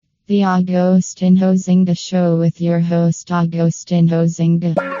The Agostinho Zinga Show with your host Agostinho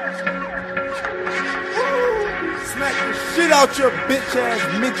Zinga. Smack the shit out your bitch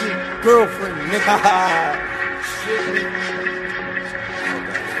ass midget girlfriend, nigga.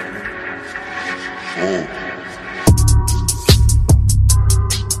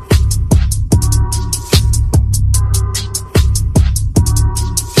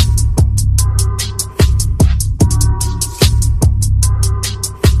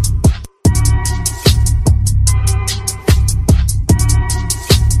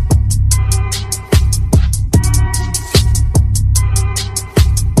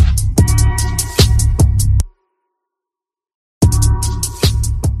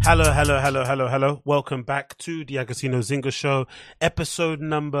 Hello. Welcome back to the Agostinho Zinga Show, episode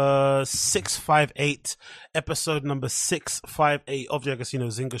number 658. Episode number 658 of the Agostinho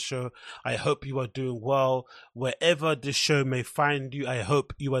Zinga Show. I hope you are doing well. Wherever this show may find you, I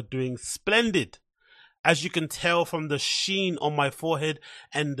hope you are doing splendid. As you can tell from the sheen on my forehead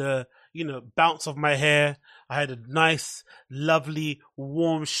and the, bounce of my hair, I had a nice, lovely,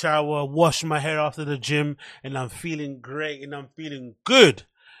 warm shower, washed my hair after the gym, and I'm feeling great and I'm feeling good.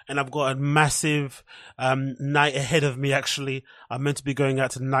 And I've got a massive night ahead of me, actually. I'm meant to be going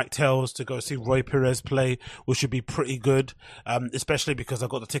out to Night Tales to go see Roy Perez play, which should be pretty good, especially because I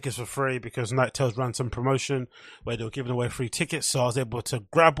got the tickets for free because Night Tales ran some promotion where they were giving away free tickets. So I was able to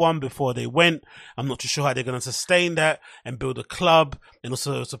grab one before they went. I'm not too sure how they're going to sustain that and build a club and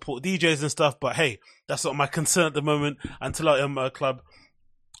also support DJs and stuff. But hey, that's not my concern at the moment. Until I am a club,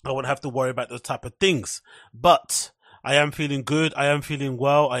 I won't have to worry about those type of things. But I am feeling good. I am feeling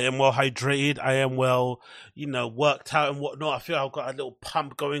well. I am well hydrated. I am well, worked out and whatnot. I feel I've got a little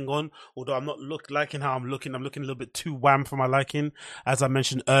pump going on, although I'm not liking how I'm looking. I'm looking a little bit too wham for my liking. As I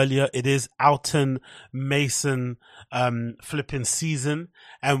mentioned earlier, it is Alton Mason flipping season,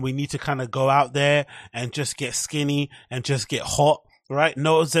 and we need to kind of go out there and just get skinny and just get hot, right?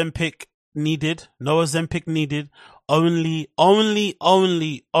 No Ozempic needed. Only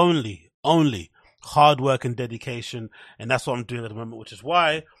hard work and dedication, and that's what I'm doing at the moment, which is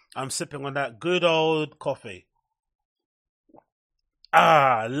why I'm sipping on that good old coffee.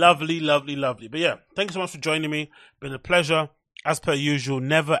 Lovely. But yeah, thank you so much for joining me. Been a pleasure, as per usual.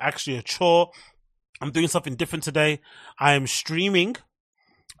 Never actually a chore. I'm doing something different today. I am streaming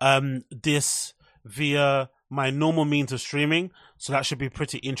this via my normal means of streaming, so that should be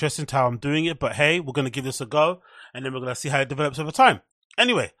pretty interesting to how I'm doing it. But hey, we're going to give this a go, and then we're going to see how it develops over time.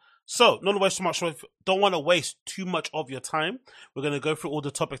 Anyway, so, don't want to waste too much of your time. We're going to go through all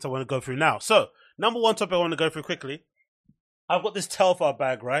the topics I want to go through now. So, number one topic I want to go through quickly. I've got this Telfar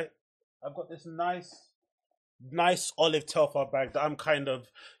bag, right? I've got this nice olive Telfar bag that I'm kind of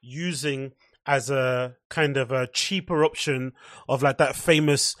using as a kind of a cheaper option of like that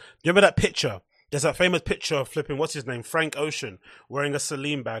famous, remember that picture? There's that famous picture of flipping, what's his name? Frank Ocean wearing a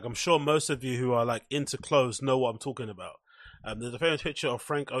Celine bag. I'm sure most of you who are like into clothes know what I'm talking about. There's a famous picture of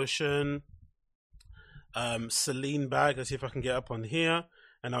Frank Ocean, Celine bag. Let's see if I can get up on here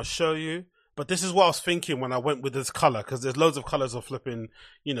and I'll show you. But this is what I was thinking when I went with this color, because there's loads of colors of flipping,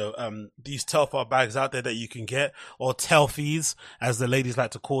 these Telfar bags out there that you can get, or Telfies, as the ladies like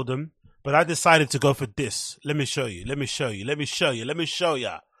to call them. But I decided to go for this. Let me show you.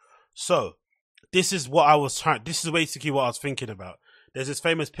 So, this is basically what I was thinking about. There's this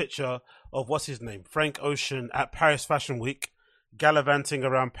famous picture of, what's his name? Frank Ocean at Paris Fashion Week, gallivanting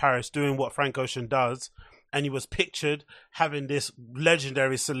around Paris, doing what Frank Ocean does. And he was pictured having this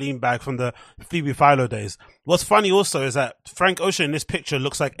legendary Celine bag from the Phoebe Philo days. What's funny also is that Frank Ocean in this picture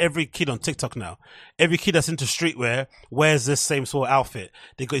looks like every kid on TikTok now. Every kid that's into streetwear wears this same sort of outfit.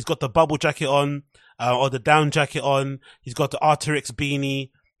 He's got the bubble jacket on, or the down jacket on. He's got the Arc'teryx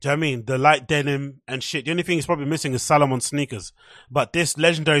beanie. Do you know what I mean? The light denim and shit. The only thing he's probably missing is Salomon sneakers. But this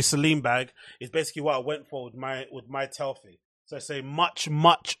legendary Celine bag is basically what I went for with my Telfie. So it's a much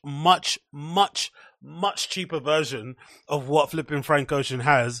cheaper version of what flipping Frank Ocean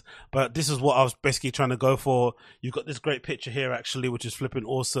has. But this is what I was basically trying to go for. You've got this great picture here, actually, which is flipping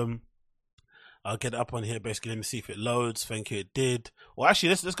awesome. I'll get it up on here, basically. Let me see if it loads. Thank you, it did. Well, actually,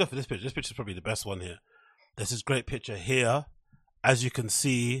 let's go for this picture. This picture is probably the best one here. There's this great picture here. As you can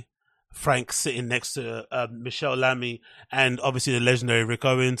see, Frank sitting next to Michelle Lamy and obviously the legendary Rick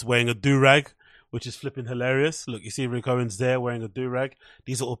Owens wearing a do-rag, which is flipping hilarious. Look, you see Rick Owens there wearing a do-rag.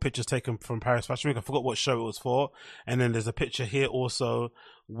 These are all pictures taken from Paris Fashion Week. I forgot what show it was for. And then there's a picture here also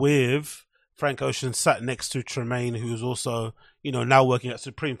with Frank Ocean sat next to Tremaine, who's also, now working at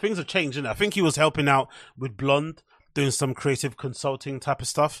Supreme. Things have changed, I think he was helping out with Blonde doing some creative consulting type of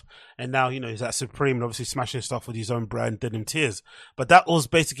stuff. And now, he's at Supreme and obviously smashing stuff with his own brand, Denim Tears. But that was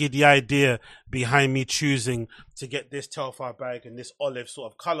basically the idea behind me choosing to get this Telfar bag and this olive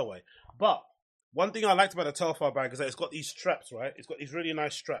sort of colorway. But one thing I liked about the Telfar bag is that it's got these straps, right? It's got these really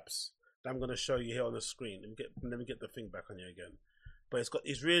nice straps that I'm going to show you here on the screen. Let me get the thing back on here again. But it's got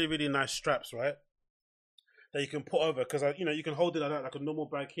these really, really nice straps, right? That you can put over, because you can hold it like a normal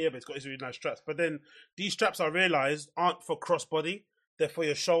bag here, but it's got these really nice straps. But then these straps, I realized, aren't for crossbody; they're for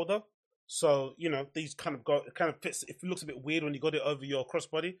your shoulder. So these kind of fits. It looks a bit weird when you got it over your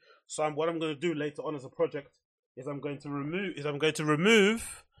crossbody. So what I'm going to do later on as a project is I'm going to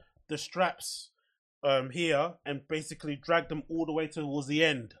remove the straps here and basically drag them all the way towards the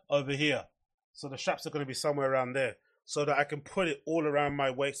end over here. So the straps are going to be somewhere around there, so that I can put it all around my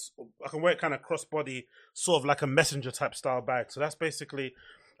waist. I can wear it kind of crossbody, sort of like a messenger type style bag. So that's basically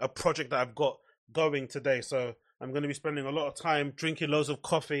a project that I've got going today. So I'm going to be spending a lot of time drinking loads of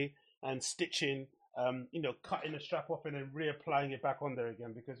coffee and stitching, cutting the strap off and then reapplying it back on there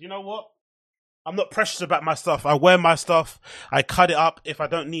again. Because you know what? I'm not precious about my stuff. I wear my stuff. I cut it up if I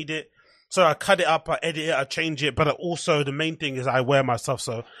don't need it. So I cut it up, I edit it, I change it, but also the main thing is I wear my stuff.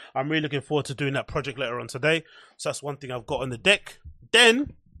 So I'm really looking forward to doing that project later on today. So that's one thing I've got on the deck.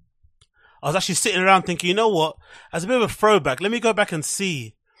 Then I was actually sitting around thinking, you know what? As a bit of a throwback, let me go back and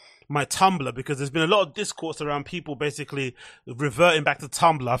see my Tumblr, because there's been a lot of discourse around people basically reverting back to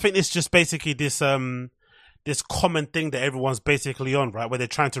Tumblr. I think it's just basically this common thing that everyone's basically on, right? Where they're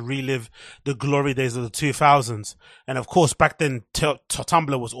trying to relive the glory days of the 2000s. And of course, back then,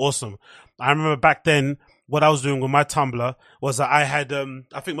 Tumblr was awesome. I remember back then, what I was doing with my Tumblr was that I had,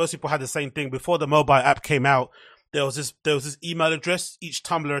 I think most people had the same thing. Before the mobile app came out, there was this email address each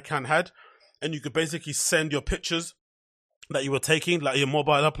Tumblr account had, and you could basically send your pictures that you were taking, like your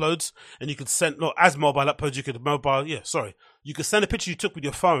mobile uploads, and you could send, as mobile uploads, you could send a picture you took with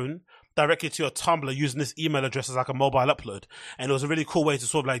your phone directly to your Tumblr using this email address as like a mobile upload. And it was a really cool way to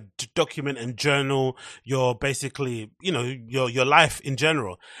sort of like document and journal your basically, your life in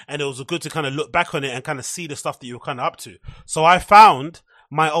general. And it was good to kind of look back on it and kind of see the stuff that you were kind of up to. So I found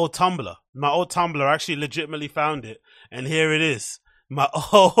my old Tumblr. I actually legitimately found it. And here it is. My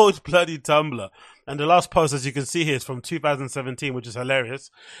old bloody Tumblr. And the last post, as you can see here, is from 2017, which is hilarious.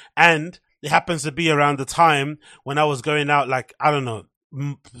 And it happens to be around the time when I was going out, like, I don't know,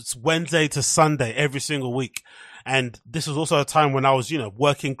 Wednesday to Sunday every single week. And this was also a time when I was,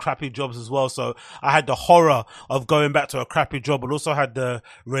 working crappy jobs as well. So I had the horror of going back to a crappy job, but also had the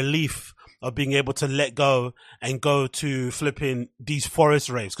relief of being able to let go and go to flipping these forest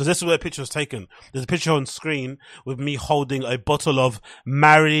raves. Because this is where the picture was taken. There's a picture on screen with me holding a bottle of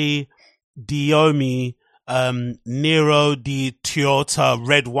Mari Diomi Nero di Toyota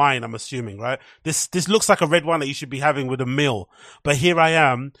red wine, I'm assuming, right? This looks like a red wine that you should be having with a meal. But here I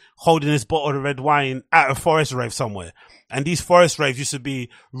am holding this bottle of red wine at a forest rave somewhere. And these forest raves used to be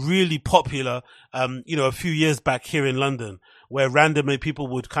really popular, a few years back here in London, where randomly people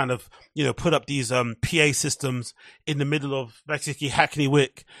would kind of, put up these PA systems in the middle of basically Hackney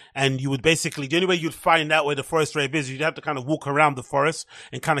Wick. And you would basically, the only way you'd find out where the forest rave is, you'd have to kind of walk around the forest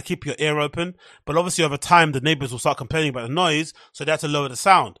and kind of keep your ear open. But obviously over time, the neighbors will start complaining about the noise, so they had to lower the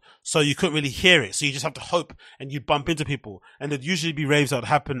sound. So you couldn't really hear it. So you just have to hope and you'd bump into people. And there'd usually be raves that would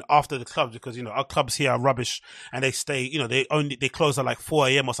happen after the clubs because, our clubs here are rubbish and they stay, they close at like 4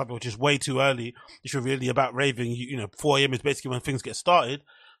 a.m. or something, which is way too early if you're really about raving. 4 a.m. is basically when things get started.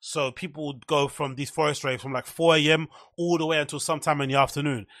 So people would go from these forest raves from like 4 a.m. all the way until sometime in the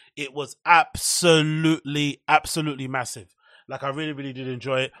afternoon. It was absolutely massive. Like I really, really did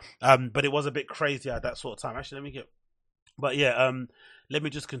enjoy it. But it was a bit crazy at that sort of time. Actually, let me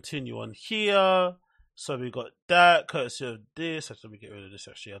just continue on here. So we got that courtesy of this. Actually, let me get rid of this.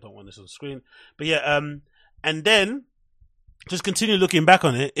 Actually, I don't want this on the screen. But yeah, and then just continue looking back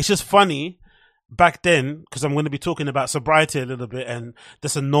on it. It's just funny back then, because I'm going to be talking about sobriety a little bit and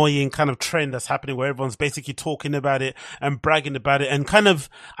this annoying kind of trend that's happening where everyone's basically talking about it and bragging about it. And kind of,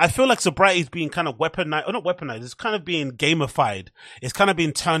 I feel like sobriety is being kind of weaponized, or not weaponized, it's kind of being gamified. It's kind of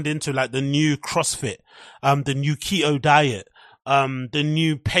being turned into like the new CrossFit, the new keto diet, the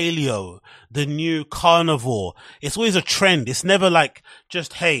new paleo, the new carnivore. It's always a trend. It's never like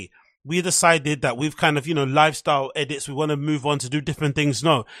just, hey, we decided that we've kind of, lifestyle edits. We want to move on to do different things.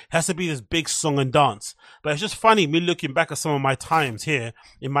 No, it has to be this big song and dance. But it's just funny, me looking back at some of my times here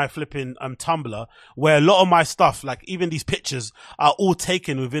in my flipping Tumblr, where a lot of my stuff, like even these pictures, are all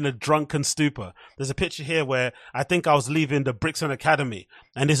taken within a drunken stupor. There's a picture here where I think I was leaving the Brixton Academy,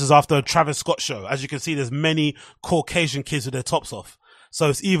 and this is after a Travis Scott show. As you can see, there's many Caucasian kids with their tops off. So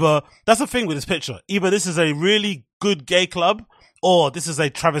it's either, that's the thing with this picture. Either this is a really good gay club or this is a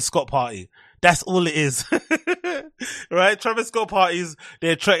Travis Scott party. That's all it is. Right? Travis Scott parties,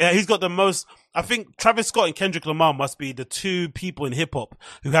 he's got the most, I think Travis Scott and Kendrick Lamar must be the two people in hip hop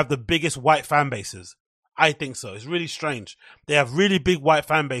who have the biggest white fan bases. I think so. It's really strange. They have really big white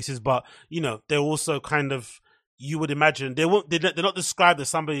fan bases, but you know, they're also kind of, you would imagine they're not described as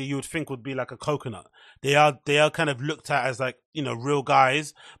somebody you would think would be like a coconut. They are kind of looked at as like, you know, real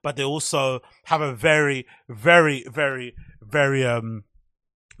guys, but they also have a very, very, very, very,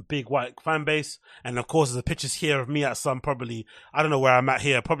 big white fan base. And of course, there's pictures here of me at some, probably, I don't know where I'm at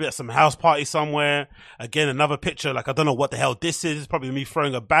here, probably at some house party somewhere. Again, another picture, like I don't know what the hell this is. It's probably me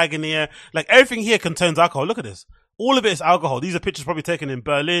throwing a bag in the air. Like everything here contains alcohol. Look at this. All of it is alcohol. These are pictures probably taken in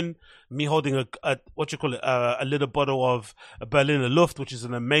Berlin. Me holding a little bottle of a Berliner Luft, which is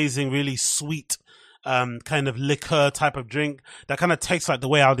an amazing, really sweet, kind of liquor type of drink that kind of tastes like the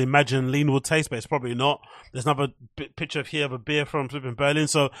way I would imagine lean would taste, but it's probably not. There's another picture of here of a beer from flipping Berlin.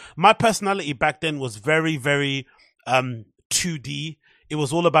 So my personality back then was very, very, 2D. It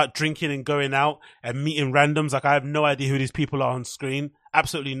was all about drinking and going out and meeting randoms. Like I have no idea who these people are on screen.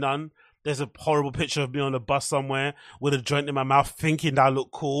 Absolutely none. There's a horrible picture of me on a bus somewhere with a joint in my mouth thinking that I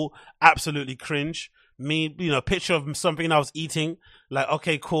look cool. Absolutely cringe. Me, you know, a picture of something I was eating. Like,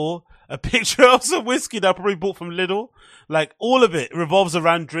 okay, cool. A picture of some whiskey that I probably bought from Lidl. Like, all of it revolves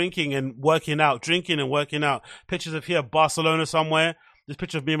around drinking and working out. Drinking and working out. Pictures of here, Barcelona somewhere. This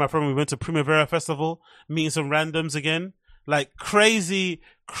picture of me and my friend, we went to Primavera Festival, meeting some randoms again. Like, crazy,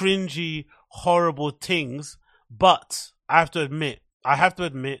 cringy, horrible things. But I have to admit,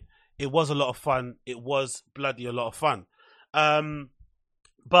 it was a lot of fun. It was bloody a lot of fun.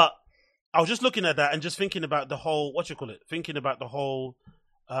 But I was just looking at that and just thinking about the whole, thinking about the whole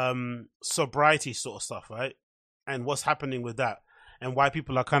sobriety sort of stuff, right? And what's happening with that and why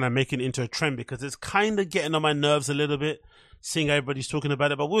people are kind of making it into a trend, because it's kind of getting on my nerves a little bit seeing everybody's talking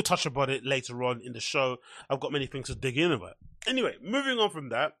about it, but we'll touch about it later on in the show. I've got many things to dig in about. Anyway, moving on from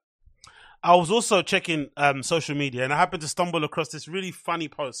that, I was also checking social media and I happened to stumble across this really funny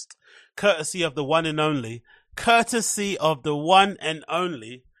post, courtesy of the one and only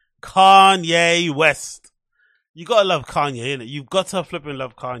Kanye West. You gotta love Kanye, innit? You've got to flipping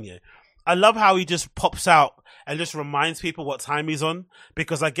love Kanye. I love how he just pops out and just reminds people what time he's on,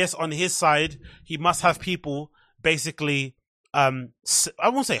 because I guess on his side, he must have people basically, I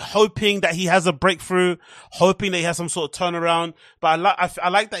won't say hoping that he has a breakthrough, hoping that he has some sort of turnaround, but I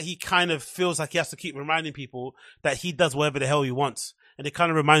like that he kind of feels like he has to keep reminding people that he does whatever the hell he wants. And it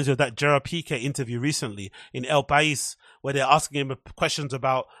kind of reminds me of that Gerard Piqué interview recently in El País, where they're asking him questions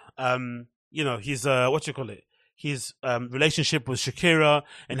about, you know, his, his relationship with Shakira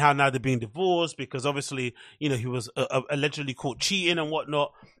and how now they're being divorced because obviously, you know, he was allegedly caught cheating and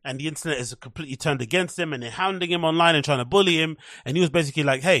whatnot, and the internet is completely turned against him and they're hounding him online and trying to bully him. And he was basically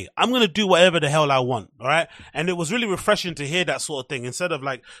like, hey, I'm going to do whatever the hell I want. All right. And it was really refreshing to hear that sort of thing, instead of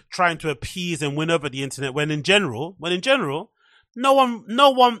like trying to appease and win over the internet, when in general, no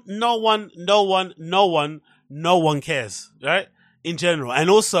one cares, right? In general. And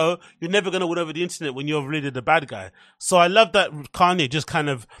also, you're never going to win over the internet when you're really the bad guy. So I love that Kanye just kind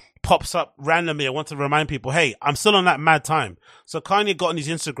of pops up randomly. I want to remind people, hey, I'm still on that mad time. So Kanye got on his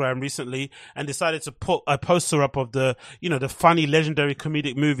Instagram recently and decided to put a poster up of the, you know, the funny, legendary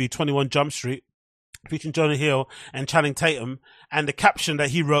comedic movie 21 Jump Street, featuring Jonah Hill and Channing Tatum. And the caption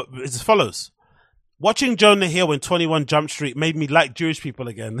that he wrote is as follows: watching Jonah Hill in 21 Jump Street made me like Jewish people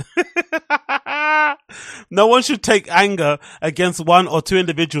again. No one should take anger against one or two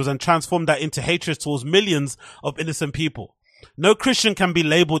individuals and transform that into hatred towards millions of innocent people. No Christian can be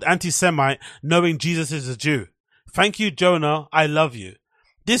labeled anti-Semite knowing Jesus is a Jew. Thank you, Jonah. I love you.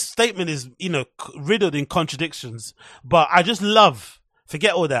 This statement is, you know, riddled in contradictions, but I just love,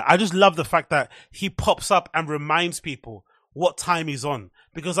 forget all that. I just love the fact that he pops up and reminds people what time he's on,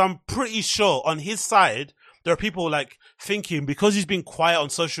 because I'm pretty sure on his side, there are people like thinking, because he's been quiet on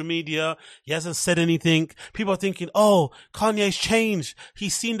social media, he hasn't said anything, people are thinking, oh, Kanye's changed.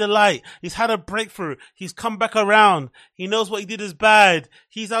 He's seen the light. He's had a breakthrough. He's come back around. He knows what he did is bad.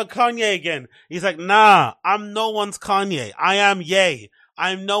 He's our Kanye again. He's like, nah, I'm no one's Kanye. I am Ye.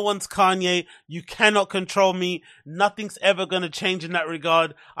 I'm no one's Kanye. You cannot control me. Nothing's ever going to change in that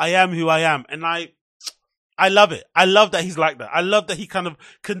regard. I am who I am. And I love it. I love that he's like that. I love that he kind of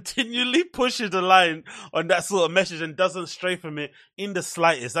continually pushes the line on that sort of message and doesn't stray from it in the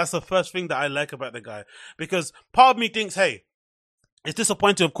slightest. That's the first thing that I like about the guy, because part of me thinks, hey, it's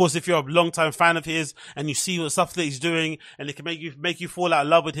disappointing, of course, if you're a long-time fan of his and you see what stuff that he's doing and it can make you fall out of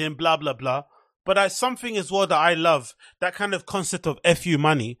love with him, blah, blah, blah. But something as well that I love, that kind of concept of FU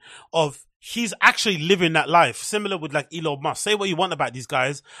money, of he's actually living that life. Similar with like Elon Musk. Say what you want about these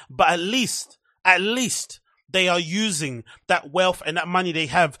guys, but at least they are using that wealth and that money they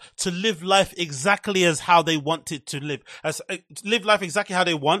have to live life exactly as how they want it to live life exactly how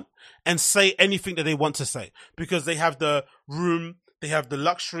they want, and say anything that they want to say, because they have the room, they have the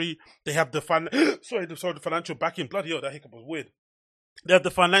luxury, they have the the financial backing. Bloody hell, that hiccup was weird. They have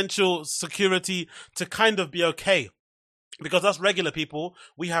the financial security to kind of be okay. Because us regular people,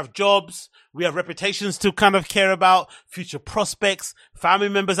 we have jobs, we have reputations to kind of care about, future prospects, family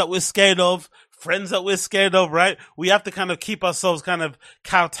members that we're scared of, friends that we're scared of, right? We have to kind of keep ourselves kind of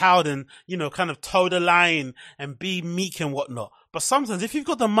kowtowed and, kind of toe the line and be meek and whatnot. But sometimes if you've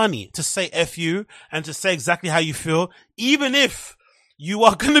got the money to say F you and to say exactly how you feel, even if you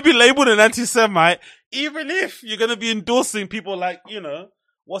are going to be labeled an anti-Semite, even if you're going to be endorsing people like,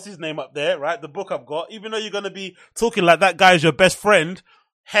 what's his name up there, right? The book I've got, even though you're going to be talking like that guy is your best friend,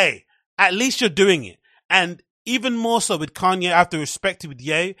 hey, at least you're doing it. And even more so with Kanye, I have to respect it with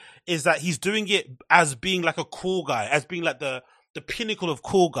Ye, is that he's doing it as being like a cool guy, as being like the pinnacle of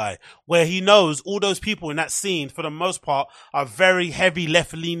cool guy, where he knows all those people in that scene, for the most part, are very heavy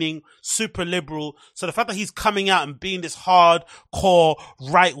left-leaning, super liberal. So the fact that he's coming out and being this hardcore,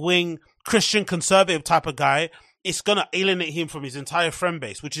 right-wing, Christian conservative type of guy, it's going to alienate him from his entire friend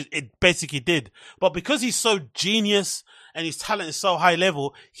base, which it basically did. But because he's so genius and his talent is so high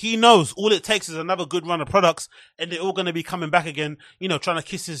level, he knows all it takes is another good run of products and they're all going to be coming back again, trying to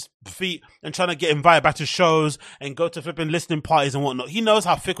kiss his feet and trying to get invited back to shows and go to flipping listening parties and whatnot. He knows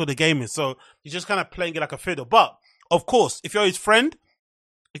how fickle the game is. So he's just kind of playing it like a fiddle. But of course, if you're his friend,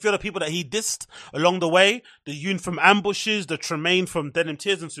 if you're the people that he dissed along the way, the Yoon from Ambushes, the Tremaine from Denim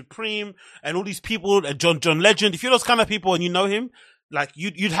Tears and Supreme, and all these people, John Legend, if you're those kind of people and you know him, like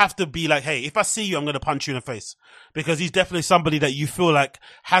you'd have to be like, hey, if I see you, I'm going to punch you in the face, because he's definitely somebody that you feel like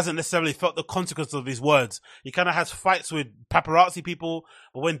hasn't necessarily felt the consequence of his words. He kind of has fights with paparazzi people,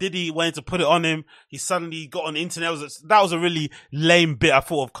 but when Diddy wanted to put it on him, he suddenly got on the internet. That was a really lame bit I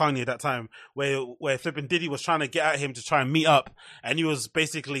thought of Kanye at that time, where flipping Diddy was trying to get at him to try and meet up, and he was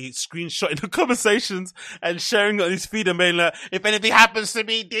basically screenshotting the conversations and sharing it on his feed and being like, if anything happens to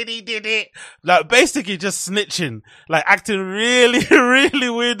me, Diddy did it. Like basically just snitching, like acting really, really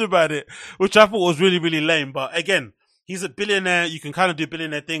weird about it, which I thought was really, really lame. But again, he's a billionaire. You can kind of do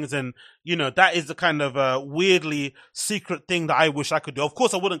billionaire things. And, that is the kind of weirdly secret thing that I wish I could do. Of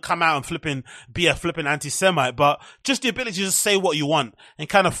course, I wouldn't come out and be a flipping anti-Semite, but just the ability to just say what you want and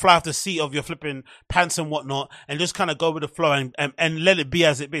kind of fly off the seat of your flipping pants and whatnot and just kind of go with the flow and let it be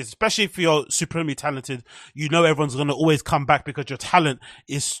as it is. Especially if you're supremely talented, everyone's going to always come back because your talent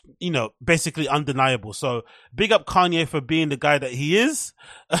is, basically undeniable. So big up Kanye for being the guy that he is.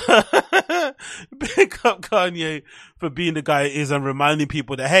 Big up Kanye for being the guy he is and reminding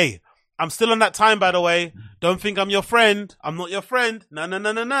people that, hey, I'm still on that time, by the way. Don't think I'm your friend. I'm not your friend. No.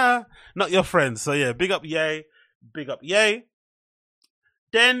 Not your friend. So yeah, big up Ye. Big up Ye.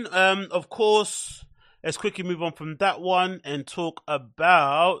 Then, of course, let's quickly move on from that one and talk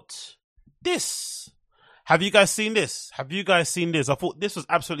about this. Have you guys seen this? I thought this was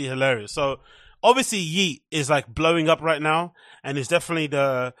absolutely hilarious. So obviously Yeet is like blowing up right now, and it's definitely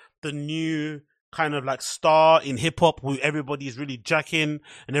the new kind of like star in hip hop who everybody is really jacking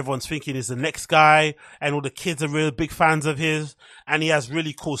and everyone's thinking is the next guy, and all the kids are really big fans of his, and he has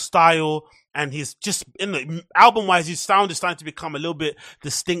really cool style, and he's just album wise, his sound is starting to become a little bit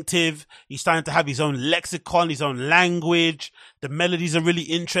distinctive. He's starting to have his own lexicon, his own language. The melodies are really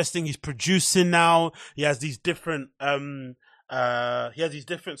interesting. He's producing now. He has these different sort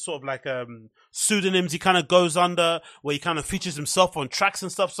of like pseudonyms he kind of goes under, where he kind of features himself on tracks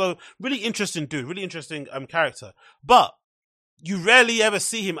and stuff. So really interesting dude, really interesting character. But you rarely ever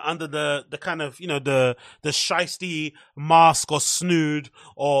see him under the kind of, the shiesty mask or snood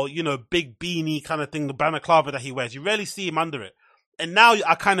or, big beanie kind of thing, the balaclava that he wears. You rarely see him under it. And now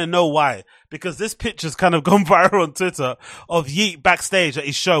I kind of know why, because this picture's kind of gone viral on Twitter of Yeet backstage at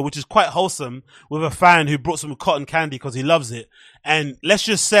his show, which is quite wholesome, with a fan who brought some cotton candy because he loves it. And let's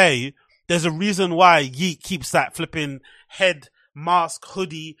just say there's a reason why Yeet keeps that flipping head mask,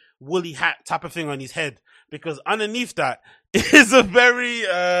 hoodie, woolly hat type of thing on his head, because underneath that is a very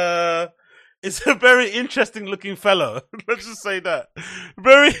interesting looking fellow. Let's just say that.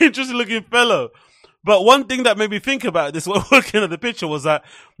 Very interesting looking fellow. But one thing that made me think about this while looking at the picture was that,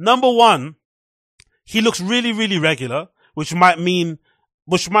 number one, he looks really, really regular, which might mean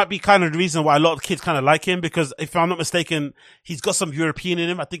which might be kind of the reason why a lot of kids kind of like him, because if I'm not mistaken, he's got some European in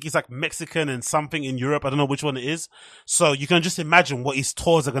him. I think he's like Mexican and something in Europe. I don't know which one it is. So you can just imagine what his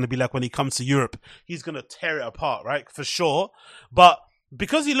tours are going to be like when he comes to Europe. He's going to tear it apart, right? For sure. But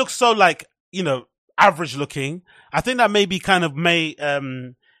because he looks so like, you know, average looking, I think that maybe kind of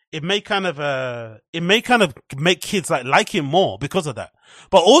it may kind of make kids like him more because of that.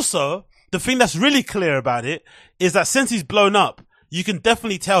 But also, the thing that's really clear about it is that since he's blown up, you can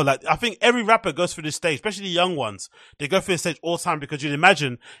definitely tell, like, I think every rapper goes through this stage, especially the young ones. They go through this stage all the time, because you'd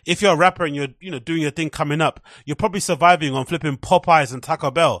imagine if you're a rapper and you're, you know, doing your thing coming up, you're probably surviving on flipping Popeyes and Taco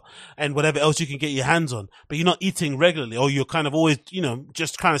Bell and whatever else you can get your hands on, but you're not eating regularly, or you're kind of always, you know,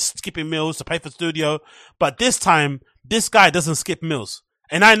 just kind of skipping meals to pay for studio. But this time, this guy doesn't skip meals.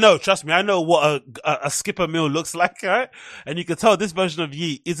 And I know, trust me, I know what a skipper meal looks like, right? And you can tell this version of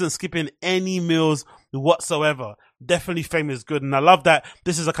Yeet isn't skipping any meals whatsoever. Definitely Fame is good. And I love that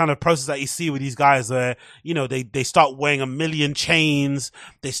this is a kind of process that you see with these guys where, you know, they start wearing 1 million chains.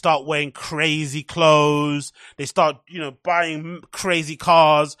 They start wearing crazy clothes. They start, you know, buying crazy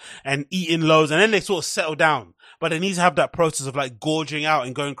cars and eating loads. And then they sort of settle down. But they need to have that process of like gorging out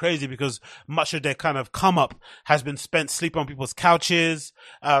and going crazy, because much of their kind of come up has been spent sleeping on people's couches,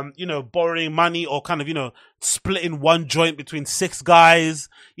 you know, borrowing money, or kind of, you know, splitting one joint between 6 guys,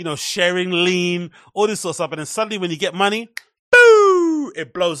 you know, sharing lean, all this sort of stuff. And then suddenly when you get money, boo,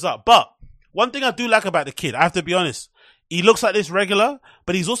 it blows up. But one thing I do like about the kid, I have to be honest, he looks like this regular,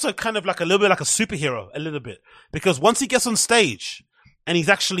 but he's also kind of like a little bit like a superhero, a little bit. Because once he gets on stage and he's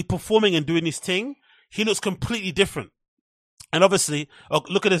actually performing and doing his thing, he looks completely different. And obviously,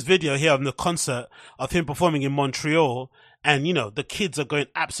 look at this video here of the concert of him performing in Montreal. And, you know, the kids are going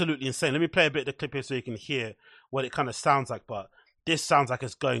absolutely insane. Let me play a bit of the clip here so you can hear what it kind of sounds like. But this sounds like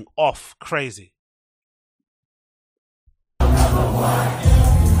it's going off crazy.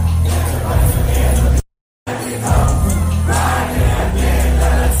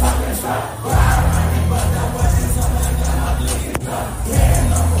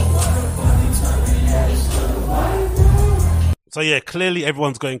 So yeah, clearly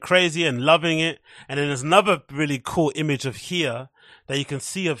everyone's going crazy and loving it. And then there's another really cool image of here that you can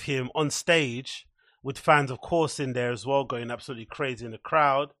see of him on stage with fans, of course, in there as well, going absolutely crazy in the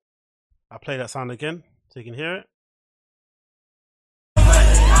crowd. I'll play that sound again so you can hear it.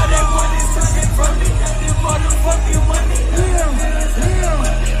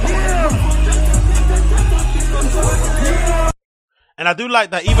 And I do like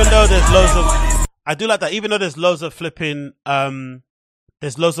that, even though there's loads of flipping,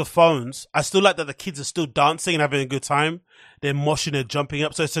 there's loads of phones, I still like that the kids are still dancing and having a good time. They're moshing and jumping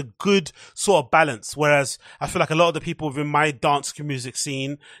up. So it's a good sort of balance. Whereas I feel like a lot of the people within my dance music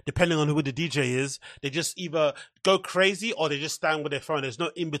scene, depending on who the DJ is, they just either go crazy or they just stand with their phone. There's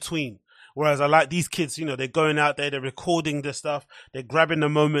no in between. Whereas I like these kids, you know, they're going out there, they're recording their stuff, they're grabbing the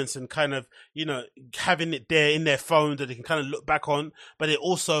moments and kind of, you know, having it there in their phone that they can kind of look back on, but they're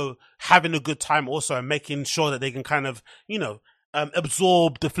also having a good time also, and making sure that they can kind of, you know,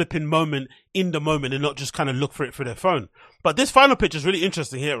 absorb the flipping moment in the moment and not just kind of look for it through their phone. But this final picture is really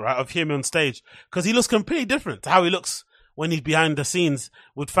interesting here, right, of him on stage, because he looks completely different to how he looks when he's behind the scenes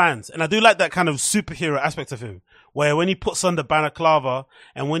with fans. And I do like that kind of superhero aspect of him, where when he puts on the balaclava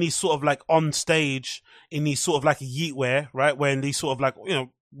and when he's sort of like on stage in these sort of like Yeet wear, right, when these sort of like, you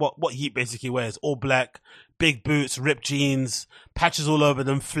know, what Yeet basically wears, all black, big boots, ripped jeans, patches all over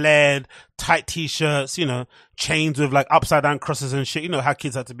them, flared, tight t-shirts, you know, chains with like upside down crosses and shit. You know how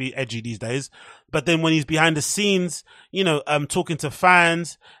kids have to be edgy these days. But then when he's behind the scenes, you know, talking to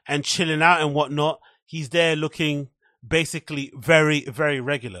fans and chilling out and whatnot, he's there looking basically very, very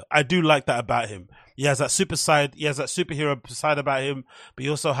regular. I do like that about him. He has that superhero side about him, but he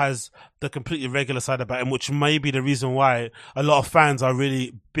also has the completely regular side about him, which may be the reason why a lot of fans are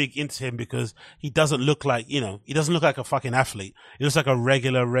really big into him, because he doesn't look like, you know, he doesn't look like a fucking athlete. He looks like a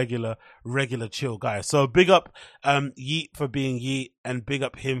regular chill guy. So big up Yeet for being Yeet, and big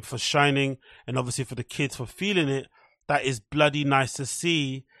up him for shining, and obviously for the kids for feeling it. That is bloody nice to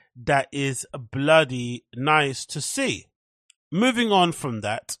see. That is bloody nice to see. Moving on from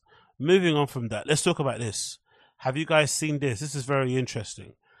that, let's talk about this. Have you guys seen this? This is very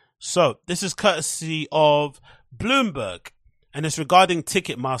interesting. So this is courtesy of Bloomberg, and it's regarding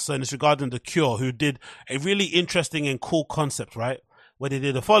Ticketmaster, and it's regarding The Cure, who did a really interesting and cool concept, right? where they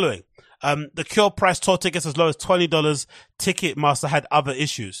did the following. The Cure price tour tickets as low as $20. Ticketmaster had other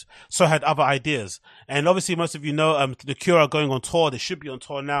issues, so had other ideas. And obviously, most of you know, the Cure are going on tour. They should be on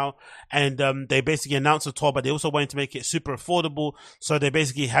tour now. And, they basically announced a tour, but they also wanted to make it super affordable. So they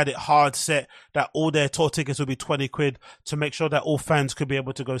basically had it hard set that all their tour tickets would be 20 quid to make sure that all fans could be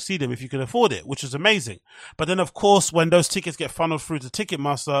able to go see them if you can afford it, which is amazing. But then, of course, when those tickets get funneled through to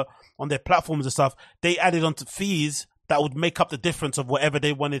Ticketmaster on their platforms and stuff, they added onto fees that would make up the difference of whatever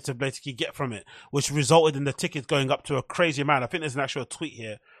they wanted to basically get from it, which resulted in the tickets going up to a crazy amount. I think there's an actual tweet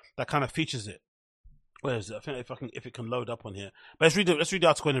here that kind of features it. Where is it? I think if it can load up on here. But let's read the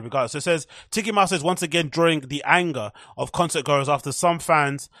article in regard. So it says, Ticketmaster is once again drawing the anger of concert goers after some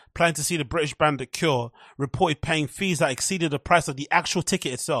fans planning to see the British band The Cure reported paying fees that exceeded the price of the actual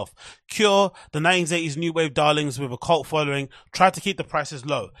ticket itself. Cure, the 1980s new wave darlings with a cult following, tried to keep the prices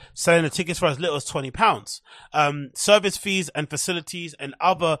low, selling the tickets for as little as £20. Service fees and facilities and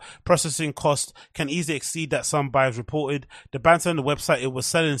other processing costs can easily exceed that, some buyers reported. The band said on the website it was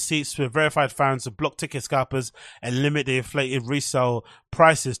selling seats to verified fans to block ticket scalpers and limit the inflated resale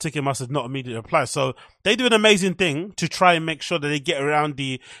prices. Ticketmaster did not immediately reply. So they do an amazing thing to try and make sure that they get around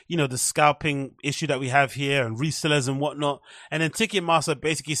the scalping issue that we have here and resellers and whatnot. And then Ticketmaster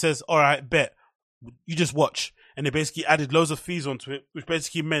basically says, all right, bet, you just watch. And they basically added loads of fees onto it, which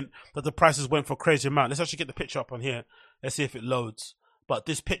basically meant that the prices went for a crazy amount. Let's actually get the picture up on here. Let's see if it loads. But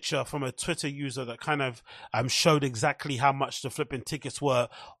this picture from a Twitter user that kind of showed exactly how much the flipping tickets were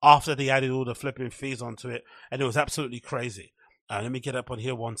after they added all the flipping fees onto it. And it was absolutely crazy. Let me get up on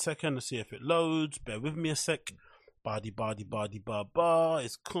here 1 second. Let's see if it loads. Bear with me a sec. Body, ba.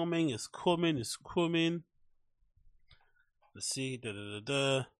 It's coming. Let's see.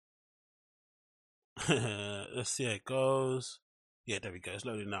 Let's see how it goes. Yeah, there we go. It's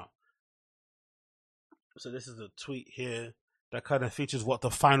loading now. So this is a tweet here that kind of features what the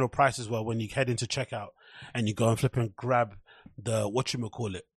final prices were when you head into checkout and you go and flip and grab the,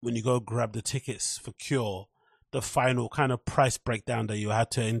 when you go grab the tickets for Cure, the final kind of price breakdown that you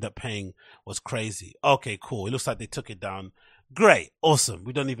had to end up paying was crazy. Okay, cool. It looks like they took it down. Great. Awesome.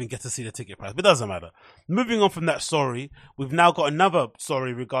 We don't even get to see the ticket price, but it doesn't matter. Moving on from that story, we've now got another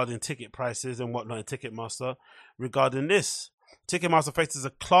story regarding ticket prices and whatnot in Ticketmaster regarding this. Ticketmaster faces a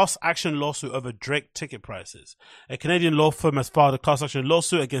class action lawsuit over Drake ticket prices. A Canadian law firm has filed a class action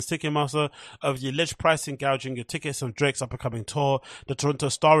lawsuit against Ticketmaster over the alleged pricing gouging of tickets on Drake's up-and-coming tour. The Toronto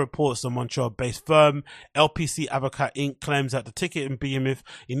Star reports the Montreal-based firm LPC Avocat Inc. claims that the ticket in behemoth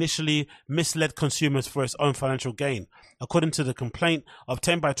initially misled consumers for its own financial gain. According to the complaint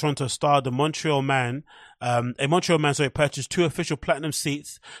obtained by Toronto Star, a Montreal man purchased 2 official platinum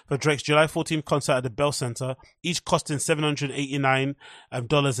seats for Drake's July 14th concert at the Bell Centre, each costing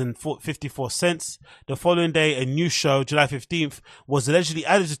 $789.54. The following day, a new show, July 15th, was allegedly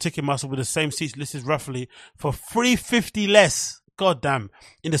added to Ticketmaster with the same seats listed roughly for $350 less. God damn.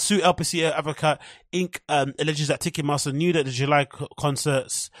 In the suit, LPC Avocat Inc. Alleges that Ticketmaster knew that the July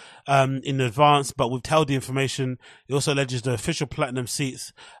concerts in advance, but withheld the information. It also alleges the official platinum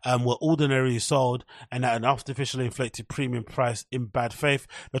seats were ordinarily sold and at an artificially inflated premium price in bad faith.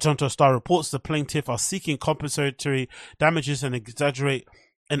 The Toronto Star reports the plaintiff are seeking compensatory damages and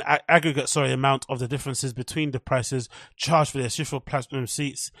aggregate amount of the differences between the prices charged for the official platinum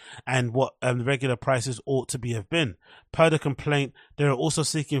seats and what the regular prices ought to have been. Per the complaint, they are also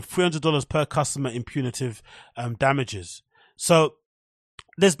seeking $300 per customer in punitive damages. So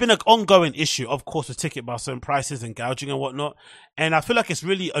there's been an ongoing issue, of course, with Ticketmaster and prices and gouging and whatnot. And I feel like it's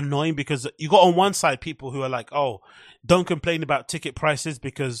really annoying because you got on one side people who are like, oh, don't complain about ticket prices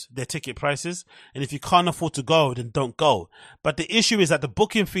because they're ticket prices. And if you can't afford to go, then don't go. But the issue is that the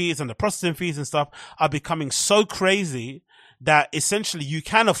booking fees and the processing fees and stuff are becoming so crazy that essentially you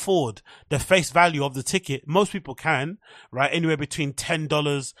can afford the face value of the ticket. Most people can, right? Anywhere between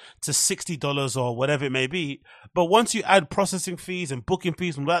 $10 to $60 or whatever it may be. But once you add processing fees and booking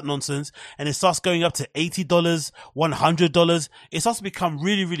fees and that nonsense, and it starts going up to $80, $100, it starts to become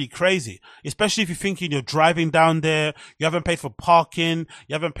really, really crazy. Especially if you're thinking you're driving down there, you haven't paid for parking,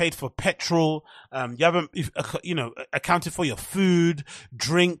 you haven't paid for petrol, you haven't, accounted for your food,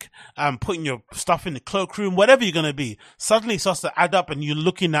 drink, putting your stuff in the cloakroom, whatever you're going to be. Suddenly it starts to add up and you're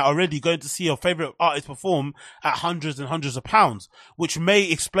looking at already going to see your favorite artist perform at hundreds and hundreds of pounds, which may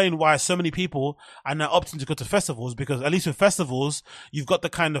explain why so many people are now opting to go to festivals, because at least with festivals, you've got the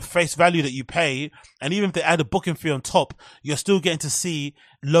kind of face value that you pay. And even if they add a booking fee on top, you're still getting to see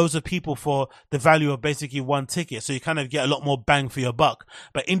loads of people for the value of basically one ticket. So you kind of get a lot more bang for your buck.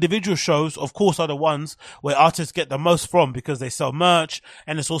 But individual shows, of course, are the ones where artists get the most from because they sell merch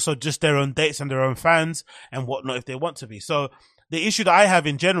and it's also just their own dates and their own fans and whatnot if they want to be. So the issue that I have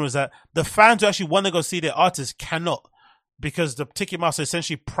in general is that the fans who actually want to go see their artists cannot, because the Ticketmaster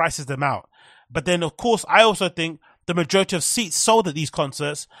essentially prices them out. But then, of course, I also think the majority of seats sold at these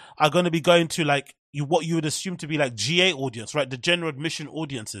concerts are going to be going to like what you would assume to be like GA audience, right? The general admission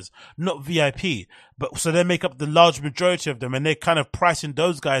audiences, not VIP. But so they make up the large majority of them, and they're kind of pricing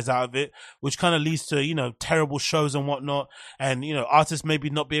those guys out of it, which kind of leads to, you know, terrible shows and whatnot. And, you know, artists maybe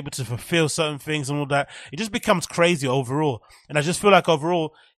not be able to fulfill certain things and all that. It just becomes crazy overall. And I just feel like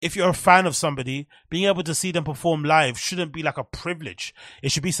overall, if you're a fan of somebody, being able to see them perform live shouldn't be like a privilege.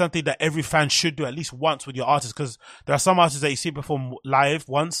 It should be something that every fan should do at least once with your artist, because there are some artists that you see perform live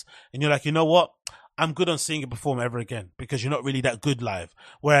once and you're like, you know what? I'm good on seeing you perform ever again, because you're not really that good live.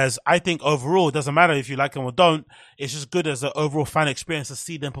 Whereas I think overall, it doesn't matter if you like them or don't. It's just good as an overall fan experience to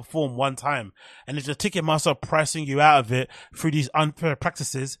see them perform one time. And if the Ticketmaster pricing you out of it through these unfair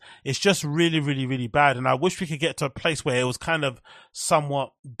practices, it's just really, really, really bad. And I wish we could get to a place where it was kind of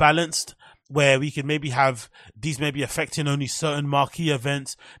somewhat balanced, where we could maybe have these maybe affecting only certain marquee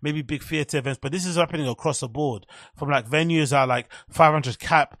events, maybe big theater events, but this is happening across the board. From like venues that are like 500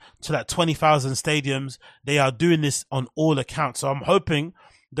 cap to like 20,000 stadiums, they are doing this on all accounts. So I'm hoping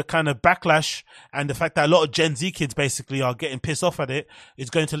the kind of backlash and the fact that a lot of Gen Z kids basically are getting pissed off at it is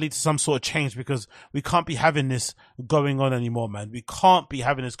going to lead to some sort of change, because we can't be having this going on anymore, man. We can't be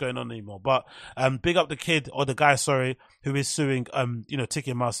having this going on anymore. But big up the kid, or the guy, sorry, who is suing you know,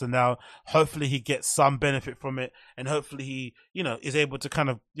 Ticketmaster now. Hopefully he gets some benefit from it, and hopefully he, you know, is able to kind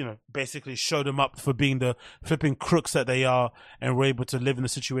of, you know, basically show them up for being the flipping crooks that they are, and we're able to live in a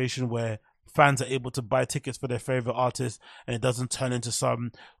situation where fans are able to buy tickets for their favorite artists, and it doesn't turn into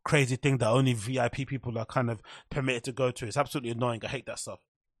some crazy thing that only VIP people are kind of permitted to go to. It's absolutely annoying. I hate that stuff.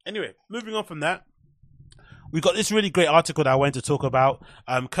 Anyway, moving on from that, we got this really great article that I wanted to talk about,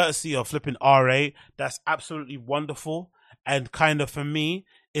 courtesy of flipping RA. That's absolutely wonderful, and kind of for me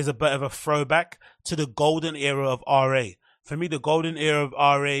is a bit of a throwback to the golden era of RA. For me, the golden era of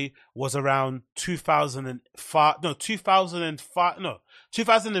RA was around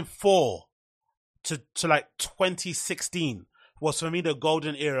 2004 to like 2016 was for me the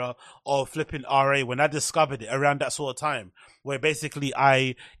golden era of flipping RA, when I discovered it around that sort of time, where basically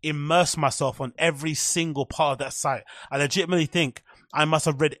I immersed myself on every single part of that site. I legitimately think I must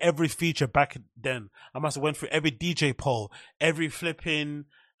have read every feature back then. I must have went through every DJ poll, every flipping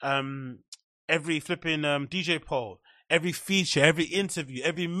DJ poll, every feature, every interview,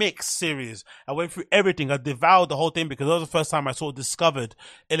 every mix series. I went through everything. I devoured the whole thing, because that was the first time I sort of discovered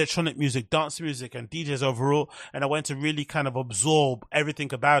electronic music, dance music, and DJs overall. And I went to really kind of absorb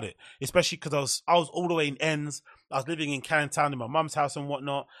everything about it, especially because I was all the way in ends. I was living in Canning Town in my mum's house and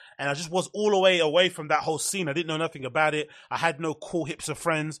whatnot, and I just was all the way away from that whole scene. I didn't know nothing about it. I had no cool hipster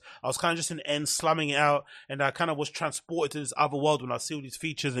friends. I was kind of just in ends, slumming it out, and I kind of was transported to this other world when I see all these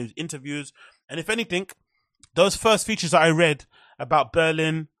features and these interviews. And if anything, those first features that I read about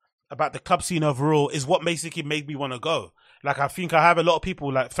Berlin, about the club scene overall, is what basically made me want to go. Like, I think I have a lot of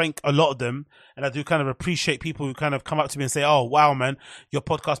people, like, thank a lot of them, and I do kind of appreciate people who kind of come up to me and say, oh, wow, man, your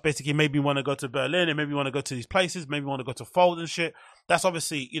podcast basically made me want to go to Berlin, and made me want to go to these places, maybe want to go to Fold and shit. That's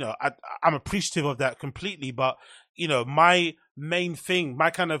obviously, you know, I'm appreciative of that completely, but, you know, my main thing, my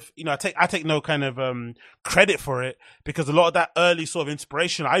kind of, you know, I take no kind of credit for it, because a lot of that early sort of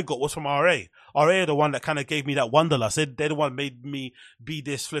inspiration I got was from RA. RA are the one that kind of gave me that wanderlust. They're the one made me be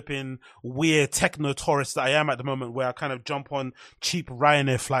this flipping weird techno tourist that I am at the moment, where I kind of jump on cheap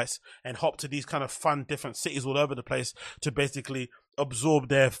Ryanair flights and hop to these kind of fun different cities all over the place to basically absorb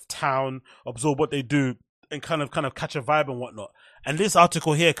their town, absorb what they do, and kind of catch a vibe and whatnot. And this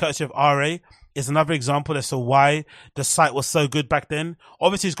article here, courtesy of RA, is another example as to why the site was so good back then.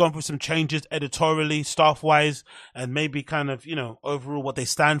 Obviously, it's gone through some changes editorially, staff-wise, and maybe kind of, you know, overall what they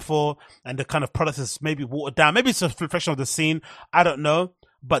stand for, and the kind of product is maybe watered down. Maybe it's a reflection of the scene. I don't know.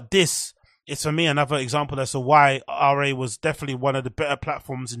 But this is, for me, another example as to why RA was definitely one of the better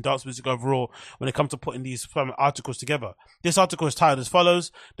platforms in dance music overall when it comes to putting these articles together. This article is titled as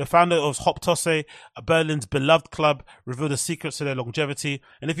follows: the founder of Hop Tosse, Berlin's beloved club, revealed the secrets to their longevity.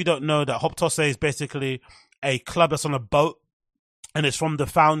 And if you don't know, that Hop Tosse is basically a club that's on a boat, and it's from the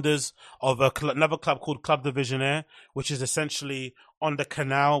founders of another club called Club de Visionnaire, which is essentially on the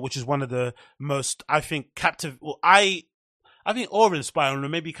canal, which is one of the most, I think, I think awe-inspiring, or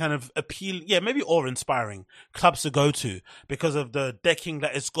maybe kind of maybe awe-inspiring clubs to go to because of the decking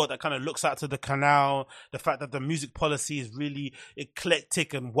that it's got that kind of looks out to the canal, the fact that the music policy is really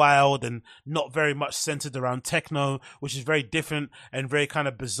eclectic and wild and not very much centered around techno, which is very different and very kind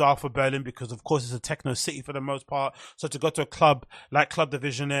of bizarre for Berlin because, of course, it's a techno city for the most part. So to go to a club like Club de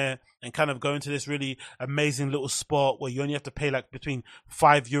Visionnaire and kind of go into this really amazing little spot where you only have to pay like between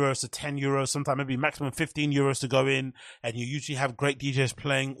 €5 to €10, sometimes maybe maximum €15 to go in, and you usually have great DJs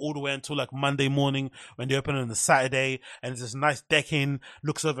playing all the way until like Monday morning when they open on the Saturday, and there's this nice decking,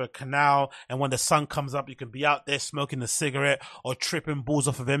 looks over a canal, and when the sun comes up, you can be out there smoking a cigarette or tripping balls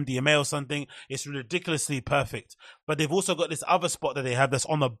off of MDMA or something. It's ridiculously perfect. But they've also got this other spot that they have that's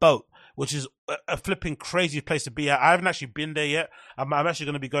on a boat, which is a flipping crazy place to be at. I haven't actually been there yet. I'm actually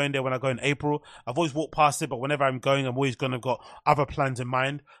going to be going there when I go in April. I've always walked past it, but whenever I'm going, I'm always going to got other plans in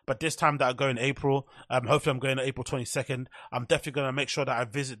mind. But this time that I go in April, hopefully I'm going on April 22nd, I'm definitely going to make sure that I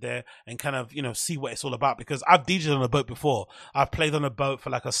visit there and kind of, see what it's all about, because I've DJed on a boat before. I've played on a boat for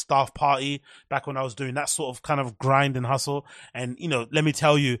like a staff party back when I was doing that sort of kind of grind and hustle. And, let me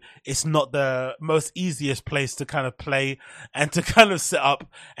tell you, it's not the most easiest place to kind of play and to kind of set up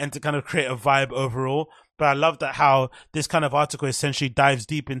and to kind of create a vibe overall. But I love that how this kind of article essentially dives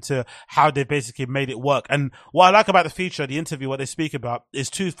deep into how they basically made it work. And what I like about the feature, the interview, what they speak about is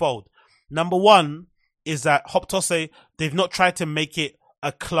twofold. Number one is that Hop Tosse, they've not tried to make it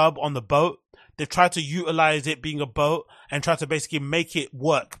a club on the boat. They've tried to utilize it being a boat and try to basically make it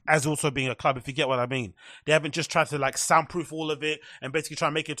work as also being a club, if you get what I mean. They haven't just tried to like soundproof all of it and basically try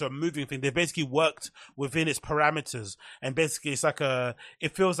and make it into a moving thing. They've basically worked within its parameters, and basically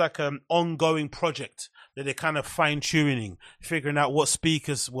it feels like an ongoing project that they're kind of fine-tuning, figuring out what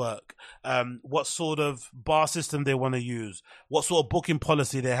speakers work, what sort of bar system they want to use, what sort of booking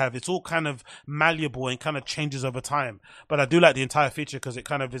policy they have. It's all kind of malleable and kind of changes over time. But I do like the entire feature because it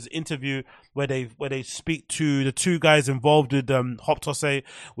kind of is an interview where they speak to the two guys involved with Hop Tosse,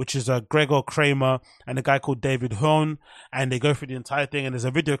 which is Gregor Kramer and a guy called David Horn, and they go through the entire thing. And there's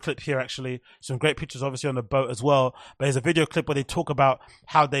a video clip here, actually, some great pictures obviously on the boat as well, but there's a video clip where they talk about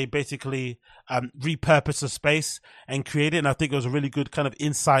how they basically repurpose the space and create it. And I think it was a really good kind of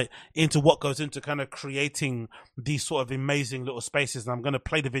insight into what goes into kind of creating these sort of amazing little spaces. And I'm going to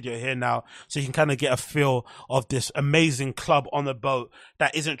play the video here now so you can kind of get a feel of this amazing club on the boat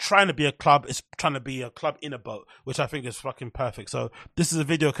that isn't trying to be a club, it's trying to be a club in a boat, which I think is fucking perfect. So this is a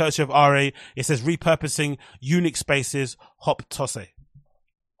video courtesy of RA. It says repurposing unique spaces, Hop Tosse.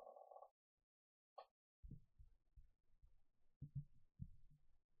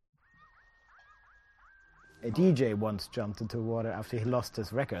 A DJ once jumped into water after he lost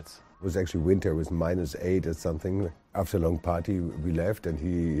his records. It was actually winter, it was -8 or something. After a long party, we left and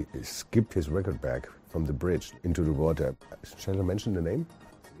he skipped his record bag from the bridge into the water. Shall I mention the name?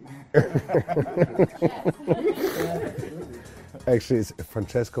 Actually, it's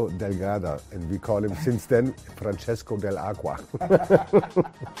Francesco Delgado, and we call him since then Francesco del Aqua.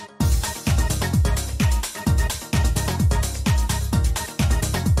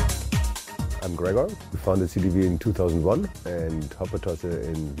 I'm Gregor. We founded CDV in 2001 and Hop Tosse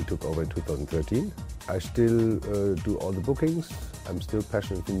we took over in 2013. I still do all the bookings. I'm still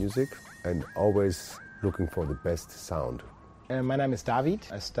passionate in music and always looking for the best sound. My name is David.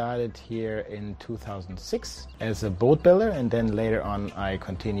 I started here in 2006 as a boat builder, and then later on I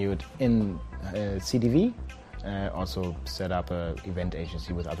continued in CDV. Also set up an event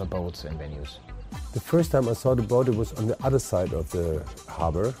agency with other boats and venues. The first time I saw the boat, it was on the other side of the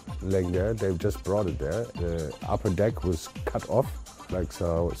harbor, laying there. They just brought it there. The upper deck was cut off,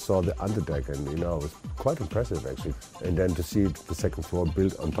 so saw the underdeck, and it was quite impressive actually. And then to see the second floor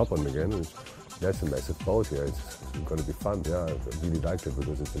built on top of it again, that's a massive boat here. It's going to be fun. Yeah, I really liked it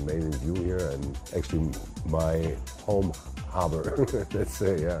because it's an amazing view here and actually my home harbor, let's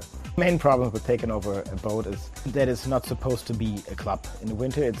say, yeah. Main problem with taking over a boat is that it's not supposed to be a club. In the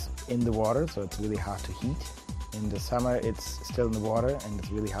winter it's in the water, so it's really hard to heat. In the summer it's still in the water and it's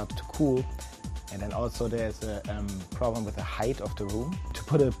really hard to cool. And then also there's a problem with the height of the room. To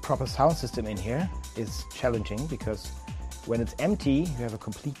put a proper sound system in here is challenging because when it's empty, you have a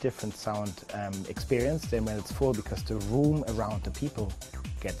complete different sound experience than when it's full, because the room around the people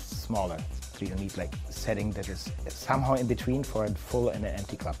gets smaller. So you need like a setting that is somehow in between for a full and an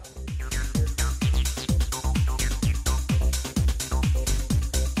empty club.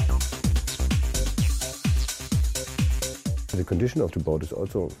 The condition of the boat is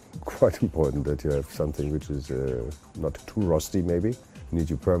also quite important, that you have something which is not too rusty maybe. You need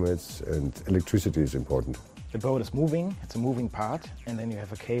your permits, and electricity is important. the boat is moving, it's a moving part, and then you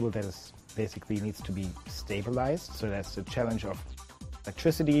have a cable that is basically needs to be stabilized. So that's the challenge of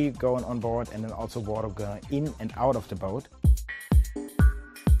electricity going on board and then also water going in and out of the boat.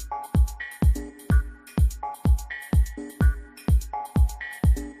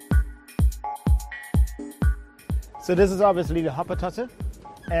 So this is obviously the hopper tosser,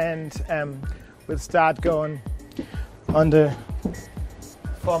 and we'll start going on the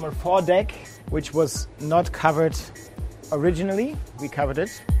former foredeck, which was not covered originally. We covered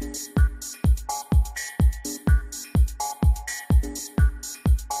it.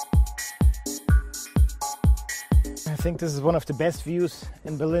 I think this is one of the best views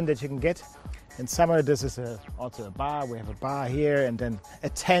in Berlin that you can get. In summer, this is also a bar. We have a bar here and then a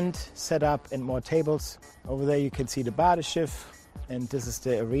tent set up and more tables. Over there you can see the Badeschiff, and this is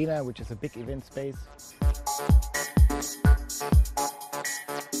the arena, which is a big event space.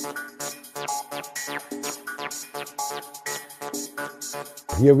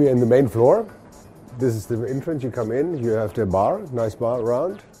 Here we're in the main floor. This is the entrance. You come in, you have the bar, nice bar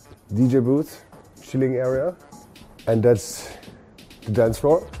around, DJ booth, chilling area, and that's the dance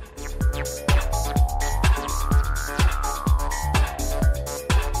floor.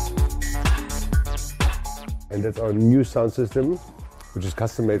 And that's our new sound system, which is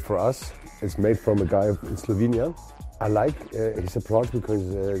custom made for us. It's made from a guy in Slovenia. I like his approach because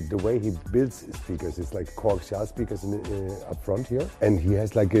the way he builds speakers, it's like coaxial speakers up front here. And he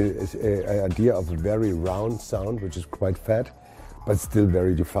has like an idea of a very round sound, which is quite fat, but still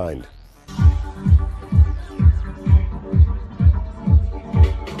very defined.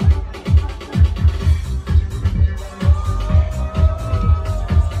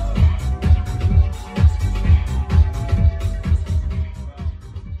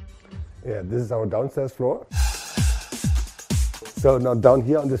 Yeah, this is our downstairs floor. So now down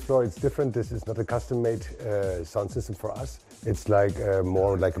here on this floor, it's different. This is not a custom-made sound system for us. It's like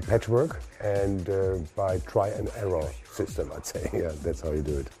more like a patchwork and by try and error system, I'd say. Yeah, that's how you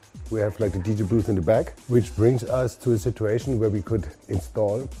do it. We have like the DJ booth in the back, which brings us to a situation where we could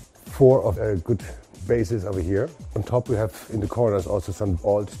install 4 of good basses over here. On top, we have in the corners also some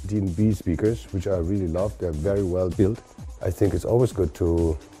alt D&B speakers, which I really love. They're very well built. I think it's always good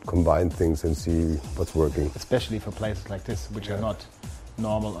to combine things and see what's working. Especially for places like this, which are not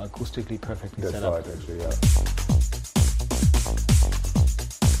normal, acoustically perfectly set up. That's right, actually, yeah.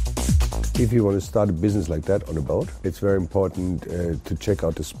 If you want to start a business like that on a boat, it's very important to check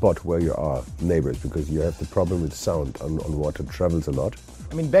out the spot where you are neighbors, because you have the problem with sound on water, travels a lot.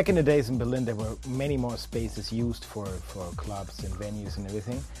 I mean, back in the days in Berlin, there were many more spaces used for clubs and venues and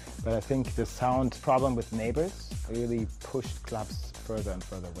everything. But I think the sound problem with neighbors really pushed clubs further and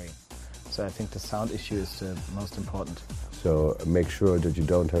further away. So I think the sound issue is the most important. So make sure that you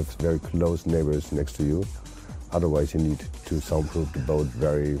don't have very close neighbors next to you. Otherwise, you need to soundproof the boat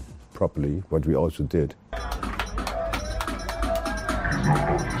very properly, what we also did.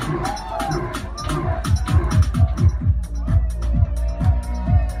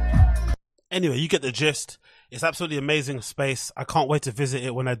 Anyway, you get the gist. It's absolutely amazing space. I can't wait to visit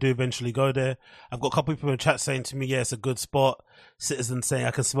it when I do eventually go there. I've got a couple people in the chat saying to me, yeah, it's a good spot. Citizens saying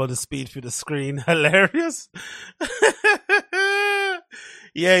I can smell the speed through the screen. Hilarious.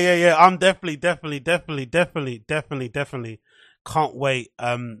 Yeah. I'm definitely can't wait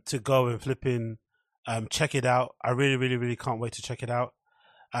to go and flipping check it out. I really can't wait to check it out.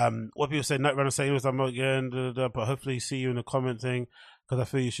 What people say, Night Runner saying was I'm again, but hopefully see you in the comment thing. Because I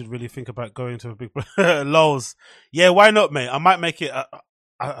feel you should really think about going to a big lols. Yeah, why not, mate? I might make it.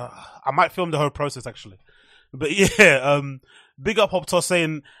 I might film the whole process actually. But yeah, big up Hoptos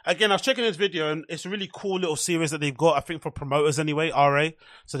saying again. I was checking this video and it's a really cool little series that they've got. I think for promoters anyway, RA.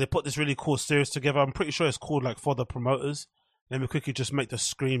 So they put this really cool series together. I'm pretty sure it's called like for the promoters. Let me quickly just make the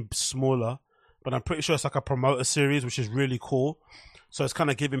screen smaller. But I'm pretty sure it's like a promoter series, which is really cool. So it's kind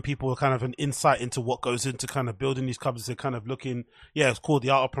of giving people kind of an insight into what goes into kind of building these clubs. They're kind of looking, it's called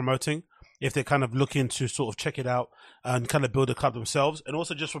The Art of Promoting. If they're kind of looking to sort of check it out and kind of build a club themselves. And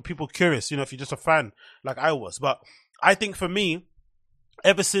also just for people curious, if you're just a fan like I was. But I think for me,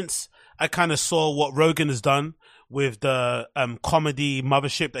 ever since I kind of saw what Rogan has done with the comedy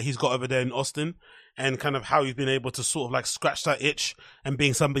mothership that he's got over there in Austin, and kind of how he's been able to sort of like scratch that itch and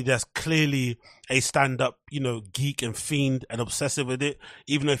being somebody that's clearly a stand-up, geek and fiend and obsessive with it.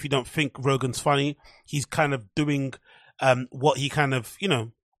 Even though if you don't think Rogan's funny, he's kind of doing what he kind of,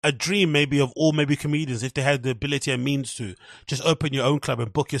 a dream maybe of all maybe comedians, if they had the ability and means to just open your own club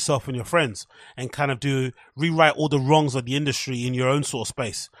and book yourself and your friends and kind of rewrite all the wrongs of the industry in your own sort of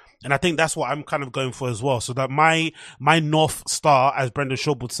space. And I think that's what I'm kind of going for as well. So that my North Star, as Brendan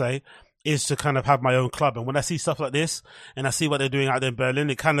Schaub would say, is to kind of have my own club. And when I see stuff like this and I see what they're doing out there in Berlin,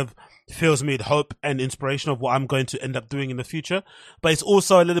 it kind of fills me with hope and inspiration of what I'm going to end up doing in the future. But it's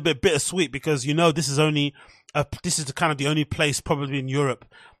also a little bit bittersweet because, this is the kind of the only place probably in Europe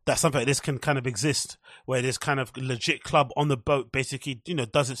that something like this can kind of exist, where this kind of legit club on the boat basically,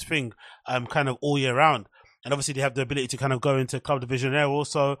 does its thing, kind of all year round. And obviously they have the ability to kind of go into Club Division Air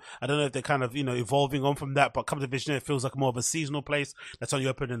also. I don't know if they're kind of, evolving on from that, but Club Division Air feels like more of a seasonal place that's only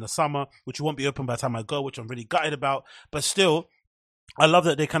open in the summer, which won't be open by the time I go, which I'm really gutted about. But still, I love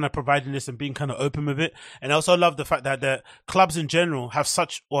that they're kind of providing this and being kind of open with it. And I also love the fact that the clubs in general have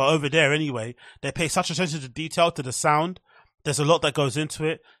over there anyway, they pay such attention to detail, to the sound. There's a lot that goes into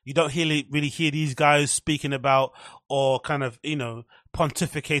it. You don't really hear these guys speaking about or kind of,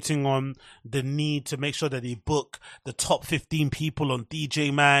 pontificating on the need to make sure that they book the top 15 people on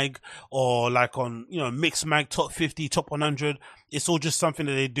DJ Mag or like on, Mix Mag, top 50, top 100. It's all just something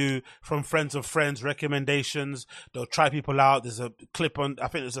that they do from friends of friends, recommendations. They'll try people out. There's a clip I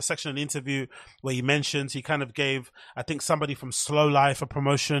think there's a section in the interview where he kind of gave, I think, somebody from Slow Life, a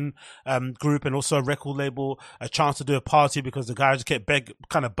promotion group and also a record label, a chance to do a party because the guys kept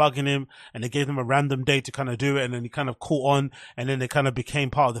kind of bugging him, and they gave him a random day to kind of do it, and then he kind of caught on, and then they kind of became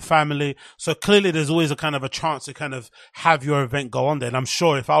part of the family. So clearly there's always a kind of a chance to kind of have your event go on there. And I'm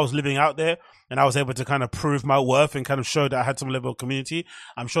sure if I was living out there and I was able to kind of prove my worth and kind of show that I had some level of community,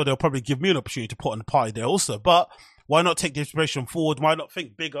 I'm sure they'll probably give me an opportunity to put on a party there also. But why not take the inspiration forward? Why not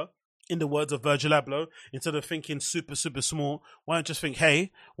think bigger? In the words of Virgil Abloh, instead of thinking super, super small, why not just think,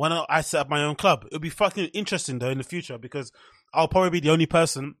 hey, why not I set up my own club? It'll be fucking interesting though in the future, because I'll probably be the only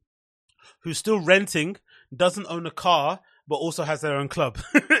person who's still renting, doesn't own a car, but also has their own club.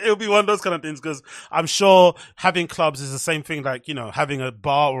 It'll be one of those kind of things, because I'm sure having clubs is the same thing like, having a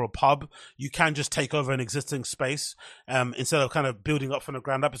bar or a pub. You can just take over an existing space instead of kind of building up from the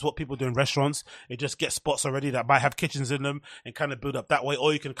ground up. It's what people do in restaurants. They just get spots already that might have kitchens in them and kind of build up that way.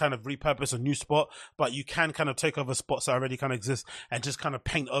 Or you can kind of repurpose a new spot, but you can kind of take over spots that already kind of exist and just kind of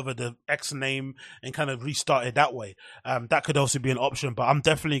paint over the X name and kind of restart it that way. That could also be an option, but I'm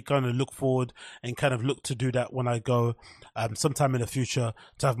definitely going to look forward and kind of look to do that when I go sometime in the future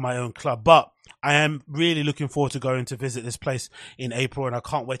to have my own club. But I am really looking forward to going to visit this place in April, and I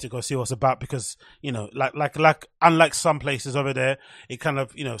can't wait to go see what's about, because like unlike some places over there, it kind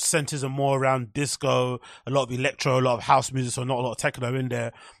of centers more around disco, a lot of electro, a lot of house music, so not a lot of techno in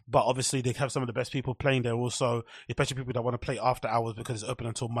there. But obviously they have some of the best people playing there also, especially people that want to play after hours, because it's open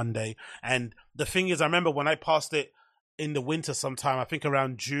until Monday. And the thing is, I remember when I passed it in the winter sometime, I think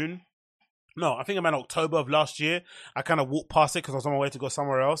around June. No, I think around October of last year, I kind of walked past it because I was on my way to go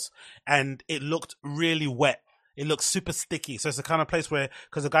somewhere else, and it looked really wet. It looks super sticky. So it's the kind of place where,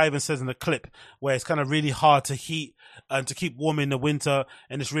 because the guy even says in the clip, where it's kind of really hard to heat and to keep warm in the winter,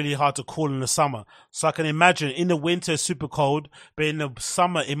 and it's really hard to cool in the summer. So I can imagine in the winter it's super cold, but in the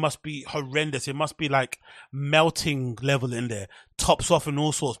summer it must be horrendous. It must be like melting level in there, tops off and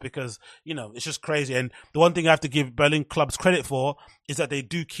all sorts, because, it's just crazy. And the one thing I have to give Berlin clubs credit for is that they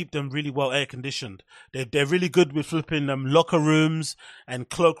do keep them really well air conditioned. They're really good with flipping locker rooms and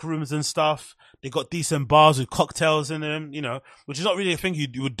cloak rooms and stuff. They got decent bars with cocktails in them, which is not really a thing you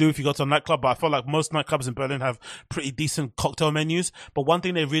would do if you go to a nightclub. But I feel like most nightclubs in Berlin have pretty decent cocktail menus. But one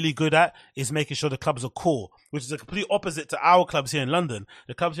thing they're really good at is making sure the clubs are cool, which is a complete opposite to our clubs here in London.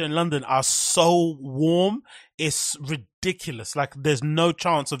 The clubs here in London are so warm. It's ridiculous. Like, there's no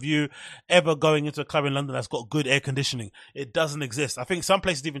chance of you ever going into a club in London that's got good air conditioning. It doesn't exist. I think some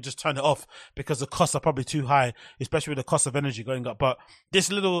places even just turn it off because the costs are probably too high, especially with the cost of energy going up. But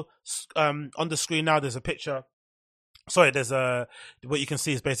this little, on the screen now, there's a picture. Sorry, what you can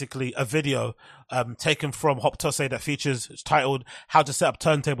see is basically a video taken from Hoptose that features, it's titled "How to Set Up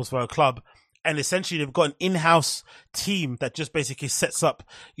Turntables for a Club." And essentially they've got an in-house team that just basically sets up,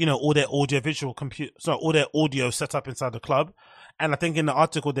 all their all their audio set up inside the club. And I think in the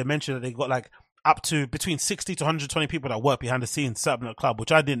article they mentioned that they got like up to between 60 to 120 people that work behind the scenes set up in the club,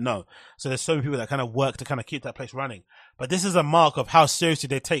 which I didn't know. So there's so many people that kind of work to kind of keep that place running. But this is a mark of how seriously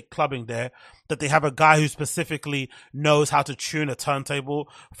they take clubbing there, that they have a guy who specifically knows how to tune a turntable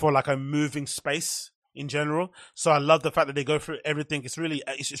for like a moving space in general. So I love the fact that they go through everything. It's really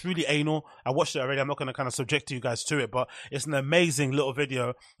anal. I watched it already. I'm not going to kind of subject you guys to it, but it's an amazing little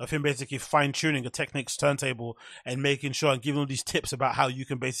video of him basically fine tuning a Technics turntable and making sure and giving all these tips about how you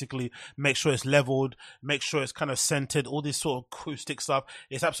can basically make sure it's leveled, make sure it's kind of centered, all this sort of acoustic stuff.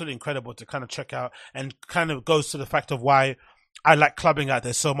 It's absolutely incredible to kind of check out, and kind of goes to the fact of why I like clubbing out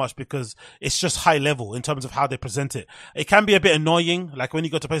there so much because it's just high level in terms of how they present it. It can be a bit annoying, like when you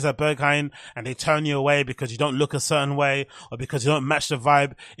go to places like Berghain and they turn you away because you don't look a certain way or because you don't match the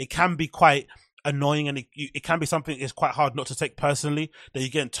vibe. It can be quite annoying, and it can be something it's quite hard not to take personally, that you're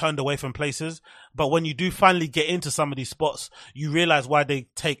getting turned away from places. But when you do finally get into some of these spots, you realize why they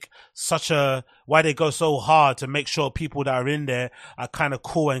why they go so hard to make sure people that are in there are kind of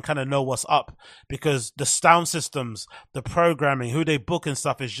cool and kind of know what's up, because the sound systems, the programming, who they book and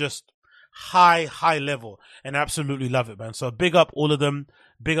stuff is just high level, and I absolutely love it, man. So big up all of them,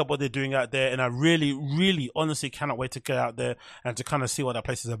 big up what they're doing out there, and I really honestly cannot wait to get out there and to kind of see what that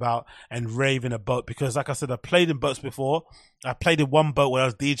place is about and rave in a boat, because like I said, I've played in boats before. I played in one boat where I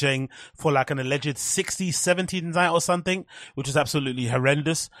was DJing for like an alleged 60-70 night or something, which is absolutely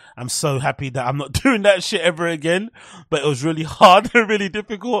horrendous. I'm so happy that I'm not doing that shit ever again, but it was really hard and really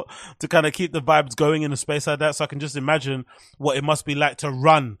difficult to kind of keep the vibes going in a space like that. So I can just imagine what it must be like to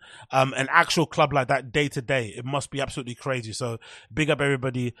run an actual club like that day to day. It must be absolutely crazy. So big up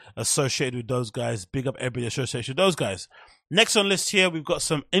everybody associated with those guys. Big up everybody associated with those guys. Next on list here, we've got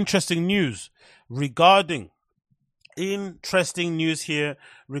some interesting news regarding Human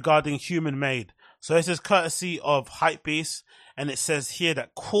Made. So this is courtesy of Hypebeast, and it says here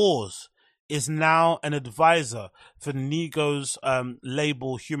that Cause is now an advisor for Nigo's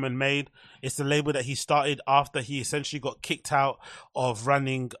label Human Made. It's the label that he started after he essentially got kicked out of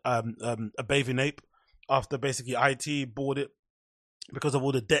running a Bathing Ape, after basically IT bought it because of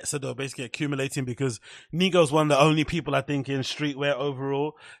all the debts that are basically accumulating, because Nigo's one of the only people I think in streetwear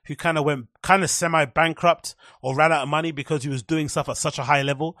overall who kind of went semi-bankrupt or ran out of money because he was doing stuff at such a high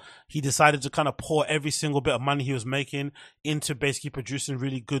level. He decided to kind of pour every single bit of money he was making into basically producing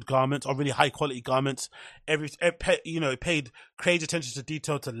really good garments or really high quality garments. Paid crazy attention to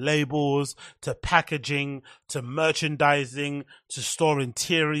detail, to labels, to packaging, to merchandising, to store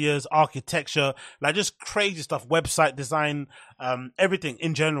interiors, architecture, like just crazy stuff, website design, everything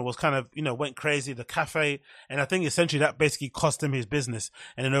in general was kind of, went crazy. The cafe, and I think essentially that basically cost him his business,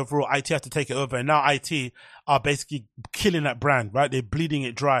 and then overall IT had to take it over, and now IT are basically killing that brand, right? They're bleeding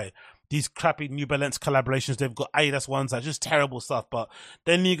it dry. These crappy New Balance collaborations, they've got Adidas ones, are just terrible stuff. But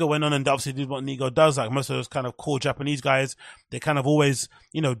then Nigo went on and obviously did what Nigo does. Like most of those kind of cool Japanese guys, they kind of always,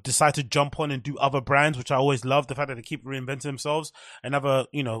 decide to jump on and do other brands, which I always love. The fact that they keep reinventing themselves. Another,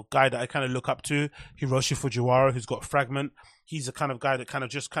 guy that I kind of look up to, Hiroshi Fujiwara, who's got Fragment. He's the kind of guy that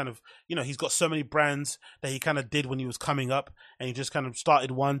he's got so many brands that he kind of did when he was coming up, and he just kind of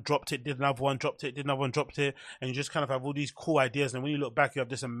started one, dropped it, did another one, dropped it, did another one, dropped it, and you just kind of have all these cool ideas. And when you look back, you have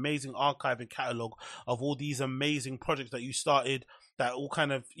this amazing archive and catalog of all these amazing projects that you started, that all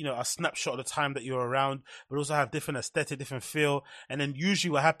kind of, a snapshot of the time that you're around, but also have different aesthetic, different feel. And then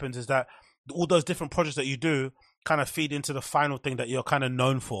usually what happens is that all those different projects that you do kind of feed into the final thing that you're kind of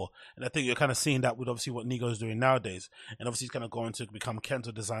known for. And I think you're kind of seeing that with obviously what Nigo's doing nowadays. And obviously he's kind of going to become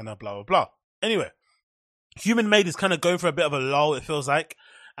Kento designer, blah, blah, blah. Anyway, Human Made is kind of going for a bit of a lull, it feels like.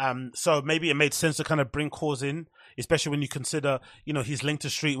 So maybe it made sense to kind of bring Cause in, especially when you consider, he's linked to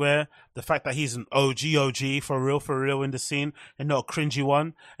streetwear, the fact that he's an OG for real in the scene and not a cringy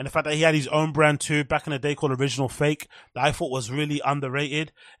one. And the fact that he had his own brand too back in the day called Original Fake, that I thought was really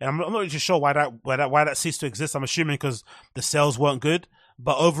underrated. And I'm not really sure why that ceased to exist. I'm assuming because the sales weren't good.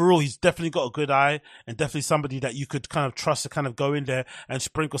 But overall, he's definitely got a good eye, and definitely somebody that you could kind of trust to kind of go in there and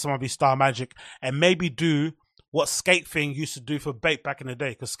sprinkle some of his star magic and maybe do what Skate Thing used to do for Bape back in the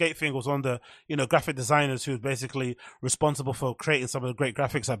day, because Skate Thing was one of the, graphic designers who was basically responsible for creating some of the great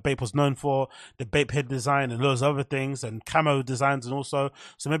graphics that Bape was known for, the Bape head design and those other things, and camo designs and also.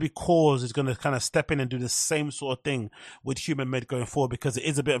 So maybe Cause is going to kind of step in and do the same sort of thing with Human Made going forward, because it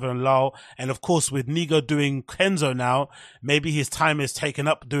is a bit of a lull. And of course, with Nigo doing Kenzo now, maybe his time is taken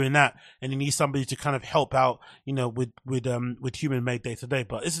up doing that, and he needs somebody to kind of help out, with Human Made day to day.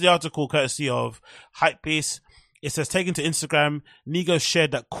 But this is the article courtesy of Hypebeast. It says, taken to Instagram, Nigo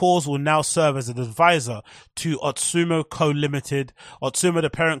shared that Cause will now serve as an advisor to Otsumo Co. Limited. Otsumo,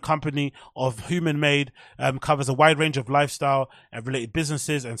 the parent company of Human Made, covers a wide range of lifestyle and related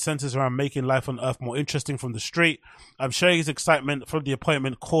businesses and centers around making life on Earth more interesting from the street. Sharing his excitement from the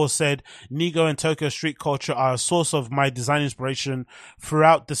appointment, Cause said, Nigo and Tokyo street culture are a source of my design inspiration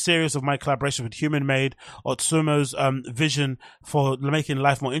throughout the series of my collaboration with Human Made. Otsumo's vision for making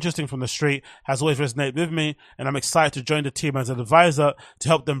life more interesting from the street has always resonated with me, and I'm excited to join the team as an advisor to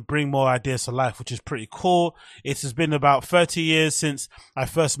help them bring more ideas to life, which is pretty cool. It has been about 30 years since I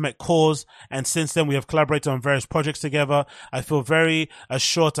first met Cause, and since then we have collaborated on various projects together. I feel very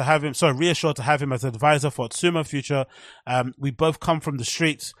reassured to have him as an advisor for Otsumo Future. We both come from the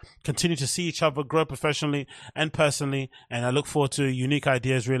streets, continue to see each other grow professionally and personally, and I look forward to unique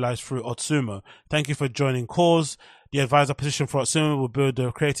ideas realized through Otsumo. Thank you for joining Cause. The advisor position for Otsumo will build the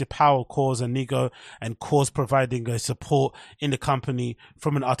creative power of Cause and Nigo, and Cause providing a support in the company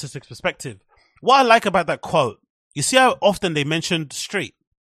from an artistic perspective. What I like about that quote, you see how often they mentioned street.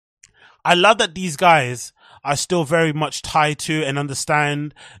 I love that these guys are still very much tied to and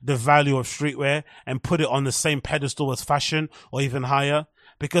understand the value of streetwear and put it on the same pedestal as fashion or even higher.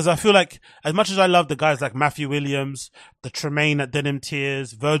 Because I feel like, as much as I love the guys like Matthew Williams, the Tremaine at Denim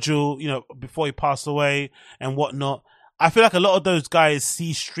Tears, Virgil, before he passed away and whatnot, I feel like a lot of those guys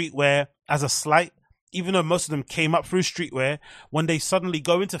see streetwear as a slight. Even though most of them came up through streetwear, when they suddenly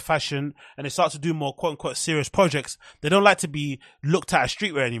go into fashion and they start to do more quote unquote serious projects, they don't like to be looked at as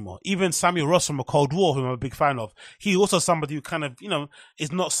streetwear anymore. Even Samuel Ross from A Cold War, whom I'm a big fan of, he also somebody who kind of,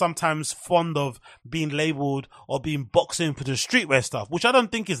 is not sometimes fond of being labeled or being boxed in for the streetwear stuff, which I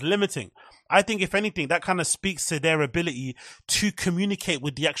don't think is limiting. I think, if anything, that kind of speaks to their ability to communicate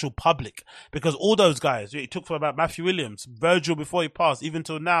with the actual public. Because all those guys, it took for about Matthew Williams, Virgil before he passed, even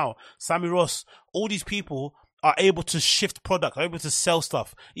till now, Sammy Ross, all these people are able to shift product, are able to sell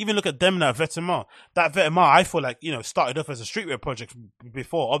stuff. Even look at them now, Vetements. That Vetements, I feel like, started off as a streetwear project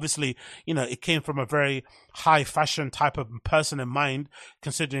before. Obviously, it came from a very high fashion type of person in mind,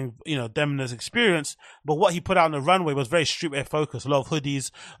 considering, Demna's experience. But what he put out on the runway was very streetwear focused. A lot of hoodies,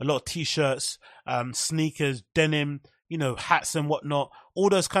 a lot of t-shirts, sneakers, denim, hats and whatnot. All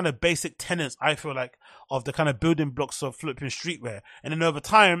those kind of basic tenets, I feel like, of the kind of building blocks of flipping streetwear. And then over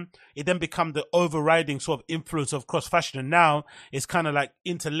time, it then become the overriding sort of influence of cross fashion. And now it's kind of like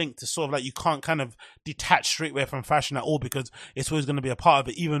interlinked to sort of like, you can't kind of detach streetwear from fashion at all, because it's always going to be a part of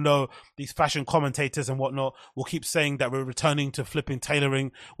it, even though these fashion commentators and whatnot will keep saying that we're returning to flipping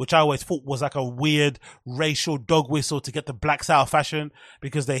tailoring, which I always thought was like a weird racial dog whistle to get the blacks out of fashion,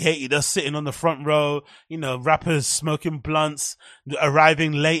 because they hated us sitting on the front row, rappers smoking blunts,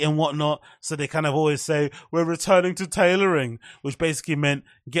 arriving late and whatnot. So they kind of always say, we're returning to tailoring, which basically meant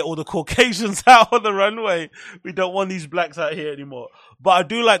get all the Caucasians out on the runway. We don't want these blacks out here anymore. But I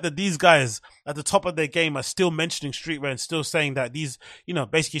do like that these guys at the top of their game are still mentioning streetwear and still saying that these,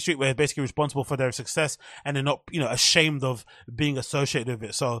 basically streetwear is basically responsible for their success, and they're not, ashamed of being associated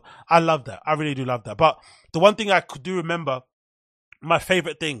with it. So I love that. I really do love that. But the one thing I do remember, my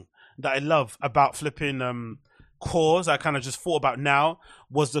favorite thing that I love about flipping, Cause, I kind of just thought about now,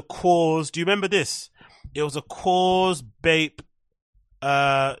 was the Cause. Do you remember this? It was a Cause Bape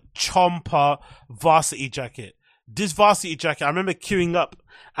Chomper varsity jacket. This varsity jacket, I remember queuing up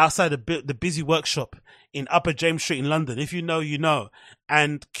outside the busy workshop in Upper James Street in London. If you know, you know.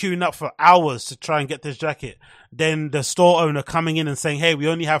 And queuing up for hours to try and get this jacket. Then the store owner coming in and saying, hey, we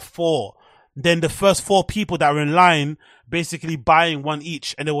only have 4. Then the first 4 people that were in line basically buying one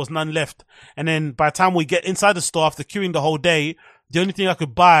each, and there was none left. And then by the time we get inside the store after queuing the whole day, the only thing I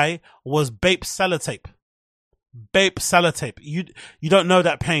could buy was Bape sellotape. Bape sellotape. You don't know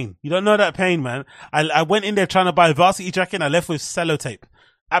that pain. You don't know that pain, man. I went in there trying to buy a varsity jacket and I left with sellotape.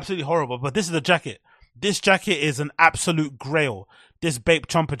 Absolutely horrible. But this is the jacket. This jacket is an absolute grail. This Bape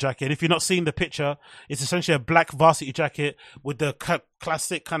Chomper jacket. If you're not seeing the picture, it's essentially a black varsity jacket with the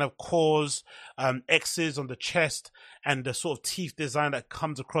classic kind of Cause X's on the chest and the sort of teeth design that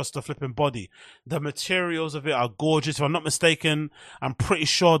comes across the flipping body. The materials of it are gorgeous. If I'm not mistaken, I'm pretty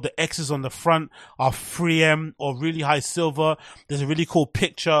sure the X's on the front are 3M or really high silver. There's a really cool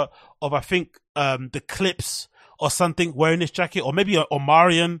picture of, I think, the Clips or something wearing this jacket, or maybe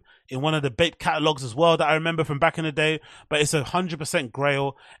Omarion in one of the Bape catalogs as well that I remember from back in the day. But it's 100%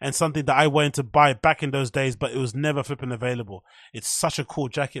 grail and something that I went to buy back in those days, but it was never flipping available. It's such a cool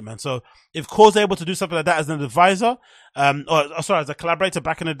jacket, man. So if Core's able to do something like that as an advisor, as a collaborator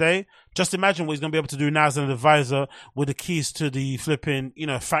back in the day, just imagine what he's going to be able to do now as an advisor with the keys to the flipping,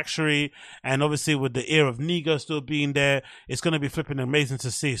 factory, and obviously with the ear of Nigo still being there. It's going to be flipping amazing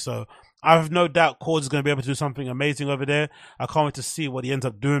to see. So I have no doubt Cord is going to be able to do something amazing over there. I can't wait to see what he ends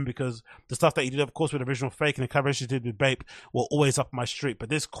up doing, because the stuff that he did, of course, with Original Fake and the collaboration he did with Bape were always up my street. But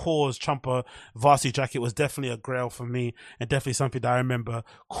this Cause Chomper varsity jacket was definitely a grail for me, and definitely something that I remember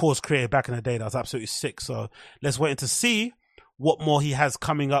Cause created back in the day that was absolutely sick. So let's wait to see what more he has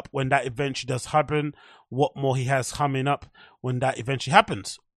coming up when that eventually does happen, what more he has coming up when that eventually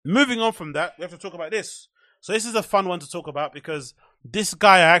happens. Moving on from that, we have to talk about this. So this is a fun one to talk about, because this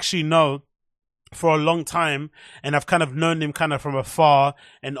guy I actually know for a long time, and I've kind of known him kind of from afar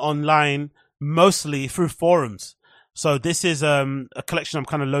and online, mostly through forums. So this is a collection I'm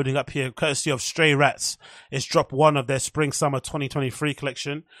kind of loading up here, courtesy of Stray Rats. It's drop 1 of their spring summer 2023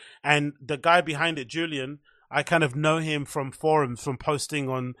 collection, and the guy behind it, Julian, I kind of know him from forums, from posting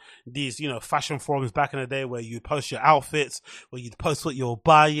on these, you know, fashion forums back in the day where you post your outfits, where you'd post what you're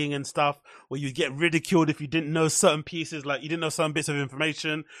buying and stuff, where you get ridiculed if you didn't know certain pieces, like you didn't know some bits of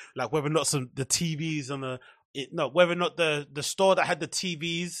information, like whether or not the TVs on whether or not the store that had the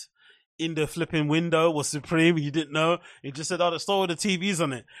TVs in the flipping window was Supreme. You didn't know. You just said, oh, the store with the TVs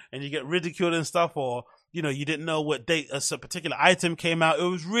on it, and you get ridiculed and stuff, or you know, you didn't know what date a particular item came out. It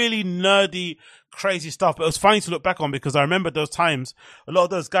was really nerdy, crazy stuff. But it was funny to look back on, because I remember those times, a lot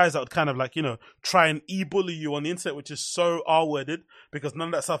of those guys that would kind of like, you know, try and e-bully you on the internet, which is so R-worded, because none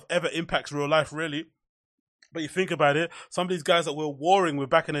of that stuff ever impacts real life, really. But you think about it, some of these guys that we're warring with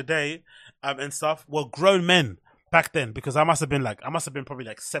back in the day and stuff were grown men back then, because I must have been probably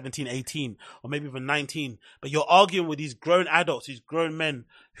like 17, 18, or maybe even 19. But you're arguing with these grown adults, these grown men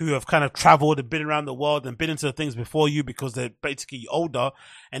who have kind of traveled and been around the world and been into things before you, because they're basically older,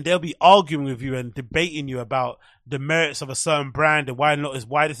 and they'll be arguing with you and debating you about the merits of a certain brand and why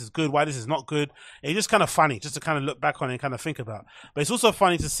this is good, why this is not good. It's just kind of funny just to kind of look back on it and kind of think about. But it's also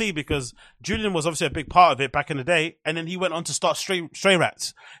funny to see, because Julian was obviously a big part of it back in the day, and then he went on to start Stray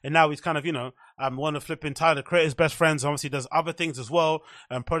Rats, and now he's kind of, you know, one of flipping Tyler Creator's best friends. Obviously does other things as well,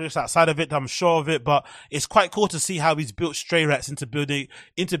 and projects outside of it, I'm sure of it. But it's quite cool to see how he's built Stray Rats into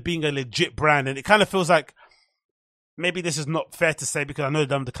being a legit brand. And it kind of feels like, maybe this is not fair to say because I know they've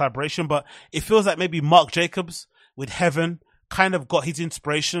done the collaboration, but it feels like maybe Marc Jacobs with Heaven kind of got his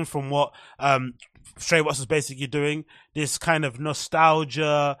inspiration from what Stray Rats was basically doing. This kind of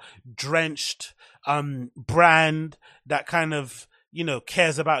nostalgia drenched brand that kind of, you know,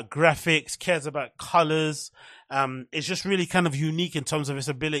 cares about graphics, cares about colors. It's just really kind of unique in terms of its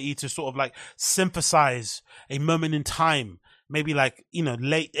ability to sort of like synthesize a moment in time. Maybe like, you know,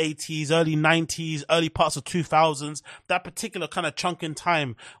 late 80s, early 90s, early parts of 2000s, that particular kind of chunk in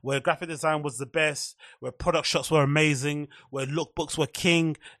time where graphic design was the best, where product shots were amazing, where lookbooks were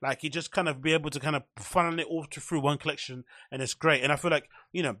king. Like, you just kind of be able to kind of funnel it all through one collection, and it's great. And I feel like,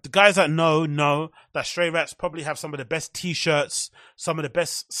 you know, the guys that know that Stray Rats probably have some of the best t-shirts, some of the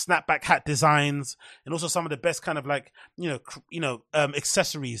best snapback hat designs, and also some of the best kind of like,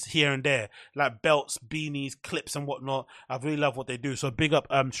 accessories here and there, like belts, beanies, clips and whatnot. I really love what they do. So big up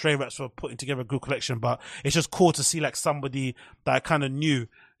Stray Rats for putting together a good collection. But it's just cool to see like somebody that I kind of knew,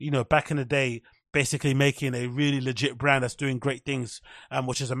 you know, back in the day, basically making a really legit brand that's doing great things,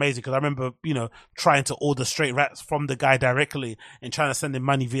 which is amazing. Because I remember, you know, trying to order Stray Rats from the guy directly and trying to send him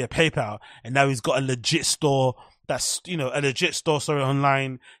money via PayPal, and now he's got a legit store. That's, you know, a legit store,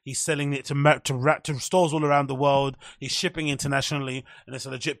 online. He's selling it to stores all around the world. He's shipping internationally, and it's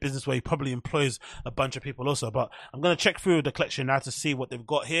a legit business where he probably employs a bunch of people also. But I'm going to check through the collection now to see what they've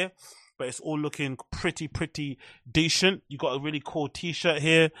got here. But it's all looking pretty decent. You got a really cool t-shirt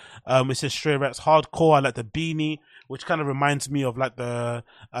here. It says Stray Rats Hardcore. I like the beanie, which kind of reminds me of like the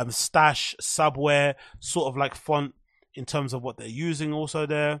Stash Subware sort of like font in terms of what they're using also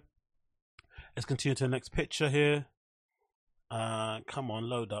there. Let's continue to the next picture here. Come on,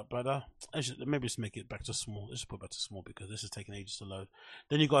 load up, brother. Maybe just make it back to small. Let's just put it back to small because this is taking ages to load.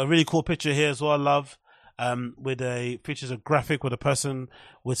 Then you got a really cool picture here as well, I love. Features a graphic with a person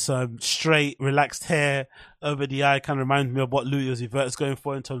with some straight, relaxed hair over the eye. Kind of reminds me of what Louis Uzi Vert is going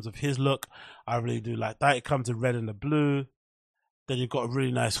for in terms of his look. I really do like that. It comes in red and the blue. Then you've got a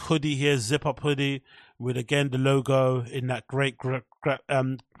really nice hoodie here, zip-up hoodie, with again the logo in that great,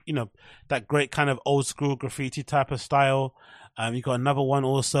 that great kind of old school graffiti type of style. You got another one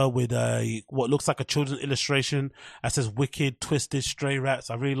also with what looks like a children's illustration that says "Wicked Twisted Stray Rats."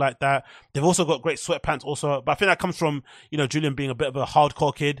 I really like that. They've also got great sweatpants also, but I think that comes from, you know, Julian being a bit of a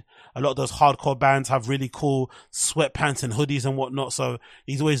hardcore kid. A lot of those hardcore bands have really cool sweatpants and hoodies and whatnot. So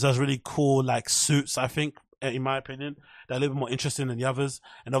he always does really cool like suits, I think, in my opinion, they're a little bit more interesting than the others.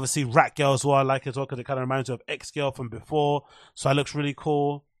 And obviously Rat Girl as well, I like as well, because it kind of reminds me of X Girl from before. So that looks really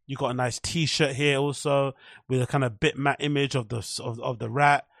cool. You got a nice t-shirt here also with a kind of bitmap image of the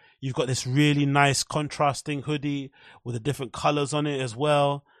rat. You've got this really nice contrasting hoodie with the different colors on it as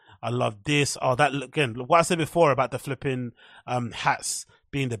well. I love this. Oh, that again, what I said before about the flipping hats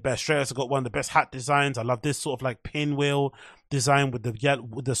being the best. Stray Rats have got one of the best hat designs. I love this sort of like pinwheel design with the yellow,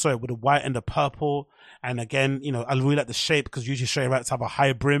 with the white and the purple. And again, you know, I really like the shape because usually stray rats have a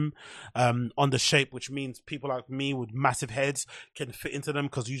high brim on the shape, which means people like me with massive heads can fit into them,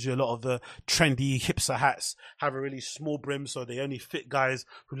 because usually a lot of the trendy hipster hats have a really small brim, so they only fit guys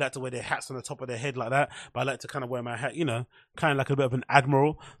who like to wear their hats on the top of their head like that. But I like to kind of wear my hat, you know, kind of like a bit of an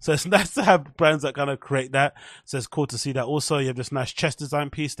admiral. So it's nice to have brands that kind of create that. So it's cool to see that. Also, you have this nice chest design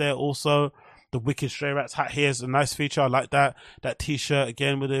piece there. Also, the Wicked Stray Rats hat here is a nice feature. I like that. That t-shirt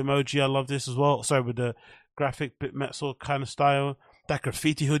again with the emoji. I love this as well. Sorry, with the graphic bit metal kind of style. That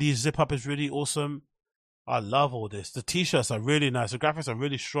graffiti hoodie zip up is really awesome. I love all this. The t-shirts are really nice. The graphics are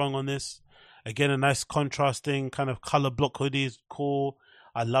really strong on this. Again, a nice contrasting kind of color block hoodie is cool.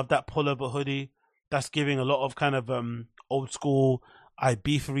 I love that pullover hoodie. That's giving a lot of kind of old school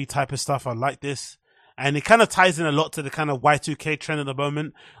Ibiza type of stuff. I like this. And it kind of ties in a lot to the kind of Y2K trend at the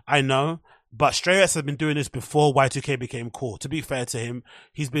moment. I know. But Stray Rats has been doing this before Y2K became cool. To be fair to him,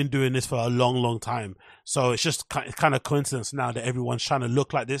 he's been doing this for a long, long time. So it's just kind of coincidence now that everyone's trying to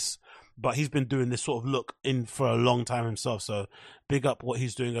look like this. But he's been doing this sort of look in for a long time himself. So big up what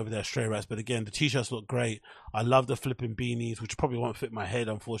he's doing over there, Stray Rats. But again, the t-shirts look great. I love the flipping beanies, which probably won't fit my head,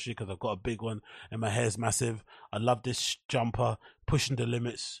 unfortunately, because I've got a big one and my hair's massive. I love this jumper, pushing the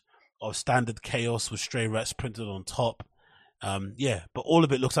limits of standard chaos with Stray Rats printed on top. Yeah, but all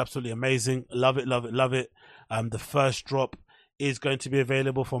of it looks absolutely amazing. Love it, love it, love it. The first drop is going to be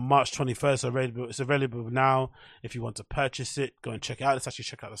available from March 21st. It's available now. If you want to purchase it, go and check it out. Let's actually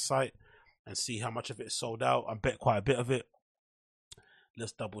check out the site and see how much of it is sold out. I bet quite a bit of it.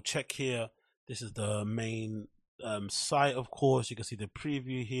 Let's double check here. This is the main site, of course. You can see the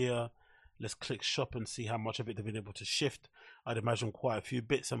preview here. Let's click shop and see how much of it they've been able to shift. I'd imagine quite a few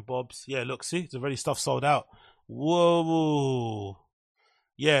bits and bobs. Yeah, look, see, it's already stuff sold out. Whoa.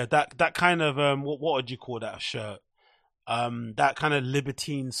 Yeah, that kind of what would you call that shirt? That kind of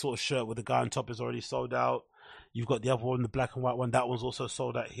libertine sort of shirt with the guy on top is already sold out. You've got the other one, the black and white one. That one's also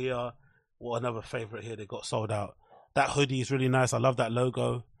sold out here. What another favorite here, they got sold out. That hoodie is really nice. I love that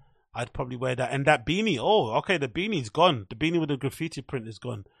logo. I'd probably wear that. And that beanie. Oh, okay, the beanie's gone. The beanie with the graffiti print is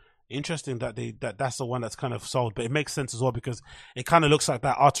gone. Interesting that that's the one that's kind of sold, but it makes sense as well because it kind of looks like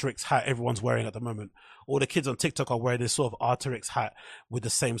that Arc'teryx hat everyone's wearing at the moment. All the kids on TikTok are wearing this sort of Arc'teryx hat with the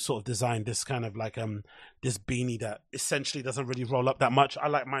same sort of design, this kind of like this beanie that essentially doesn't really roll up that much. I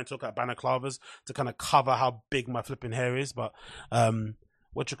like mine to look like balaclavas to kind of cover how big my flipping hair is, but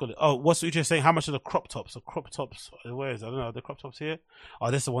what you call it? Oh, what's you just saying? How much are the crop tops? The crop tops, where is it? I don't know. The crop tops here?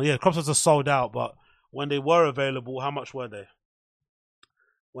 Oh, this is the one. Yeah, the crop tops are sold out, but when they were available, how much were they?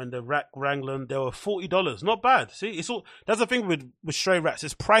 When the Wrangler, they were $40. Not bad. See, it's all. That's the thing with Stray Rats.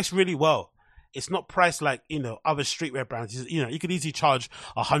 It's priced really well. It's not priced like, you know, other streetwear brands. You know, you could easily charge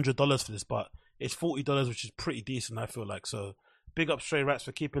 $100 for this, but it's $40, which is pretty decent, I feel like. So big up Stray Rats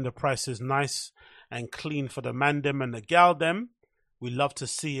for keeping the prices nice and clean for the man them and the gal them. We love to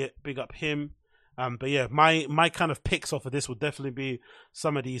see it. Big up him. But yeah, my kind of picks off of this would definitely be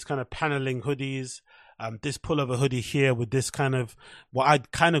some of these kind of paneling hoodies. This pullover hoodie here with this kind of what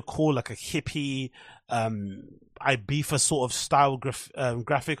I'd kind of call like a hippie Ibiza sort of style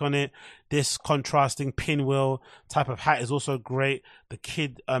graphic on it. This contrasting pinwheel type of hat is also great. The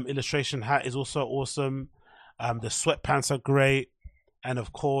kid illustration hat is also awesome. The sweatpants are great, and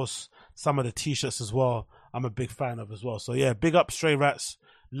of course some of the t-shirts as well. I'm a big fan of as well. So yeah, big up Stray Rats.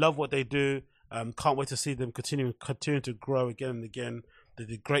 Love what they do. Can't wait to see them continue to grow again and again. They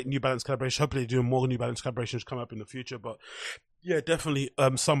did great New Balance collaboration. Hopefully, they do more New Balance collaborations come up in the future. But yeah, definitely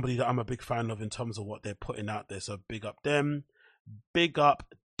somebody that I'm a big fan of in terms of what they're putting out there. So big up them. Big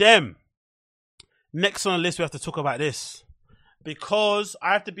up them. Next on the list, we have to talk about this. Because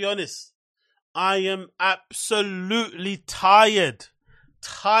I have to be honest, I am absolutely tired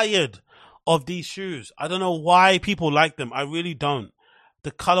of these shoes. I don't know why people like them. I really don't.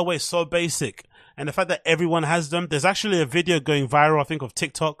 The colorway is so basic. And the fact that everyone has them, there's actually a video going viral, I think, of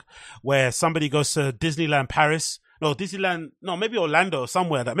TikTok, where somebody goes to Disneyland Paris. Maybe Orlando or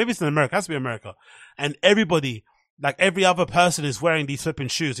somewhere. Maybe it's in America. It has to be America. And everybody, like every other person, is wearing these flipping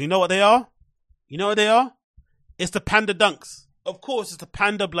shoes. You know what they are? It's the Panda Dunks. Of course, it's the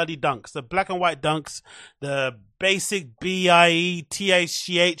Panda bloody Dunks. The black and white Dunks. The basic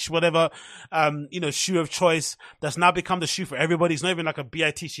BIETHCH, whatever, shoe of choice. That's now become the shoe for everybody. It's not even like a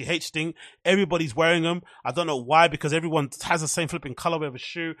BITCH thing. Everybody's wearing them. I don't know why, because everyone has the same flipping colorway of a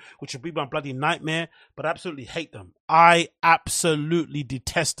shoe, which would be my bloody nightmare. But I absolutely hate them. I absolutely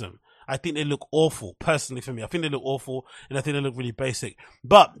detest them. I think they look awful, personally, for me. I think they look awful, and I think they look really basic.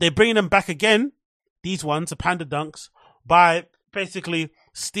 But they're bringing them back again, these ones, the Panda Dunks, by basically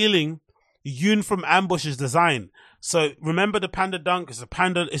stealing Yoon from Ambush's design. So remember the Panda Dunk?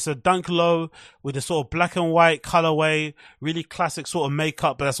 It's a dunk low with a sort of black and white colorway, really classic sort of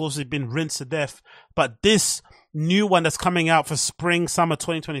makeup, but that's also been rinsed to death. But this new one that's coming out for spring, summer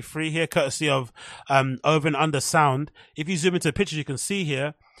 2023 here, courtesy of Over and Under Sound. If you zoom into the pictures, you can see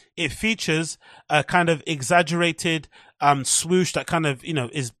here, it features a kind of exaggerated swoosh that kind of,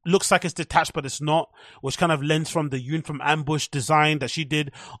 looks like it's detached, but it's not, which kind of lends from the Yoon from Ambush design that she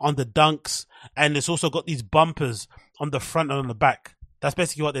did on the dunks. And it's also got these bumpers on the front and on the back. That's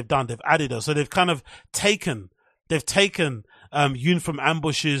basically what they've done. They've added those. So they've kind of taken Yoon from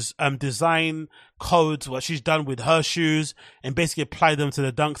Ambush's design codes, what she's done with her shoes, and basically applied them to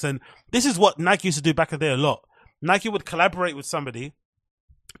the dunks. And this is what Nike used to do back in the day a lot. Nike would collaborate with somebody.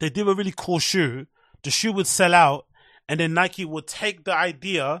 They do a really cool shoe. The shoe would sell out, and then Nike would take the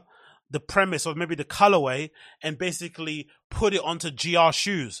idea, the premise, or maybe the colorway, and basically put it onto GR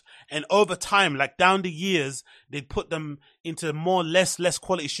shoes. And over time, like down the years, they'd put them into less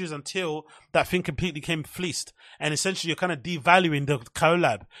quality shoes until that thing completely became fleeced. And essentially, you're kind of devaluing the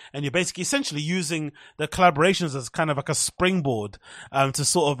collab, and you're basically essentially using the collaborations as kind of like a springboard to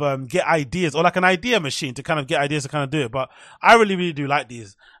sort of get ideas, or like an idea machine to kind of get ideas to kind of do it. But I really, really do like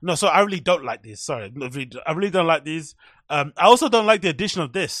these. No, so I really don't like these. Sorry, I really don't like these. I also don't like the addition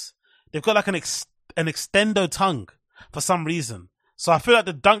of this. They've got like an extendo tongue for some reason. So I feel like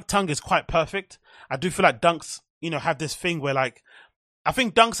the dunk tongue is quite perfect. I do feel like dunks, have this thing where like, I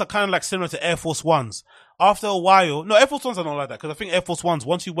think dunks are kind of like similar to Air Force Ones. After a while, no, Air Force Ones are not like that, because I think Air Force Ones,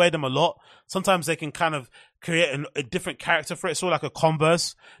 once you wear them a lot, sometimes they can kind of create a different character for it. It's sort of like a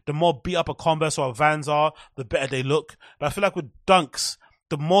Converse. The more beat up a Converse or a Vans are, the better they look. But I feel like with dunks,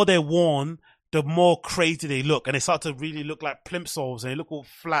 the more they're worn, the more crazy they look, and they start to really look like plimsolls, and they look all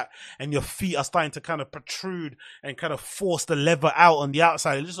flat, and your feet are starting to kind of protrude and kind of force the leather out on the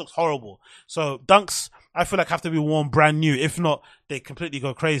outside. It just looks horrible. So dunks, I feel like, have to be worn brand new. If not, they completely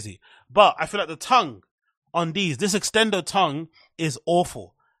go crazy. But I feel like the tongue on this extendo tongue is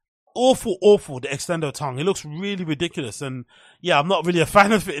awful. Awful, the extendo tongue. It looks really ridiculous. And yeah, I'm not really a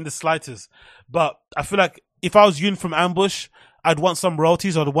fan of it in the slightest. But I feel like if I was Yoon from Ambush, I'd want some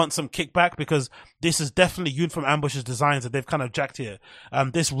royalties, or I'd want some kickback, because this is definitely Yoon from Ambush's designs that they've kind of jacked here.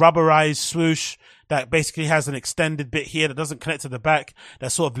 This rubberized swoosh that basically has an extended bit here that doesn't connect to the back,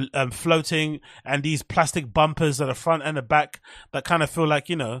 that's sort of floating, and these plastic bumpers at the front and the back that kind of feel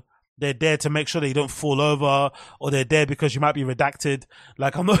like, they're there to make sure that you don't fall over, or they're there because you might be redacted.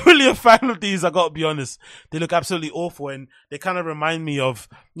 Like, I'm not really a fan of these, I gotta be honest. They look absolutely awful, and they kind of remind me of,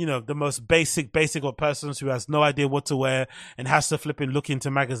 the most basic of persons who has no idea what to wear and has to flip and look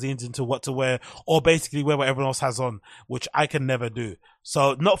into magazines into what to wear, or basically wear what everyone else has on, which I can never do.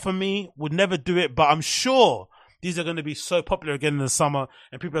 So not for me, would never do it, but I'm sure these are going to be so popular again in the summer,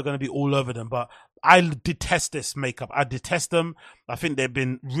 and people are going to be all over them. But I detest this makeup. I detest them. I think they've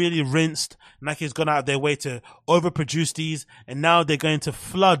been really rinsed. Nike's gone out of their way to overproduce these, and now they're going to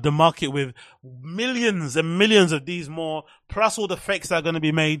flood the market with millions and millions of these more, plus all the fakes that are going to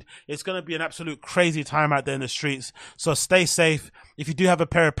be made. It's going to be an absolute crazy time out there in the streets. So stay safe. If you do have a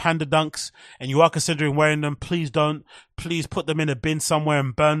pair of Panda Dunks and you are considering wearing them, please don't. Please put them in a bin somewhere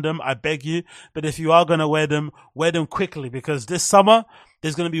and burn them. I beg you. But if you are going to wear them quickly, because this summer,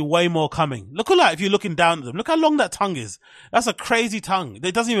 there's going to be way more coming. Look at that. If you're looking down at them, look how long that tongue is. That's a crazy tongue.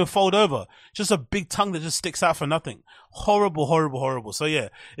 It doesn't even fold over. It's just a big tongue that just sticks out for nothing. Horrible. So yeah,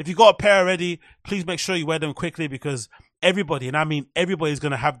 if you got a pair already, please make sure you wear them quickly, because everybody, and I mean everybody's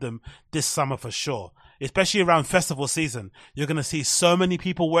going to have them this summer for sure. Especially around festival season. You're going to see so many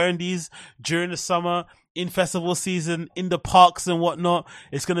people wearing these during the summer, in festival season, in the parks and whatnot.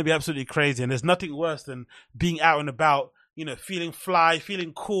 It's going to be absolutely crazy. And there's nothing worse than being out and about, feeling fly,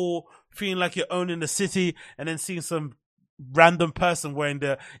 feeling cool, feeling like you're owning the city, and then seeing some random person wearing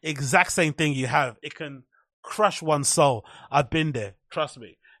the exact same thing you have. It can crush one's soul. I've been there. Trust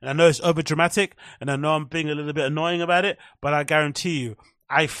me. And I know it's over dramatic, and I know I'm being a little bit annoying about it, but I guarantee you,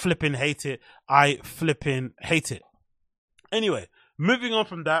 I flipping hate it. Anyway, moving on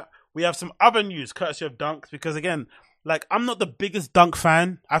from that, we have some other news courtesy of Dunks, because again, like, I'm not the biggest Dunk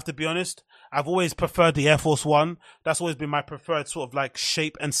fan, I have to be honest. I've always preferred the Air Force One. That's always been my preferred sort of like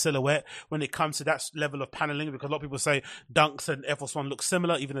shape and silhouette when it comes to that level of paneling, because a lot of people say Dunks and Air Force One look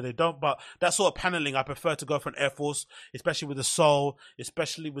similar, even though they don't. But that sort of paneling, I prefer to go for an Air Force, especially with the sole,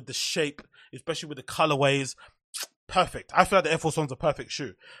 especially with the shape, especially with the colorways. Perfect. I feel like the Air Force One's a perfect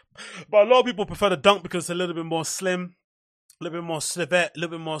shoe. But a lot of people prefer the Dunk because it's a little bit more slim, a little bit more slivette, a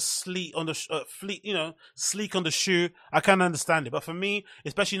little bit more sleek on the sleek on the shoe. I kind of understand it. But for me,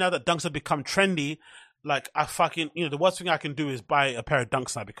 especially now that Dunks have become trendy, like I fucking, the worst thing I can do is buy a pair of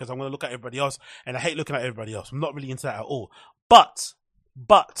Dunks now because I'm going to look at everybody else and I hate looking at everybody else. I'm not really into that at all. But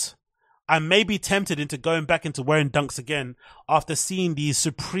I may be tempted into going back into wearing Dunks again after seeing these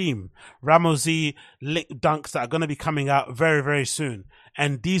Supreme Ramosi Dunks that are going to be coming out very, very soon.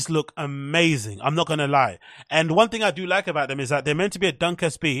 And these look amazing. I'm not going to lie. And one thing I do like about them is that they're meant to be a Dunk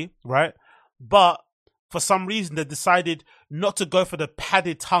SB, right? But for some reason, they decided not to go for the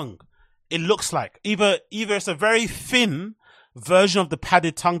padded tongue. It looks like either it's a very thin version of the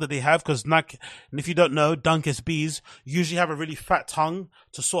padded tongue that they have, because Nike, and if you don't know, Dunk SBs usually have a really fat tongue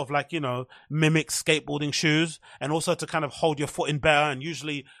to sort of like, mimic skateboarding shoes and also to kind of hold your foot in better. And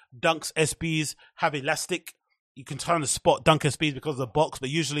usually Dunks SBs have elastic. You can turn the spot Dunk SBs because of the box, but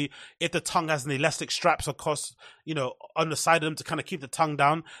usually if the tongue has an elastic straps across, on the side of them to kind of keep the tongue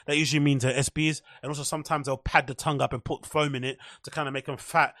down, that usually means they're SBs. And also sometimes they'll pad the tongue up and put foam in it to kind of make them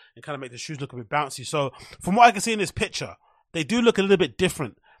fat and kind of make the shoes look a bit bouncy. So from what I can see in this picture, they do look a little bit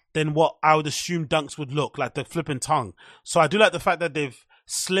different than what I would assume Dunks would look like, the flipping tongue. So I do like the fact that they've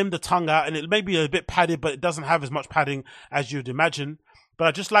slimmed the tongue out, and it may be a bit padded, but it doesn't have as much padding as you'd imagine. But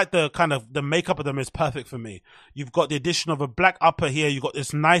I just like the makeup of them is perfect for me. You've got the addition of a black upper here. You've got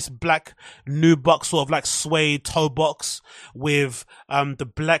this nice black nubuck sort of like suede toe box with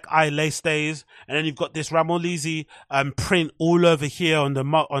the black eye lace stays, and then you've got this Ramolisi print all over here on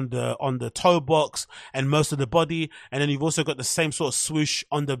the toe box and most of the body, and then you've also got the same sort of swoosh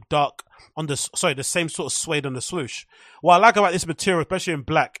on the the same sort of suede on the swoosh. What I like about this material, especially in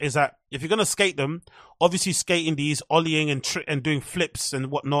black, is that if you're going to skate them, obviously skating these, ollieing and doing flips and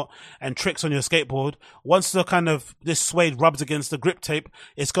whatnot and tricks on your skateboard, once this suede rubs against the grip tape,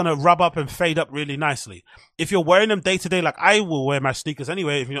 it's going to rub up and fade up really nicely. If you're wearing them day to day, like I will wear my sneakers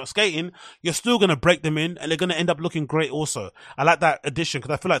anyway, if you're not skating, you're still going to break them in and they're going to end up looking great also. I like that addition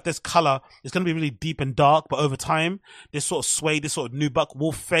because I feel like this color is going to be really deep and dark, but over time, this sort of suede, this sort of nubuck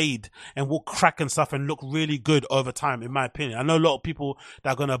will fade and will crack and stuff and look really good over time, in my opinion. I know a lot of people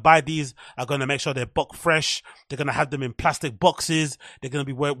that are going to buy these are going to make sure they're box fresh. They're going to have them in plastic boxes. They're going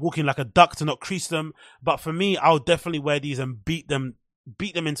to be walking like a duck to not crease them. But for me, I'll definitely wear these and beat them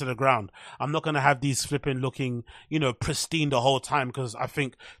into the ground. I'm not going to have these flipping looking, pristine the whole time, because I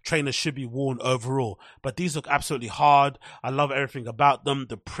think trainers should be worn overall. But these look absolutely hard. I love everything about them.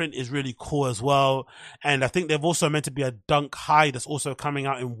 The print is really cool as well. And I think they've also meant to be a Dunk High that's also coming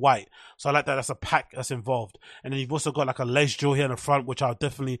out in white. So I like that. That's a pack that's involved. And then you've also got like a lace jewel here in the front, which I'll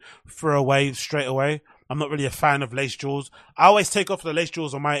definitely throw away straight away. I'm not really a fan of lace jewels. I always take off the lace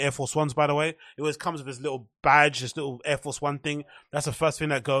jewels on my Air Force Ones, by the way. It always comes with this little badge, this little Air Force One thing. That's the first thing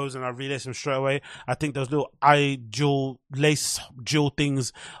that goes, and I relace them straight away. I think those little lace jewel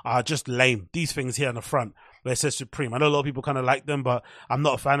things are just lame. These things here on the front, where it says Supreme. I know a lot of people kind of like them, but I'm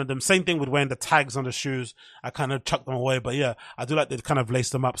not a fan of them. Same thing with wearing the tags on the shoes. I kind of chuck them away, but yeah, I do like they kind of lace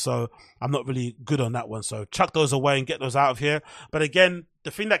them up, so I'm not really good on that one. So chuck those away and get those out of here. But again, the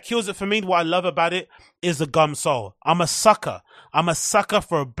thing that kills it for me, what I love about it, is the gum sole. I'm a sucker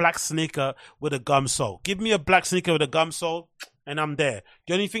for a black sneaker with a gum sole. Give me a black sneaker with a gum sole, and I'm there.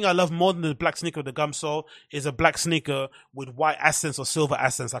 The only thing I love more than the black sneaker with the gum sole is a black sneaker with white accents or silver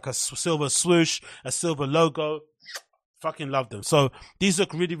accents, like a silver swoosh, a silver logo. Fucking love them. So these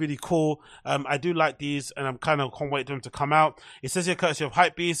look really, really cool. I do like these, and I'm kind of can't wait for them to come out. It says here, courtesy of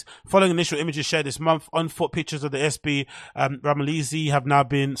Hypebeast, following initial images shared this month, on-foot pictures of the SB Ramolisi have now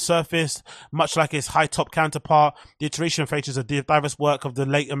been surfaced. Much like its high-top counterpart, the iteration features a diverse work of the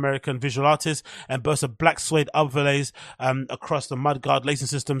late American visual artist and boasts of black suede overlays across the mudguard lacing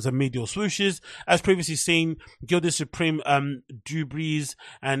systems and medial swooshes. As previously seen, Gilded Supreme Dubreeze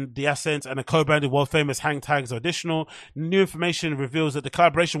and the Ascent and the co-branded world-famous hang tags are additional. New information reveals that the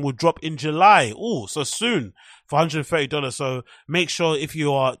collaboration will drop in July. Oh, so soon, for $130. So make sure if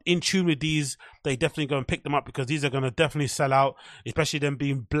you are in tune with these, they definitely go and pick them up, because these are going to definitely sell out, especially them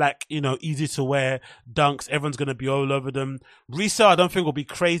being black, easy to wear Dunks. Everyone's going to be all over them. Resale, I don't think will be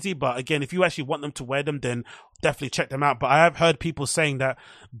crazy, but again, if you actually want them to wear them, then definitely check them out. But I have heard people saying that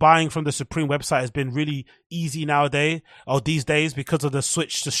buying from the Supreme website has been really easy nowadays, or these days, because of the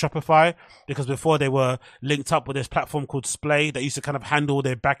switch to Shopify, because before they were linked up with this platform called Splay that used to kind of handle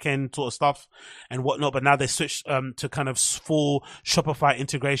their back end sort of stuff and whatnot, but now they switched to kind of full Shopify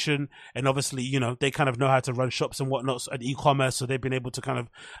integration. And obviously, you know, they kind of know how to run shops and whatnot and e-commerce. So they've been able to kind of,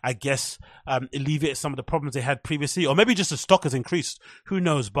 I guess, alleviate some of the problems they had previously, or maybe just the stock has increased. Who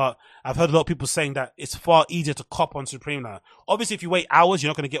knows? But I've heard a lot of people saying that it's far easier to cop on Supreme now. Obviously, if you wait hours, you're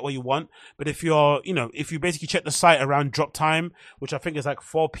not going to get what you want. But if you're, you know, if you basically check the site around drop time, which I think is like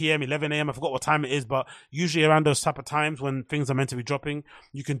 4 p.m., 11 a.m., I forgot what time it is, but usually around those type of times when things are meant to be dropping,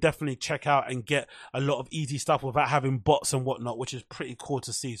 you can definitely check out and get a lot of easy stuff without having bots and whatnot, which is pretty cool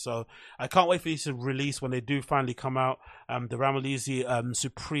to see. So I can't wait for these to release when they do finally come out. The Ramalizi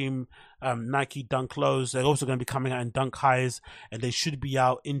Supreme Nike Dunk lows, they're also going to be coming out in Dunk highs, and they should be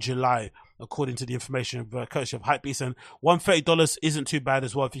out in July, according to the information courtesy of Hypebeast. And $130 isn't too bad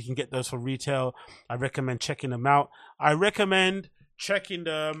as well. If you can get those for retail, I recommend checking them out.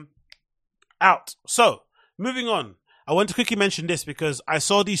 So, moving on. I want to quickly mention this because I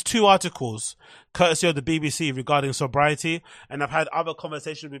saw these two articles courtesy of the BBC regarding sobriety, and I've had other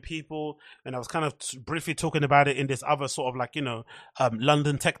conversations with people, and I was kind of briefly talking about it in this other sort of like, you know,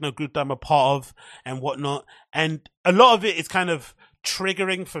 London techno group that I'm a part of and whatnot. And a lot of it is kind of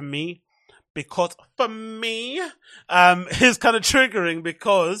triggering for me. Because for me, it's kind of triggering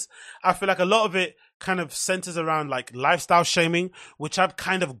because I feel like a lot of it kind of centers around like lifestyle shaming, which I've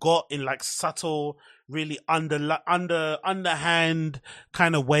kind of got in like subtle, really underhand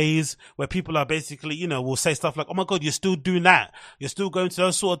kind of ways where people are basically, you know, will say stuff like, oh my God, you're still doing that. You're still going to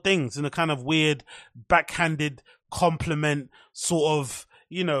those sort of things in a kind of weird, backhanded compliment sort of,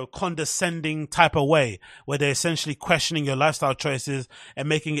 you know, condescending type of way where they're essentially questioning your lifestyle choices and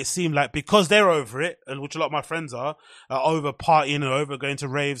making it seem like because they're over it, and which a lot of my friends are over partying and over going to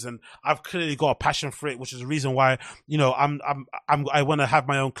raves, and I've clearly got a passion for it, which is the reason why, you know, I want to have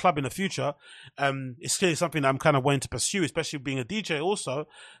my own club in the future. It's clearly something that I'm kind of wanting to pursue, especially being a DJ also.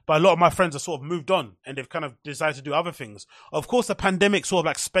 But a lot of my friends have sort of moved on and they've kind of decided to do other things. Of course, the pandemic sort of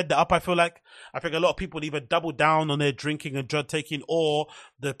like sped that up. I think a lot of people either doubled down on their drinking and drug taking, or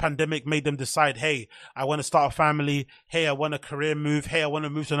the pandemic made them decide, hey, I want to start a family. Hey, I want a career move. Hey, I want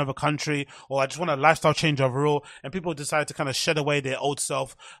to move to another country, or I just want a lifestyle change overall. And people decide to kind of shed away their old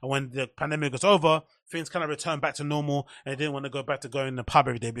self. And when the pandemic was over, things kind of returned back to normal, and they didn't want to go back to going to the pub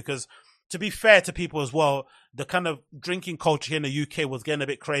every day because, to be fair to people as well, the kind of drinking culture here in the UK was getting a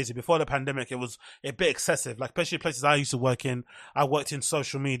bit crazy. Before the pandemic, it was a bit excessive. Like, especially places I used to work in. I worked in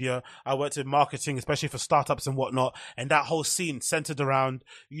social media. I worked in marketing, especially for startups and whatnot. And that whole scene centered around,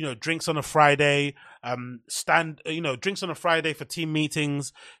 you know, drinks on a Friday, drinks on a Friday for team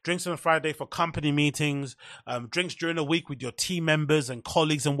meetings, drinks on a Friday for company meetings, drinks during the week with your team members and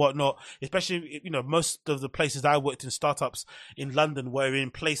colleagues and whatnot. Especially, you know, most of the places I worked in startups in London were in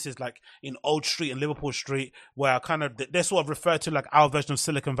places like in Old Street and Liverpool Street, where they're sort of referred to like our version of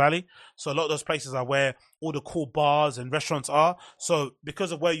Silicon Valley. So a lot of those places are where all the cool bars and restaurants are. So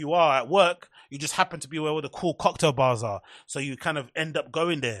because of where you are at work, you just happen to be where all the cool cocktail bars are. So you kind of end up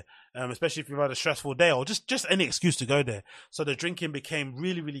going there, especially if you've had a stressful day or just any excuse to go there. So the drinking became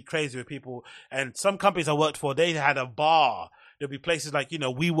really, really crazy with people. And some companies I worked for, they had a bar. There'd be places like, you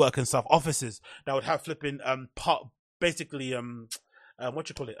know, WeWork and stuff, offices that would have flipping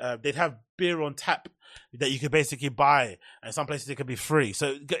they'd have beer on tap that you could basically buy, and some places it could be free. So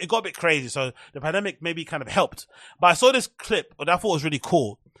it got a bit crazy. So the pandemic maybe kind of helped. But I saw this clip that I thought was really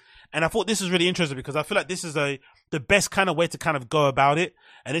cool. And I thought this was really interesting because I feel like this is the best kind of way to kind of go about it.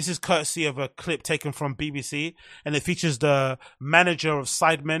 And this is courtesy of a clip taken from BBC, and it features the manager of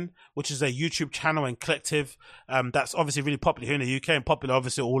Sidemen, which is a YouTube channel and collective that's obviously really popular here in the UK and popular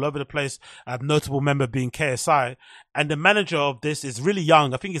obviously all over the place. A notable member being KSI. And the manager of this is really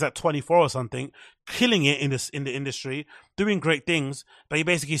young. I think he's like 24 or something, killing it in the industry, doing great things. But he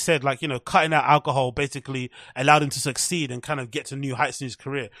basically said, like, you know, cutting out alcohol basically allowed him to succeed and kind of get to new heights in his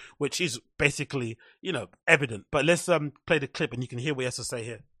career, which is basically, you know, evident. But let's play the clip and you can hear what he has to say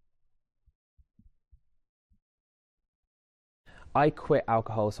here. I quit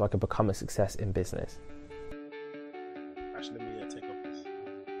alcohol so I could become a success in business. Actually, let me take off this.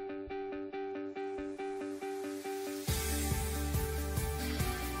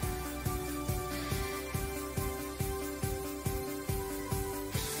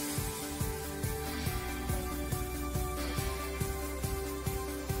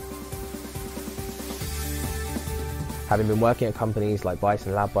 Having been working at companies like Vice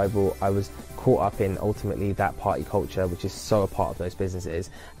and Lab Bible, I was caught up in ultimately that party culture, which is so a part of those businesses,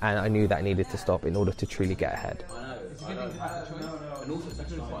 and I knew that I needed to stop in order to truly get ahead. And also, it's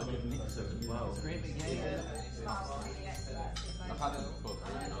actually quite a good mixer as well.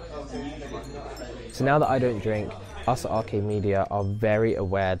 So now that I don't drink, us at Arcade Media are very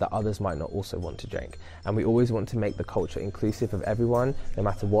aware that others might not also want to drink. And we always want to make the culture inclusive of everyone, no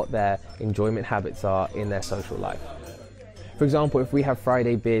matter what their enjoyment habits are in their social life. For example, if we have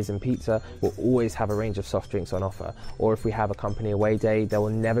Friday beers and pizza, we'll always have a range of soft drinks on offer. Or if we have a company away day, there will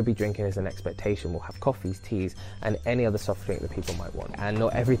never be drinking as an expectation. We'll have coffees, teas, and any other soft drink that people might want. And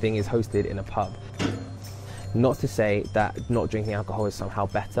not everything is hosted in a pub. Not to say that not drinking alcohol is somehow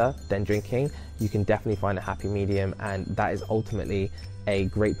better than drinking. You can definitely find a happy medium, and that is ultimately a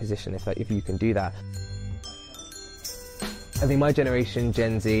great position if you can do that. I think my generation,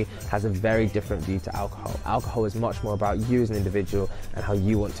 Gen Z, has a very different view to alcohol. Alcohol is much more about you as an individual and how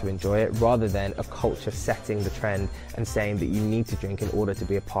you want to enjoy it, rather than a culture setting the trend and saying that you need to drink in order to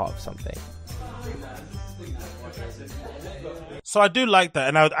be a part of something. So I do like that,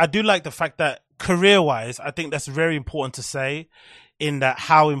 and I do like the fact that career-wise, I think that's very important to say, in that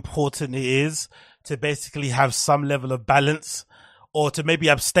how important it is to basically have some level of balance, or to maybe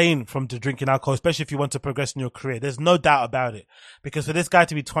abstain from drinking alcohol, especially if you want to progress in your career. There's no doubt about it. Because for this guy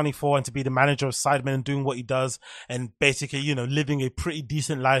to be 24 and to be the manager of Sidemen and doing what he does, and basically, you know, living a pretty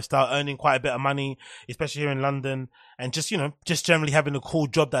decent lifestyle, earning quite a bit of money, especially here in London, and just, you know, just generally having a cool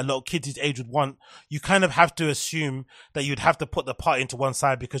job that a lot of kids his age would want, you kind of have to assume that you'd have to put the party into one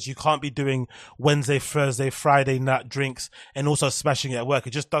side, because you can't be doing Wednesday, Thursday, Friday night drinks and also smashing it at work.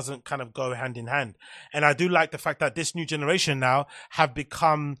 It just doesn't kind of go hand in hand. And I do like the fact that this new generation now have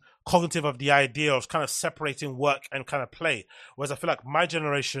become cognitive of the idea of kind of separating work and kind of play. Whereas I feel like my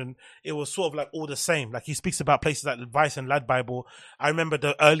generation, it was sort of like all the same. Like he speaks about places like Vice and Lad Bible. I remember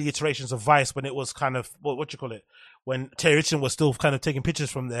the early iterations of Vice when it was kind of, what you call it? When Terry Richardson was still kind of taking pictures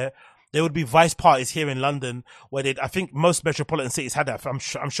from there. There would be Vice parties here in London where I think most metropolitan cities had that.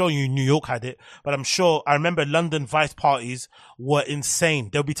 I'm sure New York had it, but I remember London Vice parties were insane.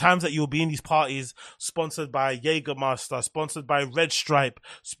 There'll be times that you'll be in these parties sponsored by Jägermeister, sponsored by Red Stripe,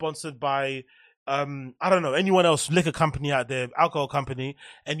 sponsored by, I don't know, anyone else, liquor company out there, alcohol company,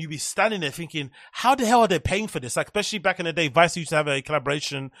 and you'd be standing there thinking, how the hell are they paying for this? Like, especially back in the day, Vice used to have a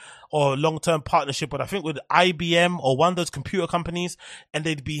collaboration or long-term partnership with, I think, with IBM or one of those computer companies, and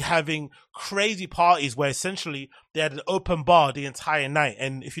they'd be having crazy parties where essentially they had an open bar the entire night.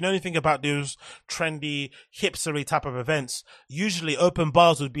 And if you know anything about those trendy, hipstery type of events, usually open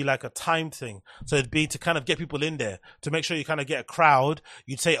bars would be like a timed thing. So it'd be to kind of get people in there, to make sure you kind of get a crowd.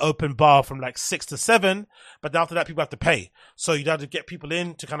 You'd say open bar from like 6 to 7, but after that people have to pay. So you'd have to get people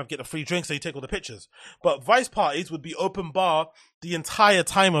in to kind of get the free drinks, so you take all the pictures. But Vice parties would be open bar the entire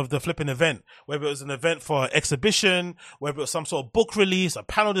time of the flipping event, whether it was an event for an exhibition, whether it was some sort of book release, a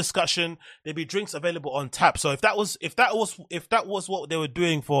panel discussion, there'd be drinks available on tap. So if that was what they were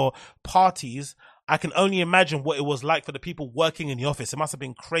doing for parties, I can only imagine what it was like for the people working in the office. It must have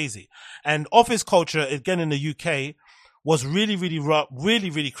been crazy. And office culture, again, in the UK, was really, really rough,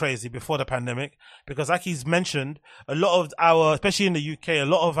 really, really crazy before the pandemic, because like he's mentioned, a lot of our, especially in the UK, a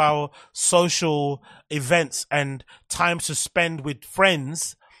lot of our social events and times to spend with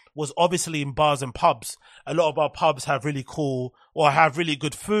friends was obviously in bars and pubs. A lot of our pubs have really cool, or have really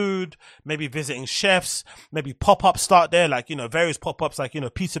good food, maybe visiting chefs, maybe pop-ups start there, like, you know, various pop-ups, like, you know,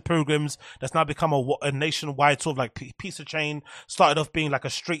 pizza pilgrims, that's now become a nationwide sort of like pizza chain, started off being like a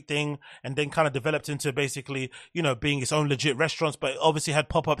street thing, and then kind of developed into basically, you know, being its own legit restaurants, but it obviously had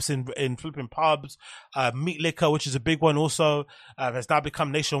pop-ups in flipping pubs. Meat Liquor, which is a big one also, has now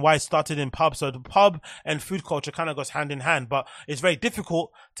become nationwide, started in pubs. So the pub and food culture kind of goes hand in hand, but it's very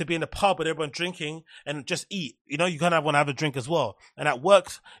difficult to be in a pub with everyone drinking and just eat. You know, you kind of want to have a drink as well. And at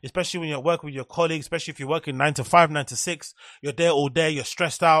work, especially when you're at work with your colleagues, especially if you're working 9 to 5, 9 to 6, you're there all day, you're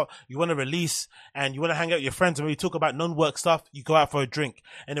stressed out, you want to release and you want to hang out with your friends. And when you talk about non-work stuff, you go out for a drink.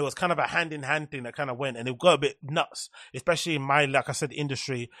 And it was kind of a hand-in-hand thing that kind of went, and it got a bit nuts, especially in my, like I said,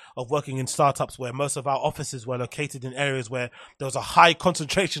 industry of working in startups, where most of our offices were located in areas where there was a high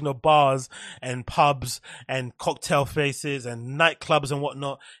concentration of bars and pubs and cocktail places and nightclubs and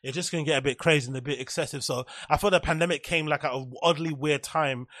whatnot. It just can get a bit crazy and a bit excessive. So I thought the pandemic came like at an oddly weird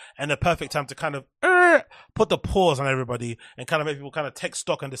time and a perfect time to kind of put the pause on everybody and kind of make people kind of take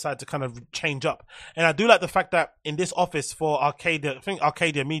stock and decide to kind of change up. And I do like the fact that in this office for Arcadia, I think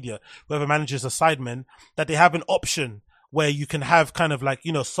Arcadia Media, whoever manages the Sidemen, that they have an option where you can have kind of like,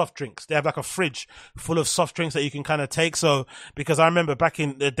 you know, soft drinks. They have like a fridge full of soft drinks that you can kind of take. So, because I remember back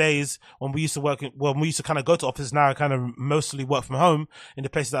in the days when we used to kind of go to offices, now I kind of mostly work from home in the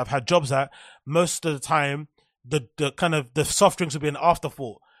places that I've had jobs at. Most of the time, the kind of the soft drinks would be an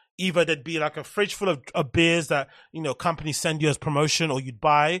afterthought. either there'd be like a fridge full of beers that, you know, companies send you as promotion or you'd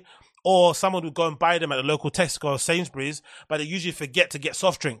buy, or someone would go and buy them at the local Tesco or Sainsbury's, but they usually forget to get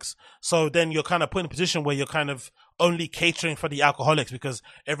soft drinks. So then you're kind of put in a position where you're kind of only catering for the alcoholics because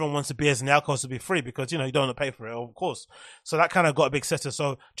everyone wants the beers and the alcohols to be free because, you know, you don't want to pay for it, of course. So that kind of got a big sister.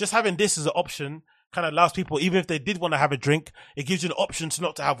 So just having this as an option kind of allows people, even if they did want to have a drink, it gives you an option to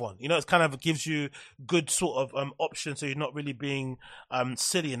not to have one. You know, it kind of gives you good sort of option, so you're not really being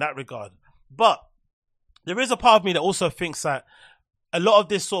silly in that regard. But there is a part of me that also thinks that a lot of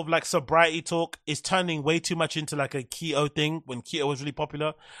this sort of like sobriety talk is turning way too much into like a keto thing when keto was really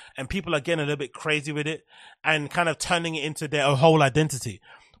popular, and people are getting a little bit crazy with it and kind of turning it into their whole identity.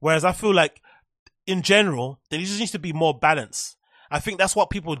 Whereas I feel like in general, there just needs to be more balance. I think that's what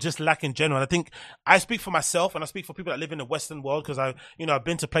people just lack in general. And I think I speak for myself and I speak for people that live in the Western world because I've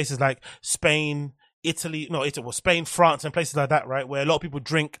been to places like Spain, Spain, France, and places like that, right? Where a lot of people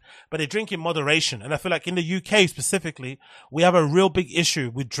drink, but they drink in moderation. And I feel like in the UK specifically, we have a real big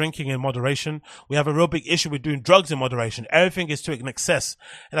issue with drinking in moderation. We have a real big issue with doing drugs in moderation. Everything is to an excess.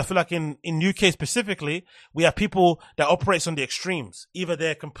 And I feel like in UK specifically, we have people that operates on the extremes. Either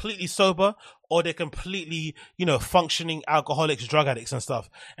they're completely sober or they're completely, you know, functioning alcoholics, drug addicts and stuff.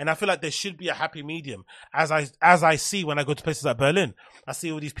 And I feel like there should be a happy medium. As I see when I go to places like Berlin, I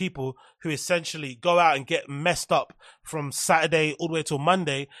see all these people who essentially go out and get messed up from Saturday all the way till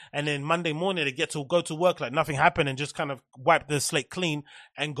Monday. And then Monday morning, they get to go to work like nothing happened and just kind of wipe the slate clean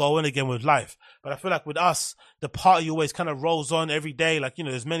and go on again with life. But I feel like with us, the party always kind of rolls on every day. Like, you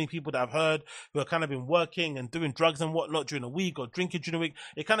know, there's many people that I've heard who have kind of been working and doing drugs and whatnot during the week or drinking during the week.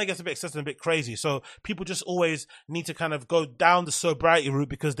 It kind of gets a bit excessive and a bit crazy. So people just always need to kind of go down the sobriety route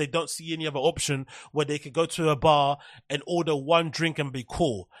because they don't see any other option where they could go to a bar and order one drink and be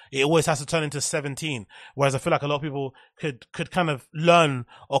cool. It always has to turn into 17. Whereas I feel like a lot of people could kind of learn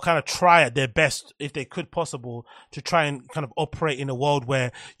or kind of try at their best, if they could possible, to try and kind of operate in a world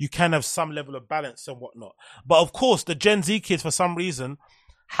where you can have some level of balance and whatnot. But of course, the Gen Z kids, for some reason,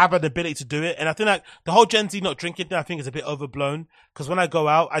 have an ability to do it. And I think like the whole Gen Z not drinking thing, I think is a bit overblown. Because when I go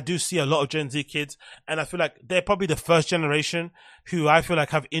out, I do see a lot of Gen Z kids. And I feel like they're probably the first generation who I feel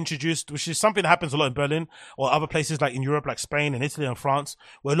like have introduced, which is something that happens a lot in Berlin or other places like in Europe, like Spain and Italy and France,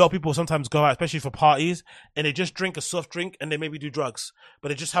 where a lot of people sometimes go out, especially for parties, and they just drink a soft drink and they maybe do drugs. But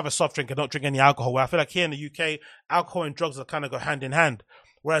they just have a soft drink and don't drink any alcohol. Where I feel like here in the UK, alcohol and drugs are kind of go hand in hand.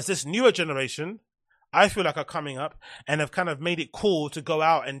 Whereas this newer generation, I feel like are coming up and have kind of made it cool to go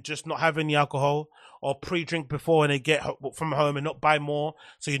out and just not have any alcohol or pre-drink before when they get from home and not buy more.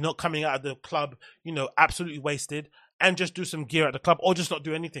 So you're not coming out of the club, you know, absolutely wasted, and just do some gear at the club or just not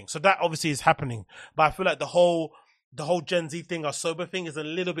do anything. So that obviously is happening. But I feel like the whole Gen Z thing or sober thing is a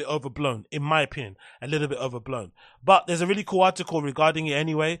little bit overblown, in my opinion, a little bit overblown. But there's a really cool article regarding it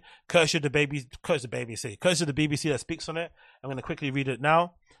anyway, courtesy of the BBC that speaks on it. I'm going to quickly read it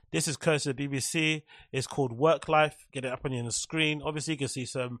now. This is courtesy of the BBC. It's called Work Life. Get it up on the screen. Obviously, you can see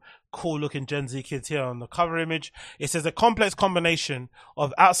some cool looking Gen Z kids here on the cover image. It says a complex combination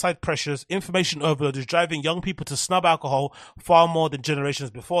of outside pressures, information overload is driving young people to snub alcohol far more than generations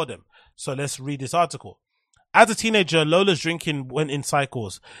before them. So let's read this article. As a teenager, Lola's drinking went in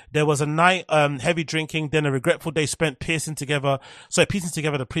cycles. There was a night heavy drinking, then a regretful day spent piecing together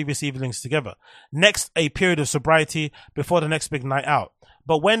the previous evenings together. Next, a period of sobriety before the next big night out.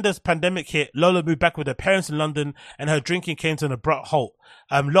 But when the pandemic hit, Lola moved back with her parents in London and her drinking came to an abrupt halt.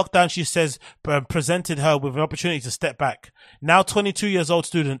 Lockdown, she says, presented her with an opportunity to step back. Now 22 years old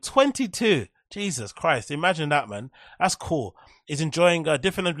student, 22. Jesus Christ. Imagine that, man. That's cool. Is enjoying a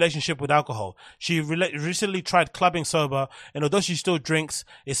different relationship with alcohol. She recently tried clubbing sober, and although she still drinks,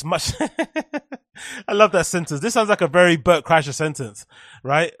 it's much... I love that sentence. This sounds like a very Bert Kreischer sentence,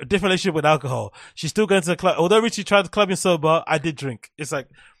 right? A different relationship with alcohol. She's still going to the club. Although Richie tried clubbing sober, I did drink. It's like...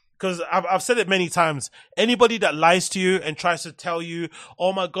 Because I've said it many times. Anybody that lies to you and tries to tell you,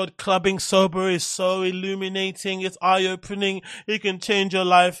 oh my God, clubbing sober is so illuminating, it's eye-opening, it can change your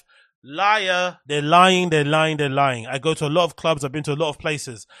life. Liar. They're lying. I go to a lot of clubs. I've been to a lot of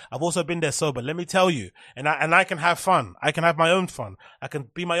places. I've also been there sober. Let me tell you. And I can have fun. I can have my own fun. I can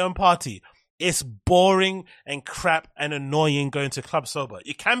be my own party. It's boring and crap and annoying going to club sober.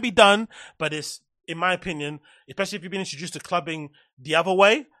 It can be done, but it's, in my opinion, especially if you've been introduced to clubbing the other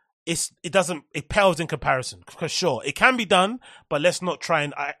way, it pales in comparison. Because sure, it can be done, but let's not try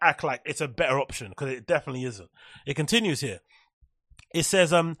and act like it's a better option, because it definitely isn't. It continues here. It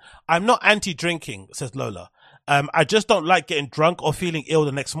says, I'm not anti-drinking, says Lola. I just don't like getting drunk or feeling ill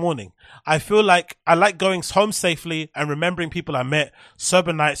the next morning. I feel like I like going home safely and remembering people I met.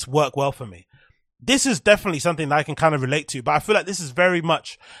 Sober nights work well for me. This is definitely something that I can kind of relate to, but I feel like this is very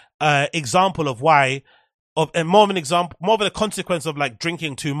much example of why, and more of an example, more of a consequence of like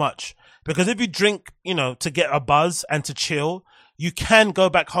drinking too much. Because if you drink, to get a buzz and to chill, you can go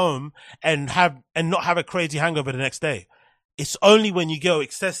back home and not have a crazy hangover the next day. It's only when you go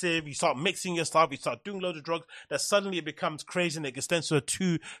excessive, you start mixing your stuff, you start doing loads of drugs, that suddenly it becomes crazy and it extends to a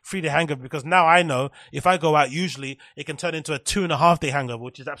 2-3 day hangover. Because now I know if I go out, usually it can turn into a 2.5 day hangover,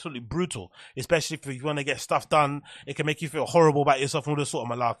 which is absolutely brutal. Especially if you want to get stuff done, it can make you feel horrible about yourself and all this sort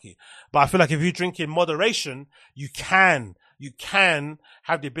of malarkey. But I feel like if you drink in moderation, you can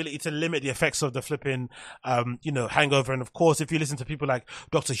have the ability to limit the effects of the flipping, hangover. And of course, if you listen to people like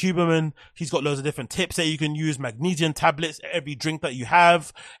Dr. Huberman, he's got loads of different tips that you can use. Magnesium tablets, every drink that you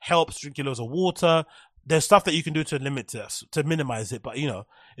have helps. Drinking loads of water. There's stuff that you can do to limit this, to minimize it. But it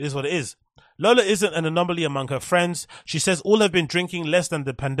is what it is. Lola isn't an anomaly among her friends. She says all have been drinking less than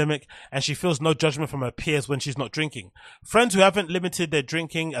the pandemic, and she feels no judgment from her peers when she's not drinking. Friends who haven't limited their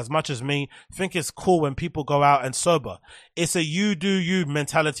drinking as much as me think it's cool when people go out and sober. It's a you do you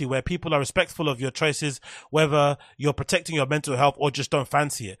mentality where people are respectful of your choices, whether you're protecting your mental health or just don't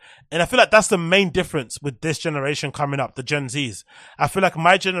fancy it. And I feel like that's the main difference with this generation coming up, the Gen Zs. I feel like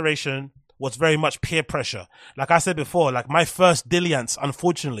my generation was very much peer pressure. Like I said before, like my first dalliance,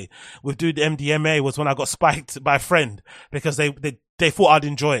 unfortunately, with doing the MDMA was when I got spiked by a friend because they thought I'd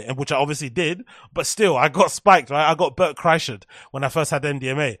enjoy it, and which I obviously did, but still I got spiked, right? I got Bert Kreischer when I first had the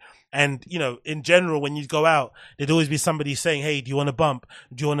MDMA. And, in general, when you go out, there'd always be somebody saying, hey, do you want a bump?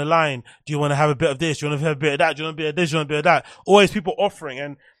 Do you want a line? Do you want to have a bit of this? Do you want to have a bit of that? Do you want a bit of this? Do you want a bit of that? Always people offering.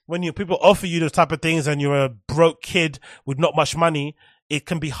 And when people offer you those type of things and you're a broke kid with not much money, it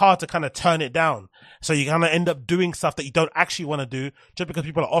can be hard to kind of turn it down. So you kind of end up doing stuff that you don't actually want to do just because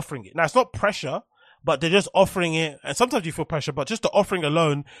people are offering it. Now, it's not pressure, but they're just offering it. And sometimes you feel pressure, but just the offering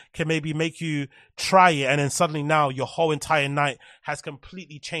alone can maybe make you try it. And then suddenly now your whole entire night has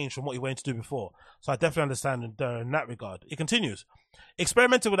completely changed from what you went to do before. So I definitely understand in that regard. It continues.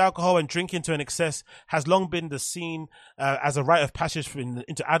 Experimenting with alcohol and drinking to an excess has long been the scene as a rite of passage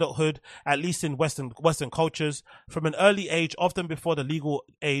into adulthood, at least in Western cultures. From an early age, often before the legal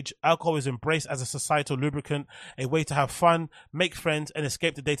age, alcohol is embraced as a societal lubricant, a way to have fun, make friends, and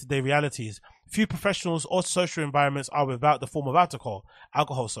escape the day-to-day realities. Few professionals or social environments are without the form of alcohol.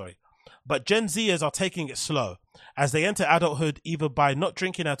 But Gen Zers are taking it slow as they enter adulthood either by not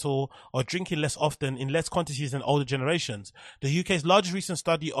drinking at all or drinking less often in less quantities than older generations. The UK's largest recent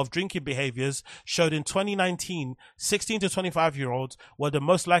study of drinking behaviours showed in 2019, 16 to 25-year-olds were the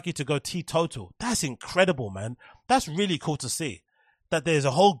most likely to go teetotal. That's incredible, man. That's really cool to see. That there's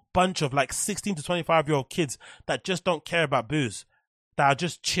a whole bunch of like 16 to 25-year-old kids that just don't care about booze, that are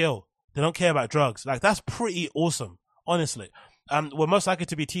just chill. They don't care about drugs. Like, that's pretty awesome, honestly. We're most likely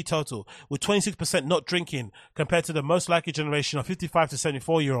to be teetotal, with 26% not drinking compared to the most likely generation of 55 to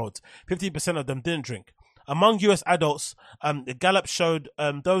 74-year-olds. 50% of them didn't drink. Among US adults, the Gallup showed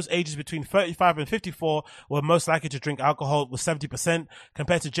those ages between 35 and 54 were most likely to drink alcohol with 70%,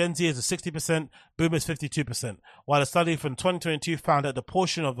 compared to Gen Z as 60%, Boomers 52%. While a study from 2022 found that the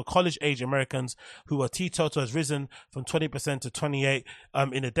portion of the college-age Americans who were teetotal has risen from 20% to 28%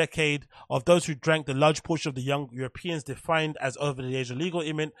 in a decade. Of those who drank, the large portion of the young Europeans defined as over the age of legal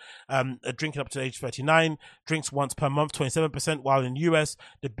limit, drinking up to age 39, drinks once per month, 27%, while in US,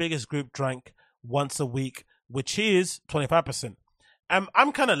 the biggest group drank once a week, which is 25%.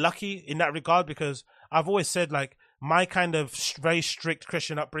 I'm kind of lucky in that regard because I've always said, like, my kind of very strict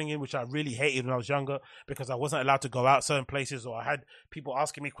Christian upbringing, which I really hated when I was younger because I wasn't allowed to go out certain places, or I had people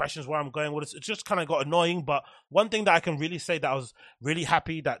asking me questions where I'm going. Well, it just kind of got annoying. But one thing that I can really say that I was really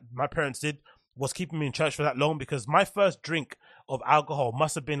happy that my parents did was keeping me in church for that long, because my first drink of alcohol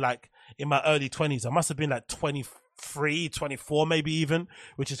must have been like in my early 20s. I must have been like 23, 24 maybe even,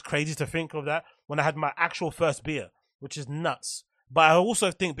 which is crazy to think of that, when I had my actual first beer, which is nuts. But I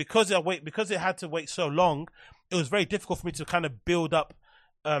also think because it had to wait so long, it was very difficult for me to kind of build up.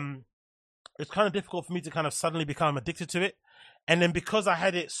 It's kind of difficult for me to kind of suddenly become addicted to it. And then because I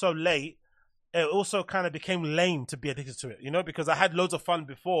had it so late, it also kind of became lame to be addicted to it, because I had loads of fun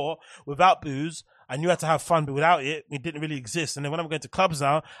before without booze. I knew how to have fun, but without it, it didn't really exist. And then when I'm going to clubs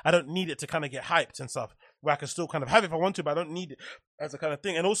now, I don't need it to kind of get hyped and stuff, where I can still kind of have it if I want to, but I don't need it as a kind of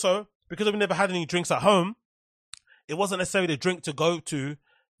thing. And also, because I've never had any drinks at home, it wasn't necessarily the drink to go to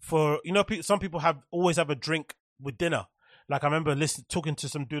for, some people always have a drink with dinner. Like I remember talking to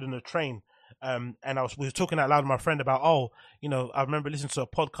some dude on the train, and we were talking out loud with my friend about, I remember listening to a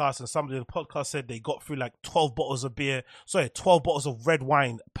podcast, and somebody in the podcast said they got through like 12 bottles of red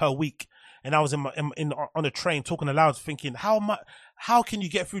wine per week. And I was on a train talking aloud, thinking, how can you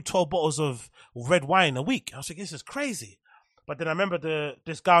get through 12 bottles of red wine a week? I was like, this is crazy. But then I remember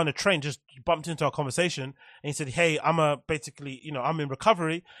this guy on the train just bumped into our conversation, and he said, "Hey, basically, I'm in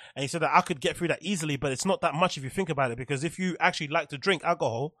recovery," and he said that I could get through that easily, but it's not that much if you think about it, because if you actually like to drink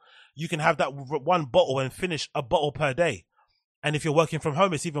alcohol, you can have that one bottle and finish a bottle per day. And if you're working from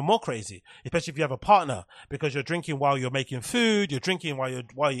home, it's even more crazy, especially if you have a partner, because you're drinking while you're making food, you're drinking while you're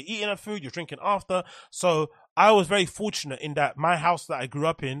eating a food, you're drinking after. So I was very fortunate in that my house that I grew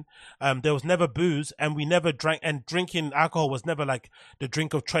up in, there was never booze, and we never drank, and drinking alcohol was never like the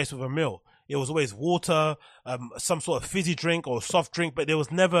drink of choice with a meal. It was always water, some sort of fizzy drink or soft drink, but there was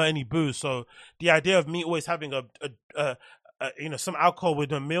never any booze. So the idea of me always having some alcohol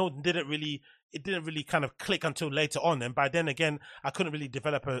with a meal didn't really kind of click until later on. And by then again, I couldn't really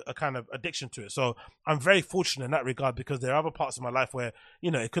develop a kind of addiction to it. So I'm very fortunate in that regard, because there are other parts of my life where,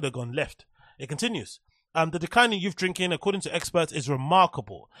 it could have gone left. It continues. The decline in youth drinking, according to experts, is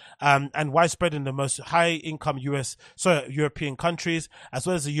remarkable and widespread in the most high-income European countries, as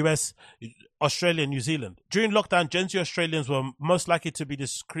well as the US, Australia, and New Zealand. During lockdown, Gen Z Australians were most likely to be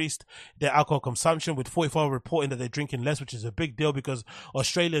decreased their alcohol consumption, with 44 reporting that they're drinking less, which is a big deal because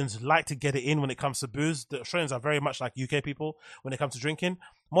Australians like to get it in when it comes to booze. The Australians are very much like UK people when it comes to drinking.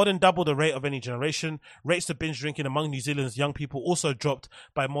 More than double the rate of any generation. Rates of binge drinking among New Zealand's young people also dropped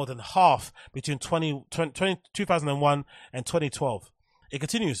by more than half between 2001 and 2012. It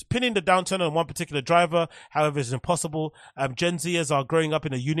continues. Pinning the downturn on one particular driver, however, is impossible. Gen Zers are growing up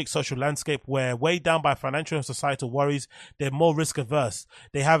in a unique social landscape where, weighed down by financial and societal worries, they're more risk averse.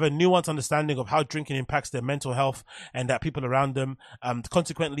 They have a nuanced understanding of how drinking impacts their mental health and that people around them.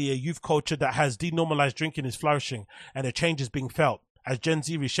 Consequently, a youth culture that has denormalized drinking is flourishing, and a change is being felt. As Gen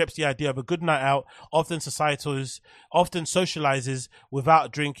Z reshapes the idea of a good night out, often socializes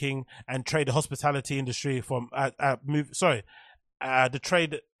without drinking, and trade the hospitality industry the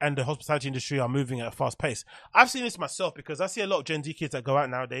trade and the hospitality industry are moving at a fast pace. I've seen this myself, because I see a lot of Gen Z kids that go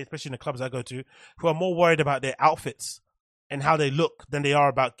out nowadays, especially in the clubs I go to, who are more worried about their outfits and how they look than they are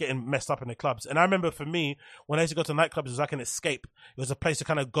about getting messed up in the clubs. And I remember for me, when I used to go to nightclubs, it was like an escape. It was a place to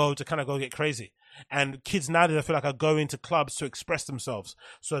kind of go get crazy. And kids nowadays, I feel like, are going to clubs to express themselves.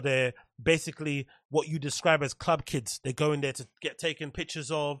 So they're basically what you describe as club kids. They go in there to get taken pictures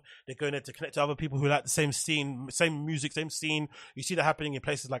of. They go in there to connect to other people who like the same scene, same music, same scene. You see that happening in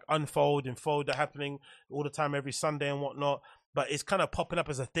places like Unfold and Fold. They're happening all the time, every Sunday and whatnot. But it's kind of popping up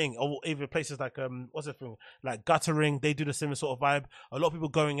as a thing. Or even places like like Guttering, they do the similar sort of vibe. A lot of people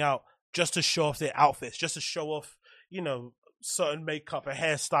going out just to show off their outfits, just to show off, certain makeup, a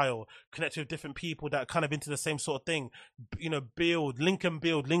hairstyle, connect with different people that are kind of into the same sort of thing. Link and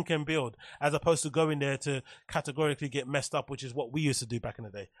build, as opposed to going there to categorically get messed up, which is what we used to do back in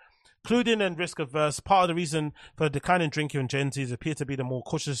the day. Clued in and risk averse, part of the reason for the decline in drinking in Gen Zs appear to be the more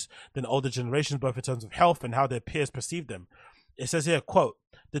cautious than older generations, both in terms of health and how their peers perceive them. It says here, quote,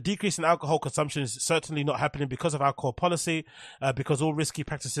 "The decrease in alcohol consumption is certainly not happening because of alcohol policy, because all risky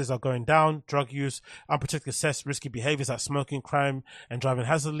practices are going down: drug use, unprotected sex, risky behaviors like smoking, crime, and driving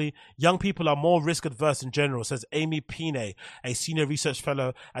hazardly. Young people are more risk adverse in general," says Amy Pine, a senior research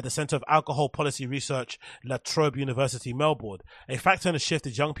fellow at the Centre of Alcohol Policy Research, La Trobe University, Melbourne. A factor in the shift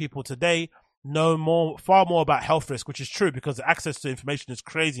is young people today know far more about health risk, which is true because the access to information is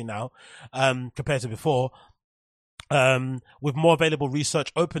crazy now compared to before. With more available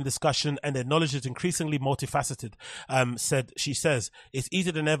research, open discussion, and their knowledge is increasingly multifaceted, she says, it's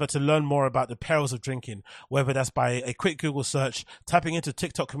easier than ever to learn more about the perils of drinking, whether that's by a quick Google search, tapping into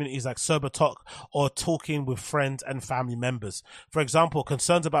TikTok communities like Sober Talk, or talking with friends and family members. For example,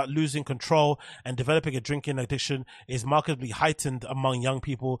 concerns about losing control and developing a drinking addiction is markedly heightened among young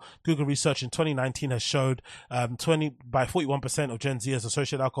people. Google research in 2019 has showed 41% of Gen Z has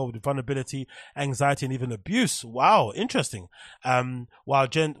associated alcohol with vulnerability, anxiety, and even abuse. Wow. Interesting.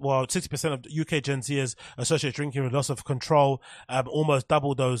 While 60% of UK Gen Zers associate drinking with loss of control, almost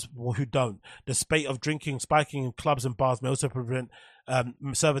double those who don't. The spate of drinking spiking in clubs and bars may also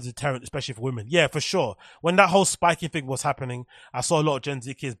serve as a deterrent, especially for women. Yeah, for sure. When that whole spiking thing was happening, I saw a lot of Gen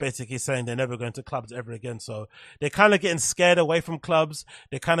Z kids basically saying they're never going to clubs ever again. So they're kind of getting scared away from clubs.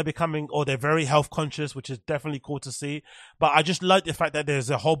 They're kind of or they're very health conscious, which is definitely cool to see. But I just like the fact that there's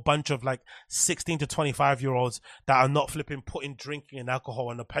a whole bunch of like 16 to 25-year-olds that are not putting drinking and alcohol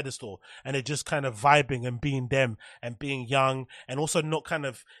on a pedestal, and they're just kind of vibing and being them and being young, and also not kind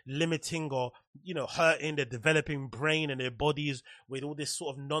of limiting or hurting their developing brain and their bodies with all this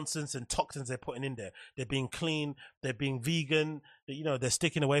sort of nonsense and toxins they're putting in there. They're being clean, they're being vegan, they're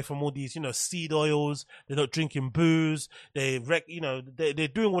sticking away from all these, seed oils, they're not drinking booze, they're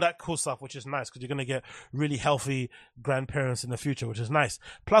doing all that cool stuff, which is nice because you're going to get really healthy grandparents in the future, which is nice.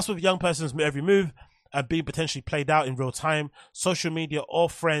 Plus, with young person's every move, being potentially played out in real time. Social media or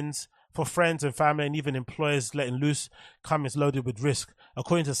friends, for friends and family and even employers letting loose comments loaded with risk.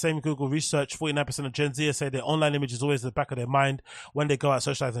 According to the same Google research, 49% of Gen Zers say their online image is always at the back of their mind when they go out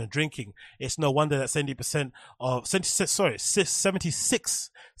socializing and drinking. It's no wonder that 76%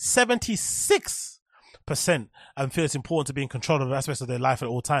 feel it's important to be in control of aspects of their life at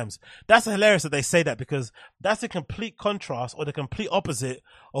all times. That's hilarious that they say that, because that's a complete contrast or the complete opposite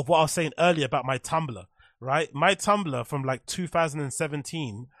of what I was saying earlier about my Tumblr, right? My Tumblr from like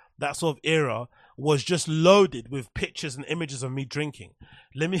 2017, that sort of era, was just loaded with pictures and images of me drinking.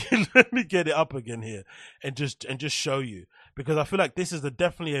 Let me let me get it up again here and just show you, because I feel like this is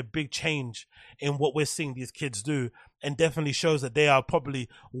definitely a big change in what we're seeing these kids do, and definitely shows that they are probably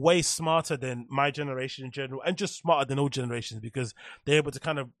way smarter than my generation in general, and just smarter than all generations, because they're able to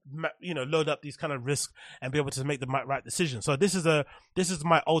kind of, load up these kind of risks and be able to make the right decision. So this is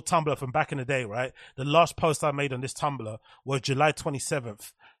my old Tumblr from back in the day, right? The last post I made on this Tumblr was July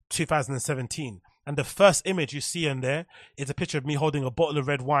 27th, 2017. And the first image you see in there is a picture of me holding a bottle of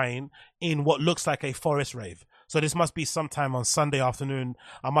red wine in what looks like a forest rave. So this must be sometime on Sunday afternoon.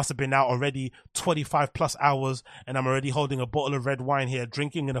 I must have been out already 25 plus hours, and I'm already holding a bottle of red wine here,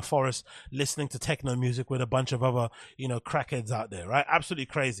 drinking in a forest, listening to techno music with a bunch of other, crackheads out there, right? Absolutely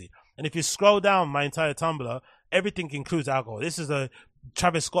crazy. And if you scroll down my entire Tumblr, everything includes alcohol. This is a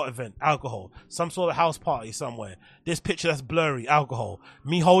Travis Scott event, alcohol. Some sort of house party somewhere. This picture that's blurry, alcohol.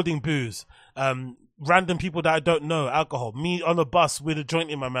 Me holding booze. Random people that I don't know, alcohol. Me on a bus with a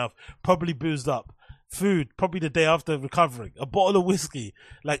joint in my mouth, probably boozed up. Food, probably the day after recovering. A bottle of whiskey.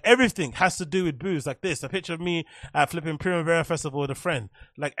 Like, everything has to do with booze. Like this, a picture of me at flipping Primavera Festival with a friend.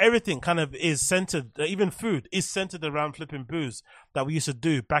 Like, everything kind of is centered, even food is centered around flipping booze that we used to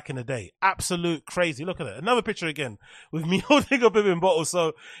do back in the day. Absolute crazy. Look at it. Another picture again with me holding a bourbon bottle.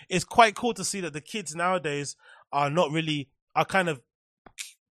 So it's quite cool to see that the kids nowadays are kind of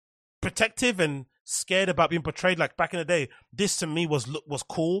protective and scared about being portrayed like back in the day. This to me was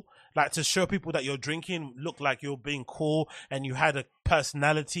cool. Like, to show people that you're drinking looked like you're being cool and you had a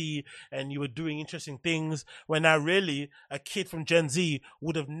personality and you were doing interesting things, when now really a kid from Gen Z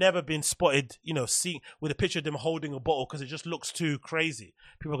would have never been spotted, seeing with a picture of them holding a bottle, because it just looks too crazy.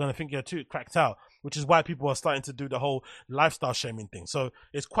 People are going to think you're too cracked out, which is why people are starting to do the whole lifestyle shaming thing. So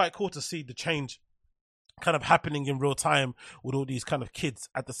it's quite cool to see the change kind of happening in real time with all these kind of kids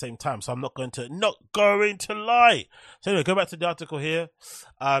at the same time. So I'm not going to lie. So anyway, go back to the article here.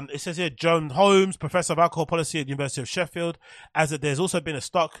 It says here, Joan Holmes, professor of alcohol policy at the University of Sheffield, as that there's also been a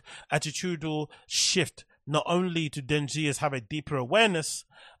stark attitudinal shift. Not only do Gen Zers have a deeper awareness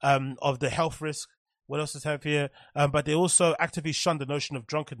of the health risk, what else does it have here? But they also actively shun the notion of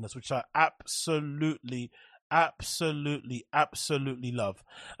drunkenness, which I absolutely love.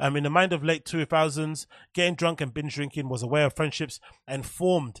 In the mind of late 2000s, getting drunk and binge drinking was a way of friendships and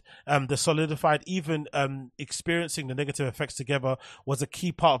formed the solidified. Even experiencing the negative effects together was a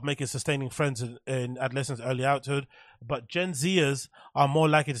key part of making sustaining friends in adolescence, early adulthood. But Gen Zers are more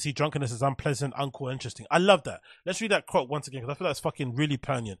likely to see drunkenness as unpleasant, uncool, interesting. I love that. Let's read that quote once again, because I feel that's fucking really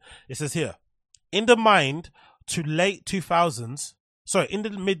poignant. It says here, in the mid late 2000s,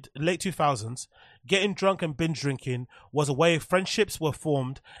 getting drunk and binge drinking was a way friendships were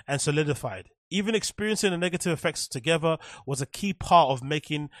formed and solidified. Even experiencing the negative effects together was a key part of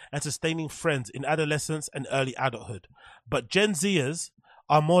making and sustaining friends in adolescence and early adulthood. But Gen Zers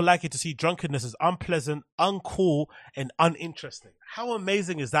are more likely to see drunkenness as unpleasant, uncool, and uninteresting. How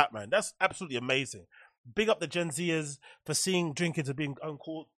amazing is that, man? That's absolutely amazing. Big up the Gen Zers for seeing drinking as being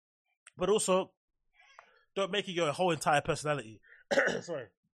uncool, but also don't make it your whole entire personality. Sorry,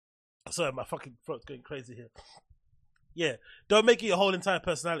 my fucking throat's going crazy here. Yeah, don't make it your whole entire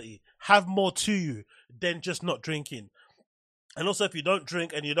personality. Have more to you than just not drinking. And also, if you don't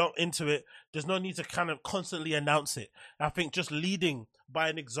drink and you're not into it, there's no need to kind of constantly announce it. I think just leading by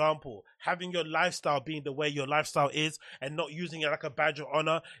an example, having your lifestyle being the way your lifestyle is and not using it like a badge of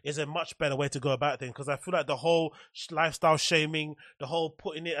honor is a much better way to go about things. Because I feel like the whole lifestyle shaming, the whole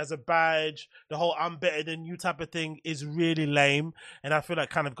putting it as a badge, the whole I'm better than you type of thing is really lame. And I feel like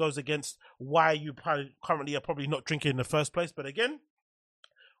kind of goes against why you currently are probably not drinking in the first place. But again,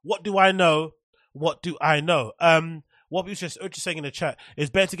 what do I know? What we're just saying in the chat is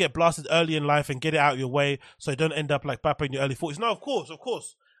better to get blasted early in life and get it out of your way so you don't end up like Bappa in your early 40s. No, of course.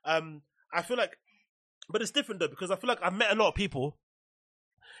 I feel like, but it's different though, because I feel like I've met a lot of people,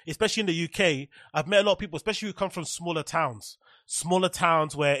 especially in the UK. I've met a lot of people, especially who come from smaller towns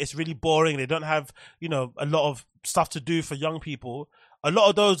where it's really boring. They don't have, a lot of stuff to do for young people. A lot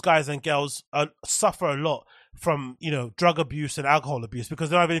of those guys and girls suffer a lot from, you know, drug abuse and alcohol abuse because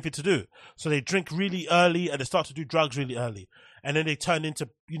they don't have anything to do. So they drink really early and they start to do drugs really early. And then they turn into,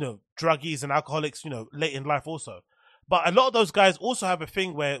 you know, druggies and alcoholics, you know, late in life also. But a lot of those guys also have a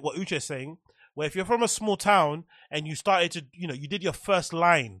thing where, what Uche is saying, where if you're from a small town and you started to, you know, you did your first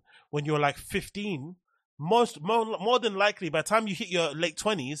line when you were like 15, more than likely by the time you hit your late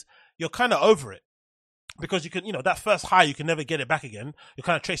 20s, you're kind of over it. Because you can, you know, that first high, you can never get it back again. You're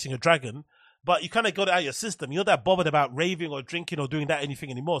kind of chasing a dragon, but you kind of got it out of your system. You're not that bothered about raving or drinking or doing that anything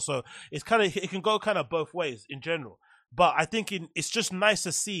anymore. So it's kind of, it can go kind of both ways in general. But I think it's just nice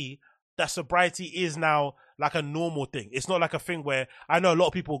to see that sobriety is now like a normal thing. It's not like a thing where I know a lot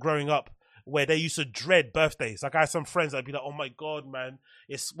of people growing up where they used to dread birthdays. Like I had some friends that'd be like, oh my God, man,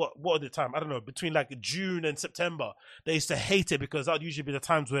 it's what are the time? I don't know, between like June and September. They used to hate it because that would usually be the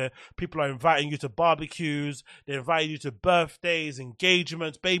times where people are inviting you to barbecues, they invite you to birthdays,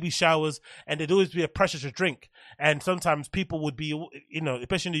 engagements, baby showers, and there'd always be a pressure to drink. And sometimes people would be, you know,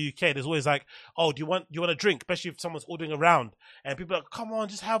 especially in the UK, there's always like, oh, do you want a drink? Especially if someone's ordering around. And people are like, come on,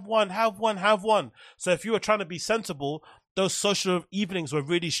 just have one. So if you were trying to be sensible, those social evenings were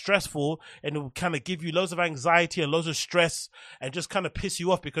really stressful and it would kind of give you loads of anxiety and loads of stress and just kind of piss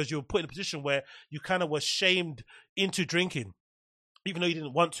you off because you were put in a position where you kind of were shamed into drinking, even though you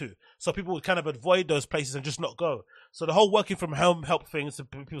didn't want to. So people would kind of avoid those places and just not go. So the whole working from home helped things so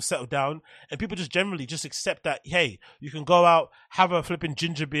people settle down and people just generally just accept that, hey, you can go out, have a flipping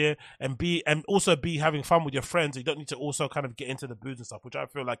ginger beer and also be having fun with your friends. You don't need to also kind of get into the booze and stuff, which I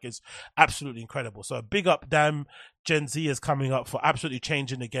feel like is absolutely incredible. So a big up, damn, Gen Z is coming up for absolutely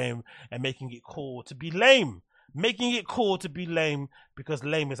changing the game and making it cool to be lame. Making it cool to be lame because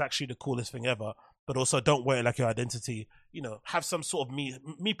lame is actually the coolest thing ever. But also don't wear it like your identity. You know, have some sort of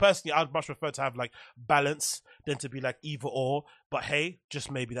me personally, I'd much prefer to have like balance than to be like either or. But hey,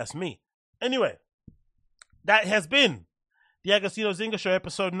 just maybe that's me. Anyway, that has been the Agostinho Zinga Show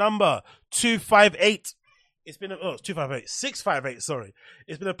episode number 258. It's been, it's 258, 658, sorry.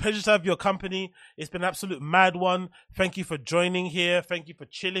 It's been a pleasure to have your company. It's been an absolute mad one. Thank you for joining here. Thank you for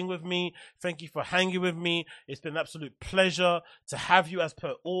chilling with me. Thank you for hanging with me. It's been an absolute pleasure to have you as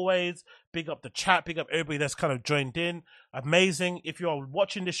per always. Big up the chat. Big up everybody that's kind of joined in. Amazing. If you are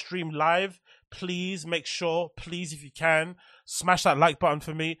watching this stream live, please make sure, please, if you can, smash that like button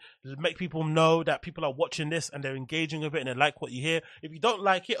for me. Make people know that people are watching this and they're engaging with it and they like what you hear. If you don't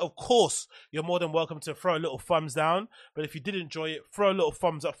like it, of course, you're more than welcome to throw a little thumbs down. But if you did enjoy it, throw a little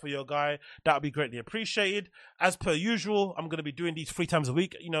thumbs up for your guy. That would be greatly appreciated. As per usual, I'm going to be doing these 3 times a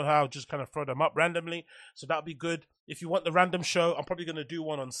week. You know how I'll just kind of throw them up randomly. So that'll be good. If you want the random show, I'm probably going to do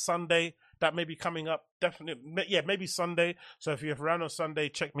one on Sunday. That may be coming up. Definitely. Yeah, maybe Sunday. So if you're around on Sunday,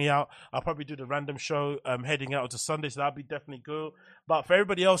 check me out. I'll probably do the random show heading out to Sunday. So that'll be definitely good. But for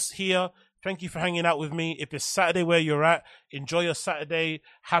everybody else here, thank you for hanging out with me. If it's Saturday where you're at, enjoy your Saturday.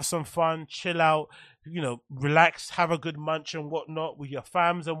 Have some fun. Chill out. You know, relax, have a good munch and whatnot with your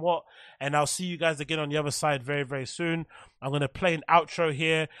fams and what. And I'll see you guys again on the other side very, very soon. I'm going to play an outro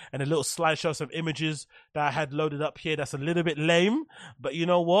here and a little slideshow, some images that I had loaded up here. That's a little bit lame, but you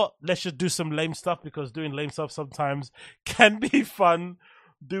know what? Let's just do some lame stuff because doing lame stuff sometimes can be fun.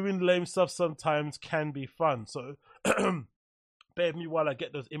 Doing lame stuff sometimes can be fun. So bear with me while I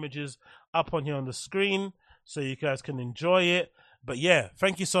get those images up on here on the screen so you guys can enjoy it. But yeah,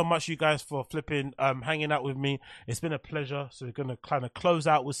 thank you so much, you guys, for flipping, hanging out with me. It's been a pleasure. So we're going to kind of close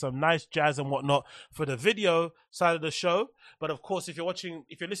out with some nice jazz and whatnot for the video side of the show. But of course, if you're listening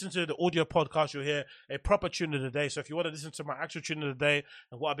to the audio podcast, you'll hear a proper tune of the day. So if you want to listen to my actual tune of the day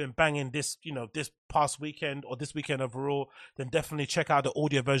and what I've been banging this past weekend or this weekend overall, then definitely check out the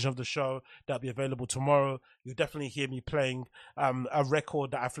audio version of the show. That'll be available tomorrow. You'll definitely hear me playing, a record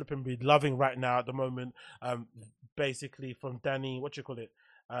that I flipping be loving right now at the moment. Basically from Danny, what's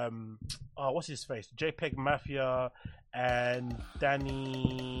his face? JPEG Mafia and Danny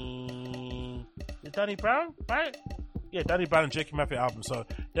Brown, right? Yeah, Danny Brown and JPEG Mafia album. So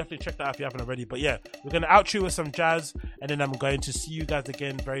definitely check that out if you haven't already. But yeah, we're going to out you with some jazz and then I'm going to see you guys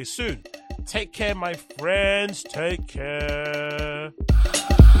again very soon. Take care, my friends. Take care.